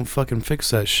 if you don't fucking fix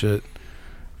that shit.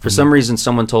 For some reason,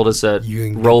 someone told us that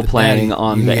role playing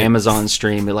on the Amazon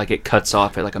stream, it cuts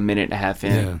off at like a minute and a half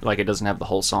in. Yeah. Like it doesn't have the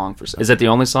whole song. Is that the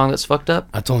only song that's fucked up?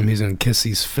 I told him he's gonna kiss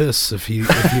these fists if you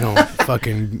don't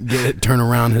fucking turn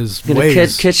around his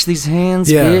ways. Catch these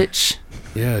hands, bitch.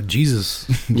 Yeah, Jesus.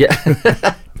 Yeah.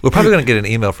 We're probably gonna get an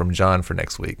email from John for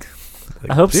next week.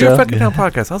 I hope so. Your fucking down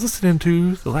podcast. I was listening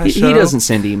to the last show. He doesn't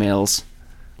send emails.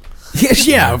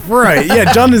 Yeah, right.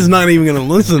 Yeah, John is not even going to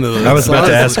listen to this. I was about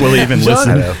to ask, will he even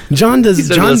listen? John does. He's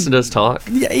going to listen to us talk.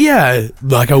 Yeah.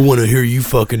 Like I want to hear you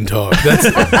fucking talk. That's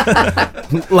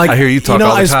like I hear you talk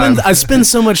all the time. I spend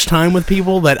so much time with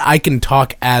people that I can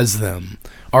talk as them.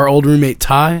 Our old roommate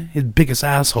Ty, his biggest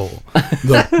asshole.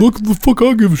 Like, look, the fuck,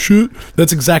 I give a shit.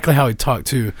 That's exactly how he talked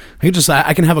too.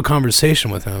 I can have a conversation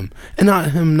with him and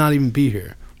not even be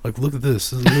here. Like, look at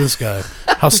this. Look at this guy.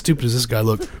 How stupid does this guy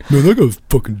look? Man, that guy's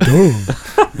fucking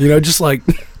dumb. Just like,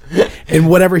 and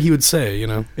whatever he would say,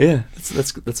 Yeah,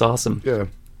 that's awesome. Yeah,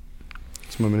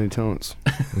 it's my many talents.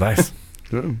 Nice.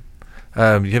 Yeah. You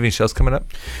have any shows coming up?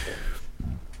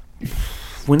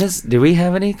 Do we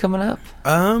have any coming up?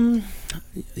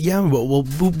 Yeah, well,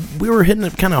 we were hitting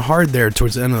it kind of hard there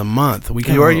towards the end of the month. We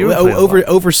kind You of were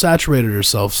oversaturated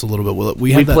ourselves a little bit.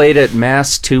 We played at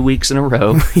Mass 2 weeks in a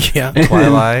row. Yeah,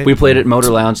 Twilight. We played at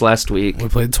Motor Lounge last week. We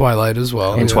played Twilight as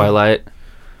well. In Twilight.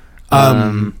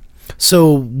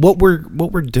 So what we're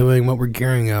doing, what we're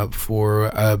gearing up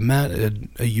for, Matt,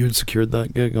 you had secured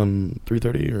that gig on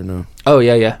 3:30 or no? Oh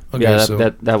yeah. Okay, yeah, so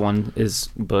that one is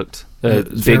booked.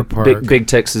 Fair Park. Big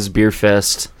Texas Beer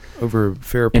Fest over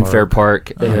Fair Park. in Fair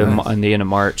Park Nice. on the end of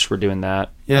March. We're doing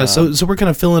that. Yeah, so we're kind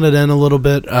of filling it in a little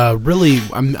bit. Really,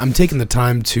 I'm taking the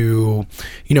time to,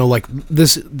 like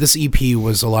this EP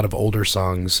was a lot of older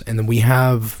songs, and then we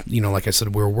have, like I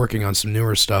said, we're working on some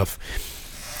newer stuff.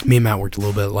 Me and Matt worked a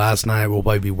little bit last night. We'll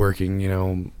probably be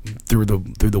working, through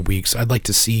the weeks. I'd like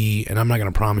to see, and I'm not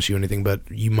going to promise you anything, but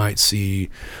you might see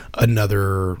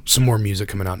some more music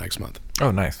coming out next month.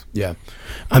 Oh, nice. Yeah.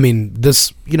 I mean,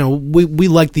 this, we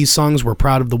like these songs. We're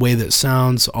proud of the way that it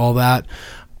sounds, all that.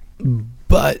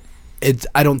 But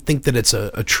I don't think that it's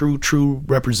a true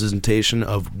representation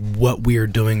of what we are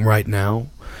doing right now.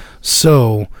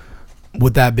 So,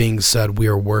 with that being said, we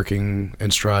are working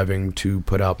and striving to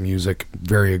put out music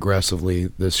very aggressively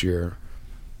this year.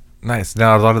 Nice.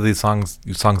 Now, a lot of these songs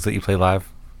that you play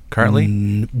live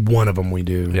currently? One of them we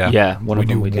do. Yeah, one of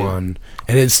them we do. One.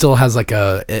 And it still has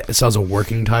it still has a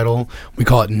working title. We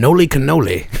call it Noli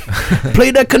Cannoli.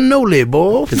 Play that cannoli,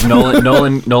 boy. Because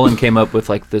Nolan came up with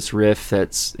like this riff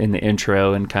that's in the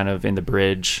intro and kind of in the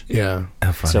bridge. Yeah.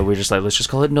 Oh, funny. So we're just like, let's just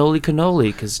call it Noli Cannoli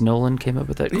because Nolan came up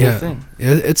with that cool thing.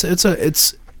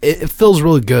 It feels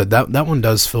really good. That one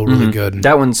does feel really good.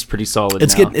 That one's pretty solid.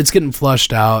 It's getting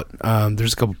flushed out.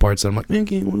 There's a couple parts that I'm like, man,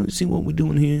 can you want to see what we're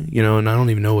doing here? And I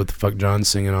don't even know what the fuck John's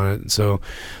singing on it. So,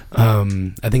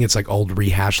 I think it's like old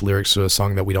rehashed lyrics to a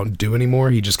song that we don't do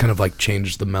anymore. He just kind of like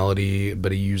changed the melody,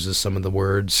 but he uses some of the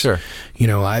words. Sure.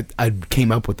 I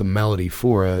came up with the melody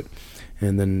for it,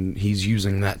 and then he's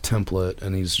using that template,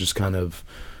 and he's just kind of.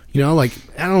 I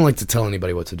don't like to tell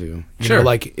anybody what to do. Sure.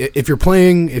 Like if you're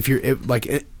playing,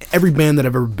 like every band that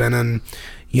I've ever been in,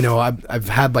 I've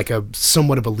had like a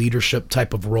somewhat of a leadership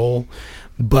type of role,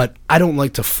 but I don't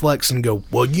like to flex and go,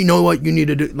 well, you know what you need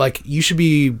to do. Like you should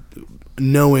be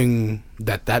knowing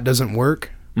that doesn't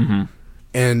work,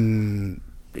 and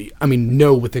I mean,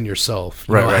 know within yourself.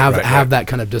 Have that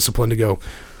kind of discipline to go.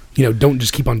 Don't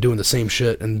just keep on doing the same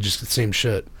shit and just the same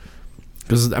shit.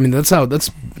 Because, I mean, that's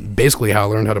basically how I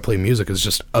learned how to play music is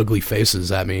just ugly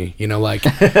faces at me. Like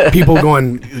people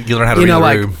going. You learn how to read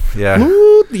the room. Yeah.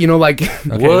 Like. Okay,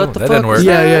 what the fuck? That didn't work.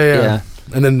 Yeah.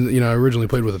 And then, I originally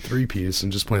played with a 3-piece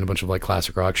and just playing a bunch of like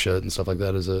classic rock shit and stuff like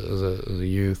that as a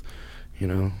youth.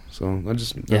 So I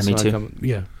just. Yeah, me too.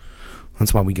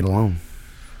 That's why we get along.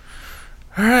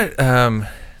 All right.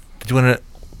 Did you want to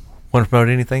promote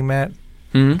anything, Matt?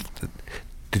 Did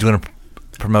you want to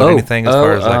promote anything as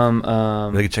far as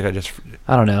like they can check out just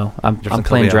I don't know. I'm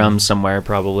playing drums somewhere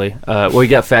probably. We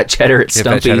got Fat Cheddar at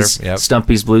Stumpy's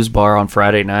Stumpy's Blues Bar on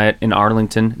Friday night in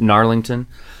Arlington.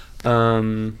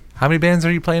 How many bands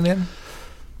are you playing in?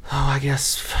 Oh, I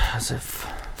guess as if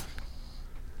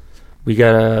we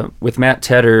got with Matt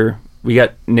Tedder. We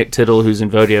got Nick Tittle, who's in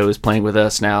Vodeo, is playing with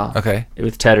us now. Okay.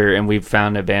 With Tedder, and we've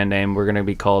found a band name. We're going to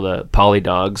be called Poly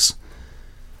Dogs.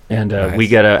 And Nice. we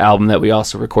got an album that we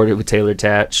also recorded with Taylor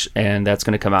Tatch, and that's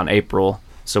going to come out in April.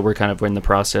 So we're kind of in the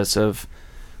process of,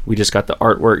 we just got the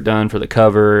artwork done for the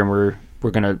cover, and we're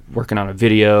working on a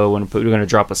video, and we're going to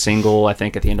drop a single, I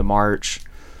think, at the end of March.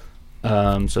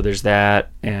 So there's that,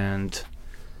 and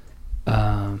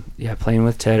playing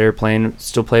with Tedder,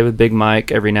 still play with Big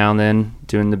Mike every now and then,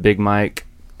 doing the Big Mike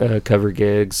cover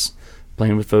gigs,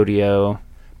 playing with Vodeo,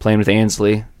 playing with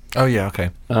Ansley. Oh yeah, okay.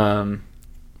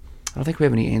 I don't think we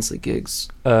have any Ansley gigs.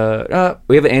 We have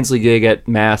an Ansley gig at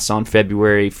Mass on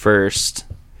February 1st,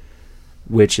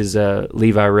 which is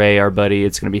Levi Ray, our buddy.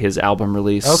 It's going to be his album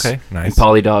release. Okay, nice. And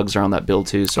Poly Dogs are on that bill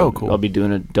too, so cool. I'll be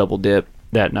doing a double dip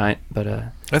that night.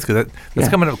 But that's good. That's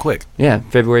coming up quick. Yeah,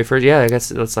 February 1st. Yeah, I guess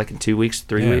that's like in 2 weeks,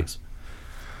 3 weeks.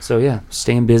 So yeah,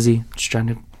 staying busy, just trying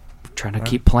to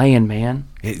keep playing, man.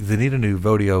 They need a new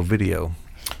Vodeo video.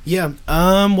 Yeah.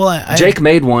 Well, Jake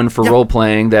made one for role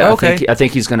playing that I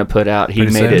think he's going to put out. He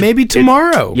made it maybe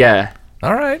tomorrow. Yeah.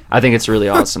 All right. I think it's really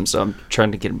awesome. So I'm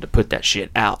trying to get him to put that shit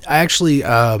out. I actually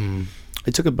I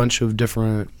took a bunch of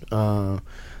different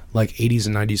like 80s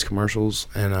and 90s commercials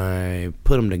and I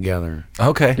put them together.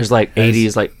 Okay. There's like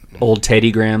 80s like old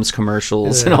Teddy Grahams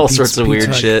commercials and all sorts of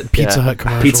weird shit. Pizza Hut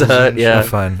commercials. Pizza Hut, yeah. Oh,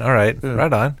 fun. All right. Yeah.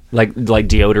 Right on. Like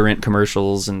deodorant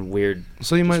commercials and weird.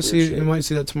 So you might see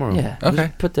that tomorrow. Yeah.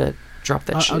 Okay. Drop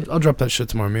that shit. I'll drop that shit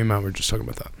tomorrow. Me and Matt were just talking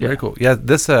about that. Very cool. Yeah,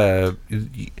 this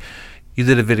You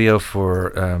did a video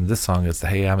for this song. It's the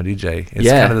Hey I'm a DJ. It's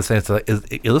Yeah. kind of the same. It's like,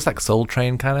 it looks like Soul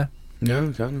Train kind of.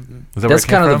 Yeah, kind of. That's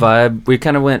kind of the vibe. We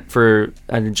kind of went for.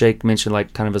 Jake mentioned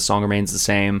like kind of a song remains the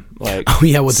same. Like Oh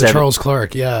yeah, with the Charles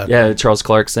Clark. Yeah. Yeah, Charles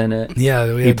Clark's in it.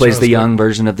 Yeah, he plays the young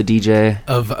version of the DJ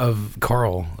of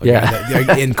Carl.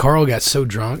 Yeah, and Carl got so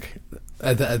drunk.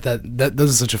 That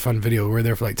is such a fun video. We were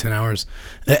there for like 10 hours.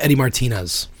 Eddie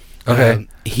Martinez. Okay.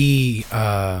 He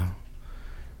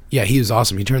was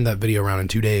awesome. He turned that video around in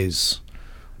 2 days.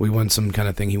 We won some kind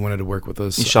of thing. He wanted to work with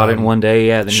us. He shot it in one day.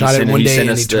 Yeah, then shot it in one day,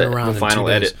 and he turned around the final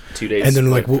edit 2 days. And then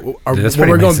like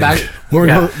we're going back. We're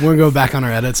going to go back on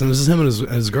our edits, and this is him and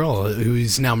his girl, who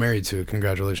he's now married to.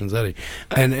 Congratulations, Eddie.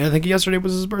 And I think yesterday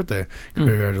was his birthday.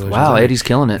 Congratulations. Wow, Eddie's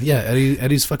killing it. Yeah,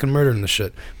 Eddie's fucking murdering the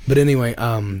shit. But anyway,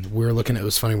 we were it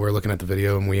was funny. We were looking at the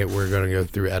video, and we're going to go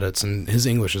through edits, and his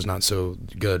English is not so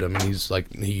good. I mean, he's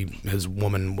like his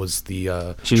woman was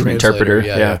the she's an interpreter.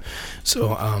 Yeah.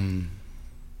 So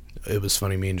it was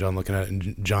funny, me and John looking at it,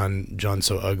 and John's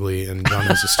so ugly, and John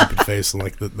has a stupid face, and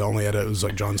like the only edit was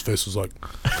like John's face was like,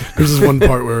 there's this one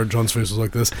part where John's face was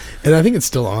like this, and I think it's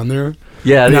still on there.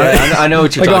 Yeah, I know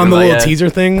what you're like talking on the about, little teaser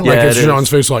thing, like it's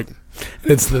John's face like,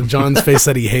 it's the John's face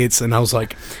that he hates, and I was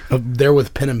like, there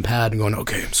with pen and pad and going,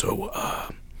 okay, so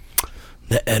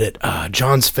the edit,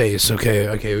 John's face,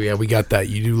 okay, yeah, we got that.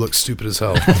 You do look stupid as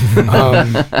hell.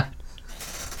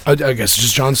 I guess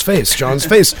just John's face. John's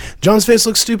face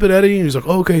looks stupid, Eddie. And he's like,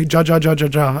 oh, okay, ja.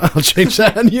 I'll change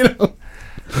that, you know.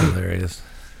 Hilarious.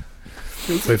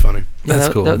 It's very funny. Yeah,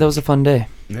 That's cool. That was a fun day.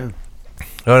 Yeah.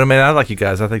 Oh, I mean, I like you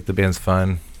guys. I think the band's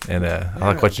fun, and I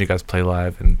like watching you guys play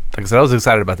live. And like I said, I was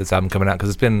excited about this album coming out because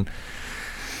it's been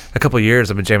a couple of years.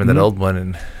 I've been jamming that old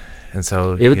one, and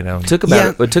so it took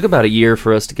about a year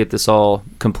for us to get this all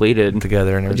completed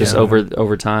together and everything. Just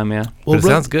over time, yeah. Well, but it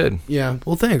sounds good. Yeah.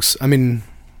 Well, thanks. I mean,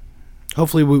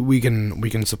 hopefully we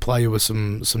can supply you with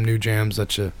some new jams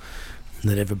that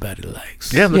everybody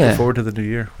likes. Yeah, I'm looking forward to the new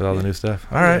year with all the new stuff.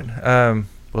 All right.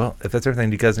 Well, if that's everything,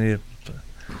 do you guys need to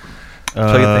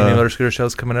plug anything? Any motor scooter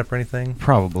shows coming up or anything?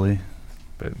 Probably,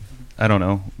 but I don't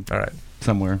know. All right,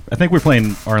 somewhere. I think we're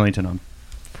playing Arlington on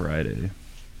Friday.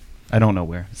 I don't know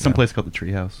where. Some place called the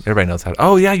Treehouse. Everybody knows how.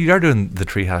 Oh yeah, you are doing the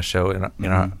Treehouse show in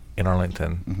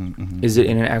Arlington. Mm-hmm. Is it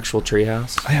in an actual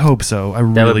treehouse? I hope so. I that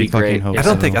really would be fucking great. hope I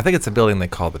so. think it's a building they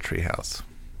call the Treehouse.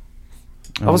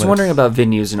 I was wondering about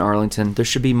venues in Arlington. There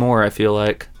should be more, I feel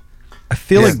like. I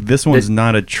feel like this one's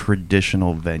not a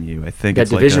traditional venue. I think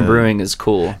it's Division like Brewing is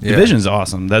cool. Yeah. Division's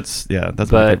awesome. That's my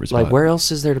favorite spot. Like, where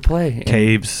else is there to play?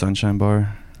 Caves, Sunshine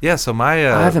Bar. Yeah, so I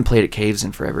haven't played at Caves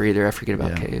in forever either. I forget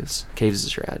about Caves. Caves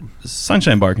is rad.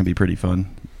 Sunshine Bar can be pretty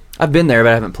fun. I've been there,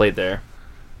 but I haven't played there.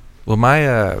 Well,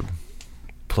 my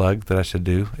plug that I should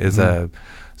do is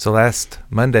so last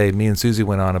Monday, me and Susie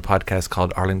went on a podcast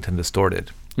called Arlington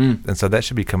Distorted. And so that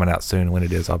should be coming out soon. When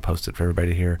it is, I'll post it for everybody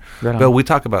to hear. Right but we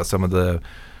talk about some of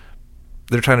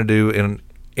they're trying to do in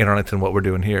Arlington what we're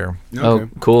doing here. Okay. Oh,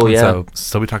 cool, and yeah.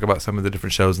 So we talk about some of the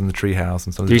different shows in the Treehouse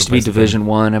and some of the there used to be Division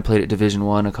 1. I played at Division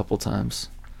 1 a couple times.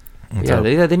 They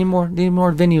need more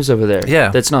venues over there. Yeah.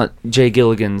 That's not Jay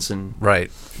Gilligan's and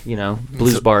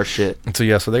blues bar shit. And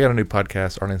so they got a new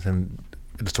podcast, Arlington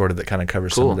Distorted, that kind of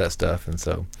covers some of that stuff, and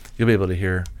so you'll be able to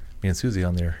hear me and Susie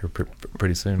on there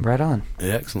pretty soon. Right on.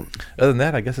 Yeah, excellent. Other than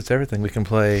that, I guess it's everything. We can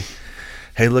play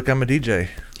Hey Look, I'm a DJ.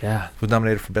 Yeah. Was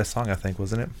nominated for Best Song, I think,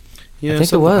 wasn't it? Yeah, I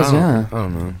think it was, I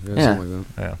don't know. Yeah. Something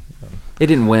like that. Yeah. It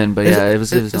didn't win, but it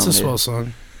was It's nominated. a swell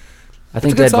song. I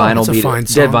think Dead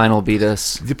Vinyl beat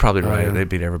us. You're probably right. They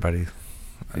beat everybody.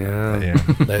 Yeah.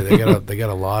 they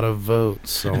got a lot of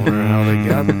votes. I wonder how they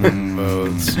got them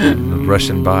votes. The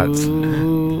Russian bots.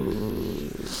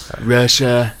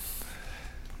 Russia.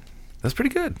 That's pretty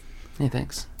good. Hey,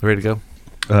 thanks. Ready to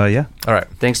go? Yeah. All right.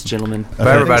 Thanks, gentlemen.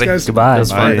 Bye, everybody. Thanks, guys. Goodbye. That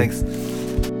was fun. Bye. Thanks.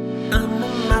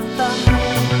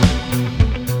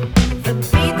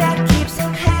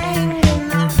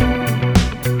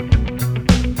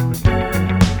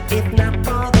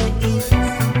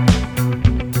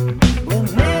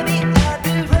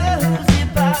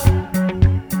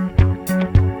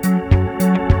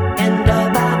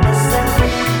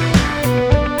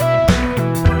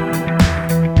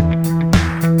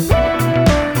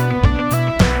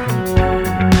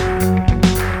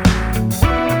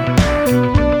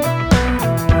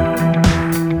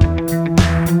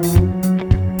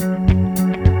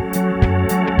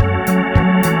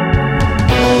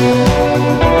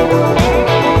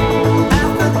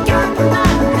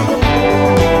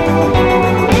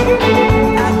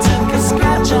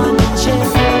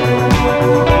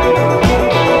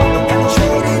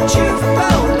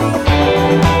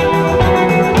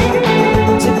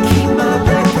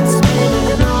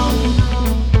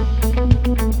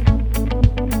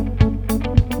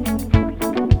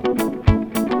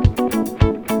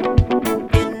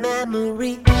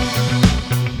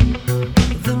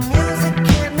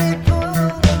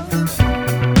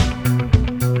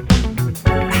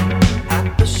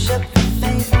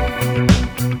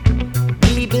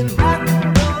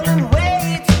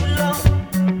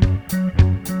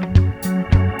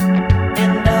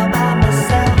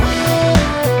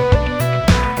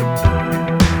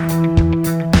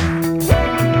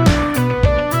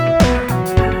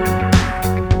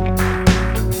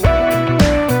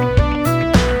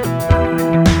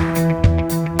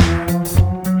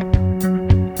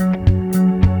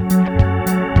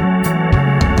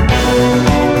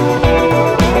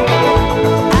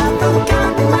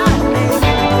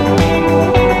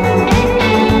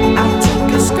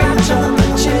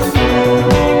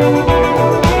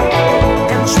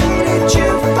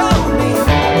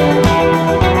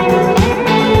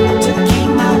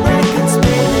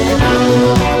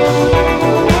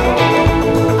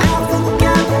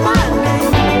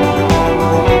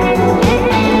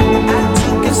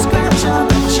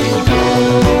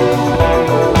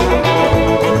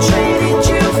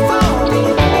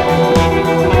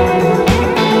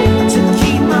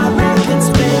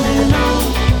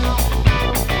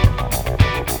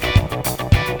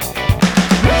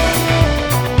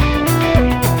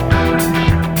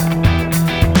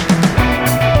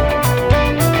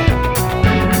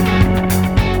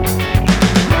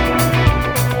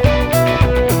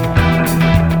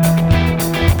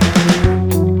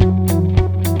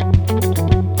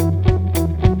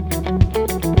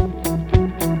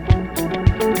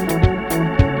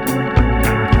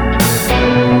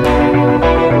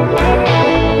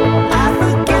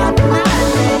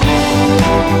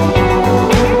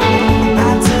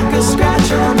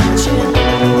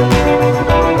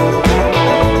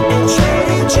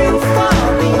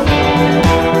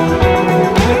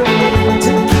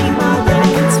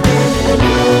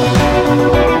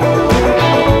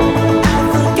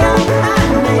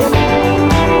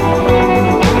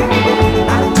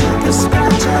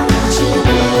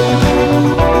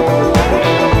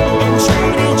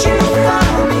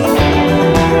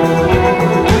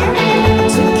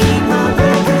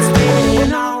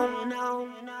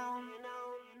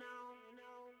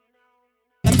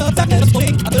 love darkness,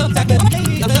 I love darkness,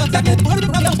 I love darkness.